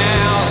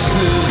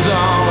pounces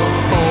on the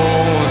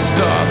bone,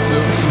 starts to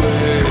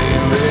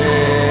flailing.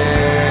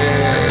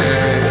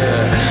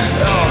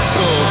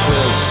 Also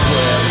does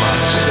sweat, my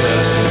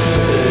chest is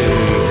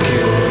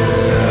aching.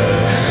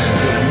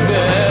 The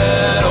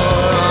metal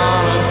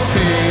on her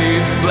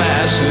teeth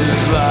flashes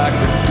like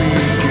a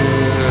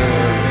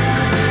beacon.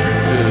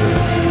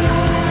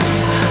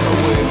 I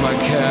wave my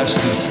cash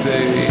to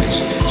stage.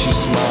 She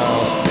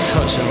smiles,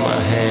 touching my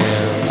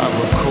hand. I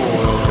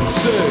recoil and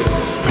say,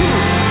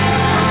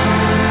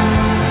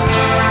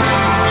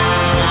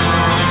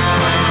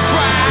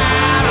 try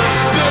to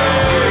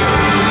stay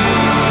cool.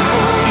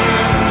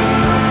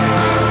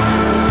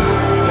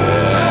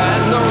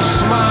 No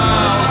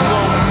smiles, no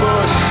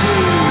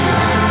mercy.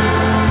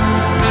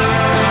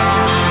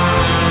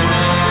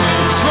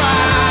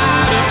 Try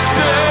to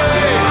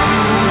stay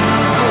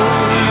cool for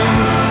me.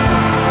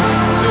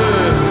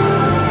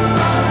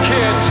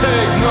 Can't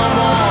take no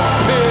more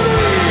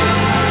pity.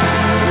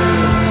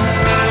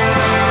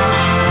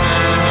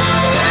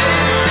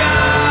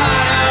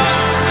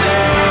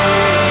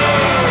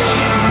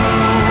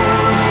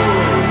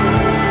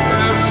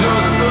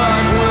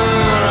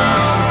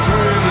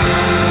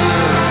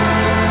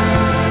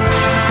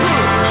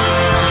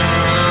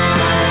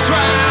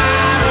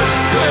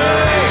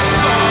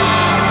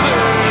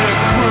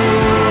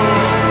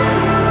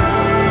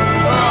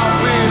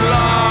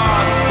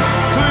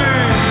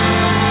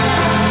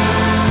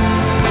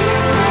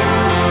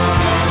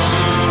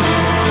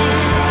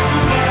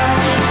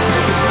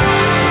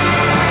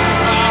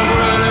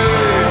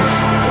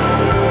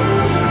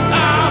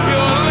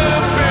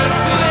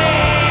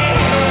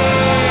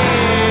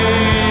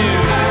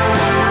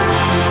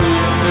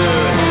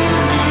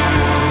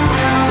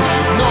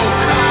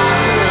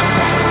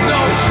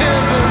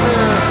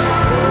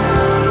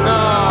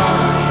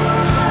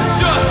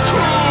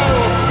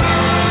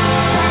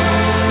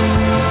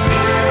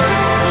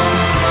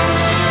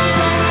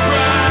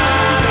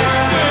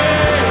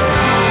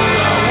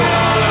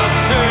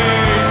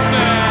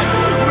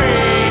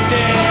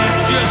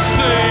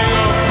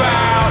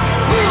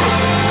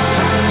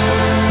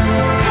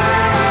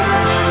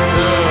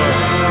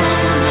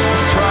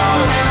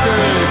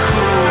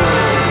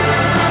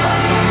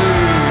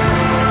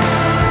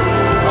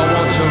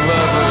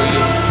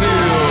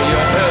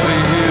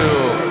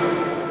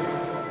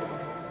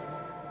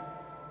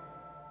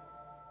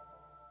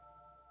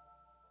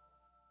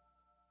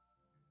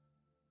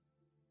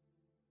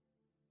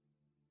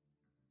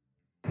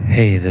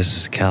 Hey, this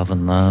is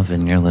Calvin Love,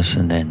 and you're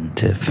listening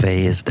to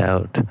Phased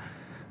Out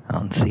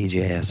on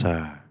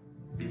CJSR.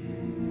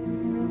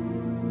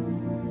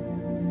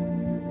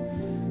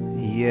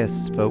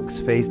 Yes, folks,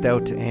 Phased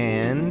Out,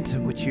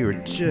 and what you were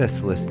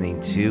just listening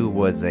to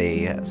was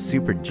a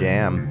super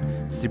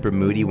jam, super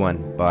moody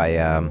one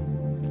by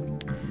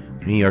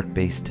New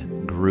York-based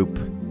group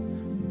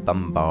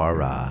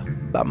Bambara.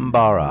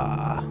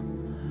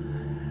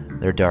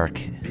 They're dark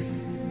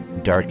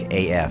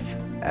AF,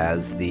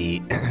 as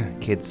the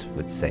kids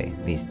would say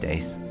these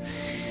days.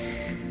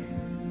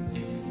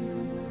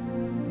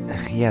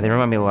 Yeah, they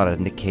remind me a lot of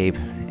Nick Cave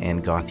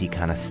and gothy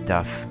kind of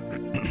stuff.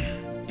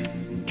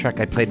 The track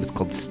I played was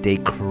called Stay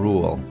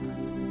Cruel,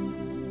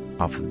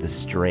 off of the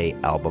Stray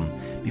album.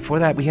 Before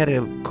that, we had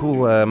a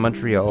cool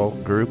Montreal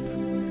group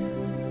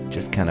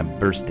just kind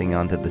of bursting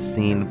onto the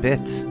scene a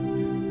bit.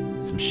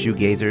 Some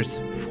shoegazers,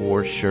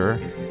 for sure,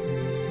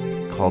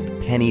 called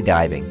Penny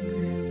Diving.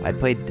 I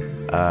played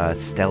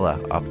Stella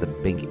off the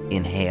Big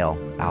Inhale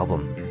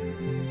album.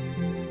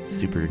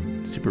 Super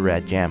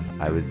rad jam.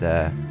 I was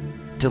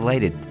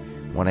delighted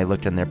when I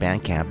looked on their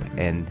Bandcamp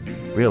and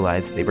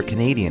realized they were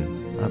Canadian.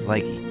 I was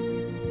like,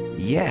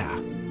 yeah,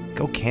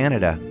 go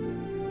Canada.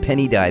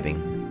 Penny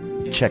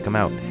Diving. Check them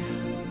out.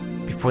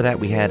 Before that,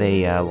 we had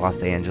a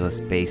Los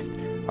Angeles-based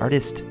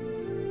artist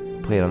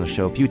played on the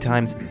show a few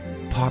times,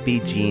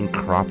 Poppy Jean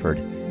Crawford,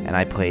 and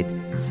I played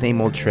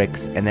Same Old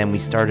Tricks, and then we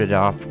started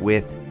off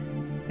with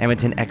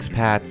Edmonton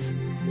expats,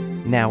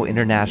 now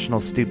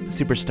international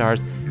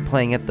superstars,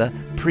 playing at the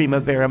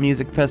Primavera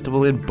Music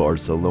Festival in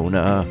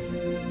Barcelona.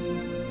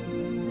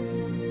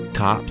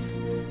 Tops,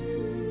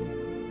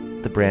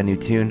 the brand new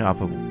tune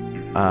off of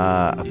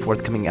a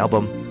forthcoming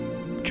album.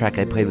 The track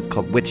I played was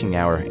called Witching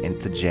Hour, and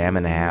it's a jam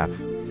and a half.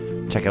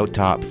 Check out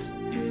Tops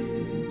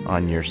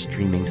on your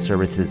streaming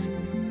services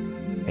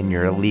and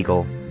your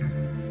illegal,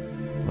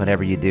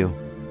 whatever you do,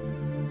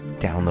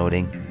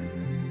 downloading.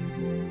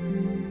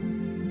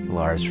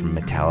 Lars from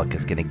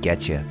Metallica's gonna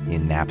get you, you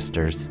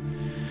Napsters.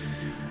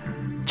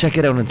 Check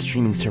it out on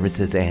streaming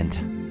services and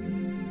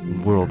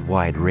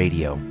worldwide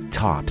radio.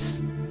 Tops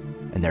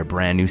and their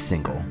brand new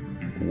single,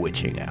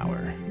 Witching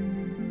Hour.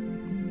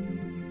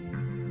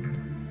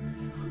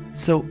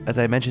 So, as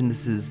I mentioned,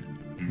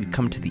 we've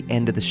come to the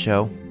end of the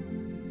show,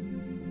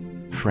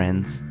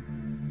 friends.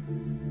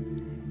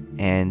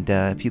 And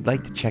if you'd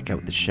like to check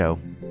out the show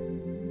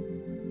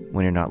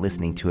when you're not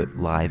listening to it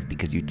live,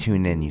 because you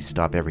tune in, you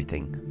stop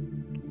everything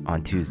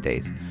on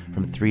Tuesdays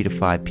from 3 to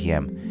 5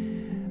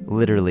 p.m.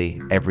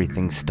 Literally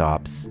everything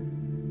stops.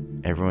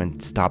 Everyone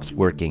stops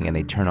working and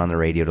they turn on the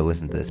radio to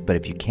listen to this. But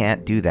if you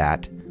can't do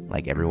that,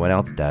 like everyone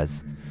else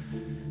does,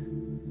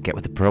 get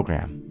with the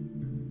program.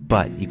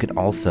 But you can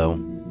also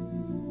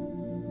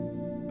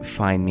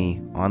find me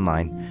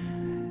online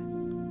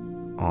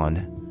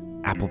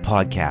on Apple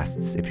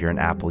Podcasts if you're an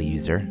Apple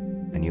user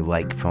and you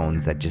like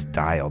phones that just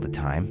die all the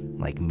time,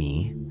 like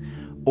me.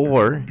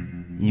 Or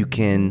you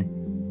can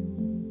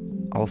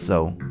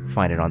also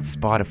find it on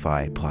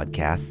Spotify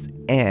podcasts,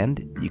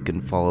 and you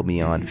can follow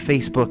me on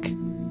Facebook,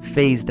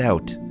 Phased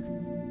Out.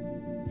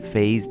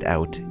 Phased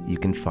Out, you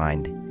can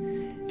find,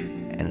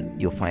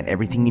 and you'll find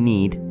everything you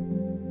need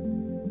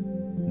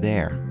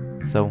there.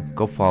 So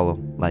go follow,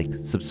 like,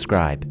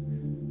 subscribe.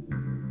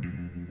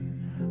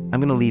 I'm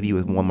going to leave you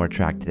with one more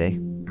track today.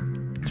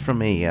 It's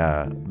from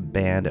a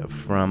band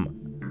from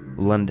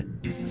Lund,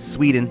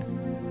 Sweden.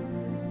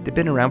 They've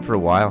been around for a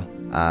while.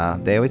 I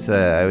always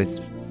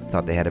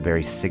thought they had a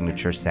very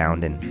signature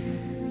sound, and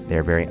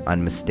they're very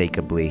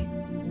unmistakably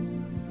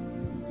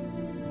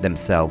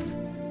themselves.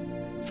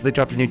 So they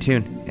dropped a new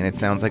tune, and it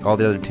sounds like all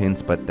the other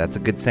tunes, but that's a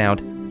good sound.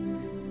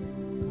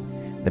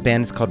 The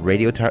band is called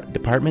Radio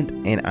Department,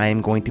 and I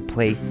am going to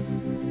play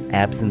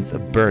Absence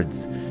of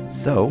Birds.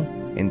 So,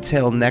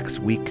 until next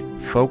week,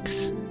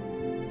 folks,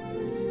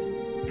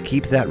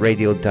 keep that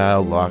radio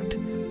dial locked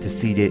to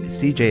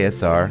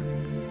CJSR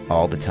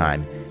all the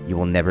time. You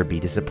will never be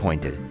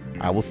disappointed.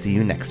 I will see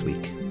you next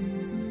week.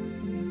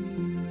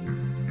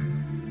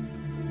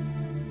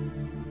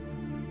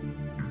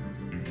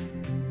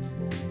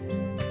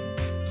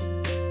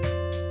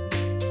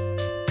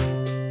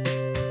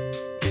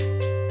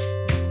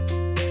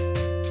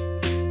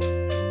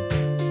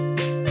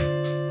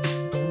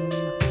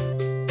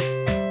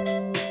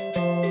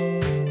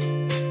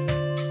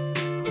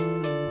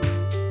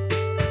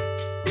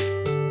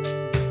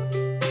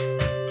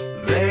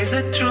 There's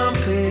a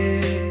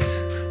trumpet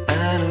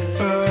and a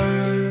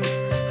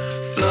verse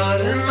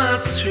flooding my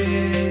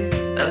street,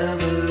 and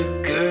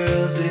the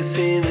girls, they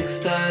seem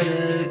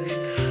ecstatic.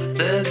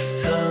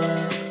 This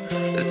time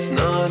it's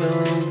not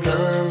on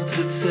them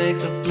to take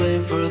the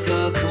blame for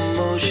the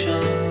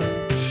commotion.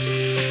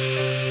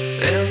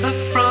 In the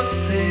front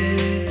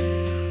seat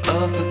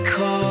of the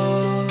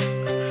car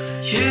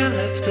you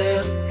left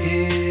out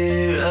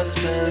here, I've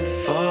spent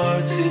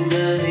far too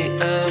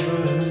many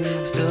hours,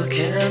 still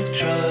can't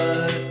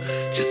drive,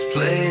 just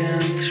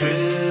playing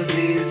through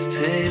these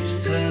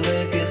tapes till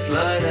it gets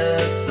light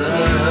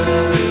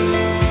outside.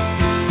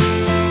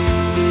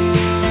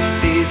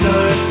 These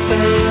are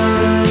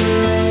things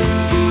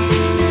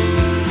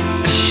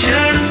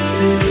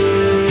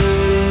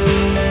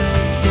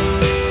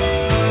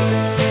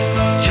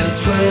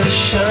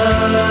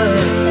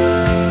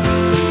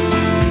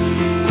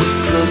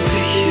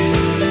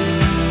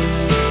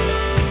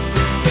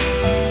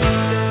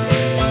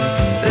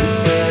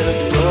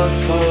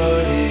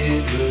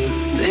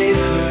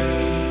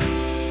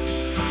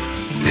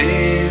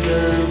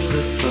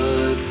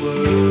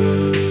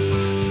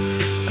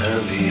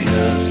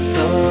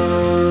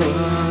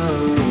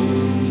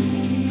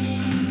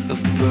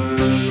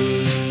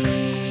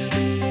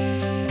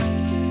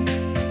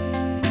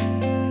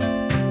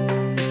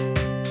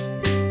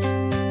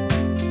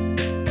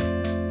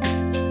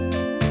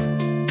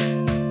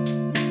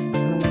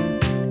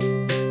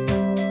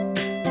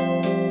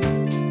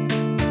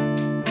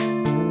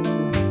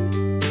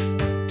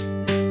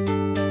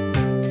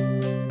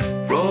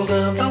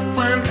down the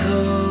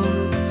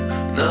windows,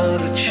 not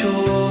a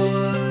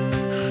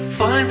choice.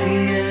 Find the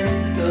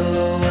end,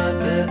 oh, I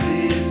bet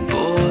these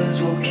boys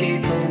will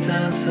keep on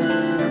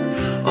dancing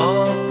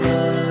all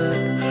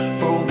night.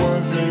 For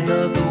once they're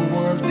not the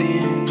ones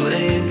being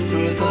blamed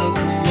for the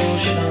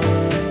commotion.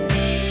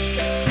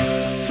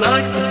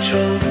 Like the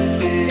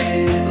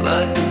drumbeat,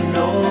 like the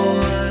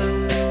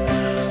noise,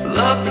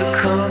 love the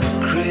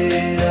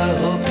concrete. I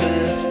hope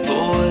this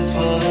voice,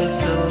 while it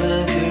still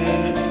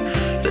lingers,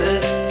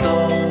 this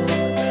song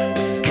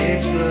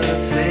escapes the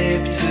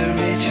tape to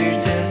reach your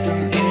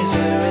distant ears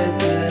where it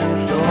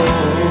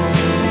belongs.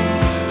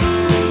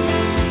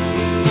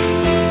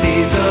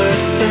 These are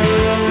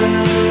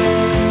things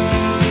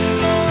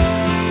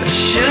I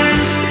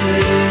shouldn't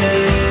say.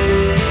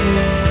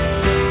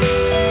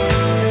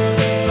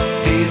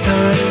 These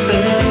are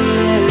things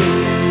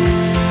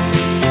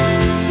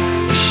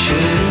I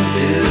shouldn't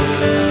do.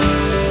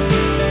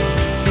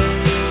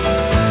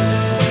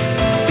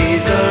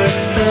 These are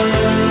things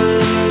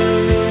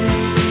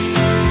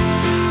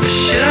I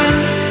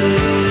shouldn't say.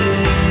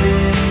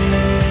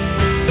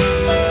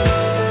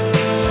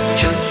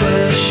 Just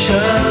wish I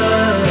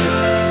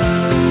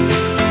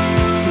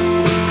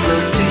was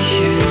close to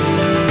you.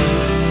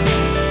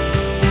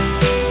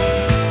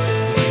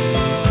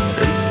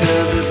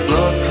 Instead this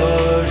block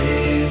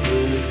party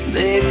with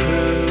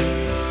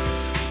neighbors,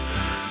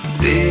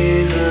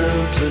 these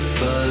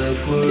amplified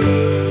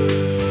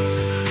words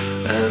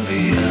and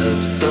the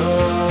absence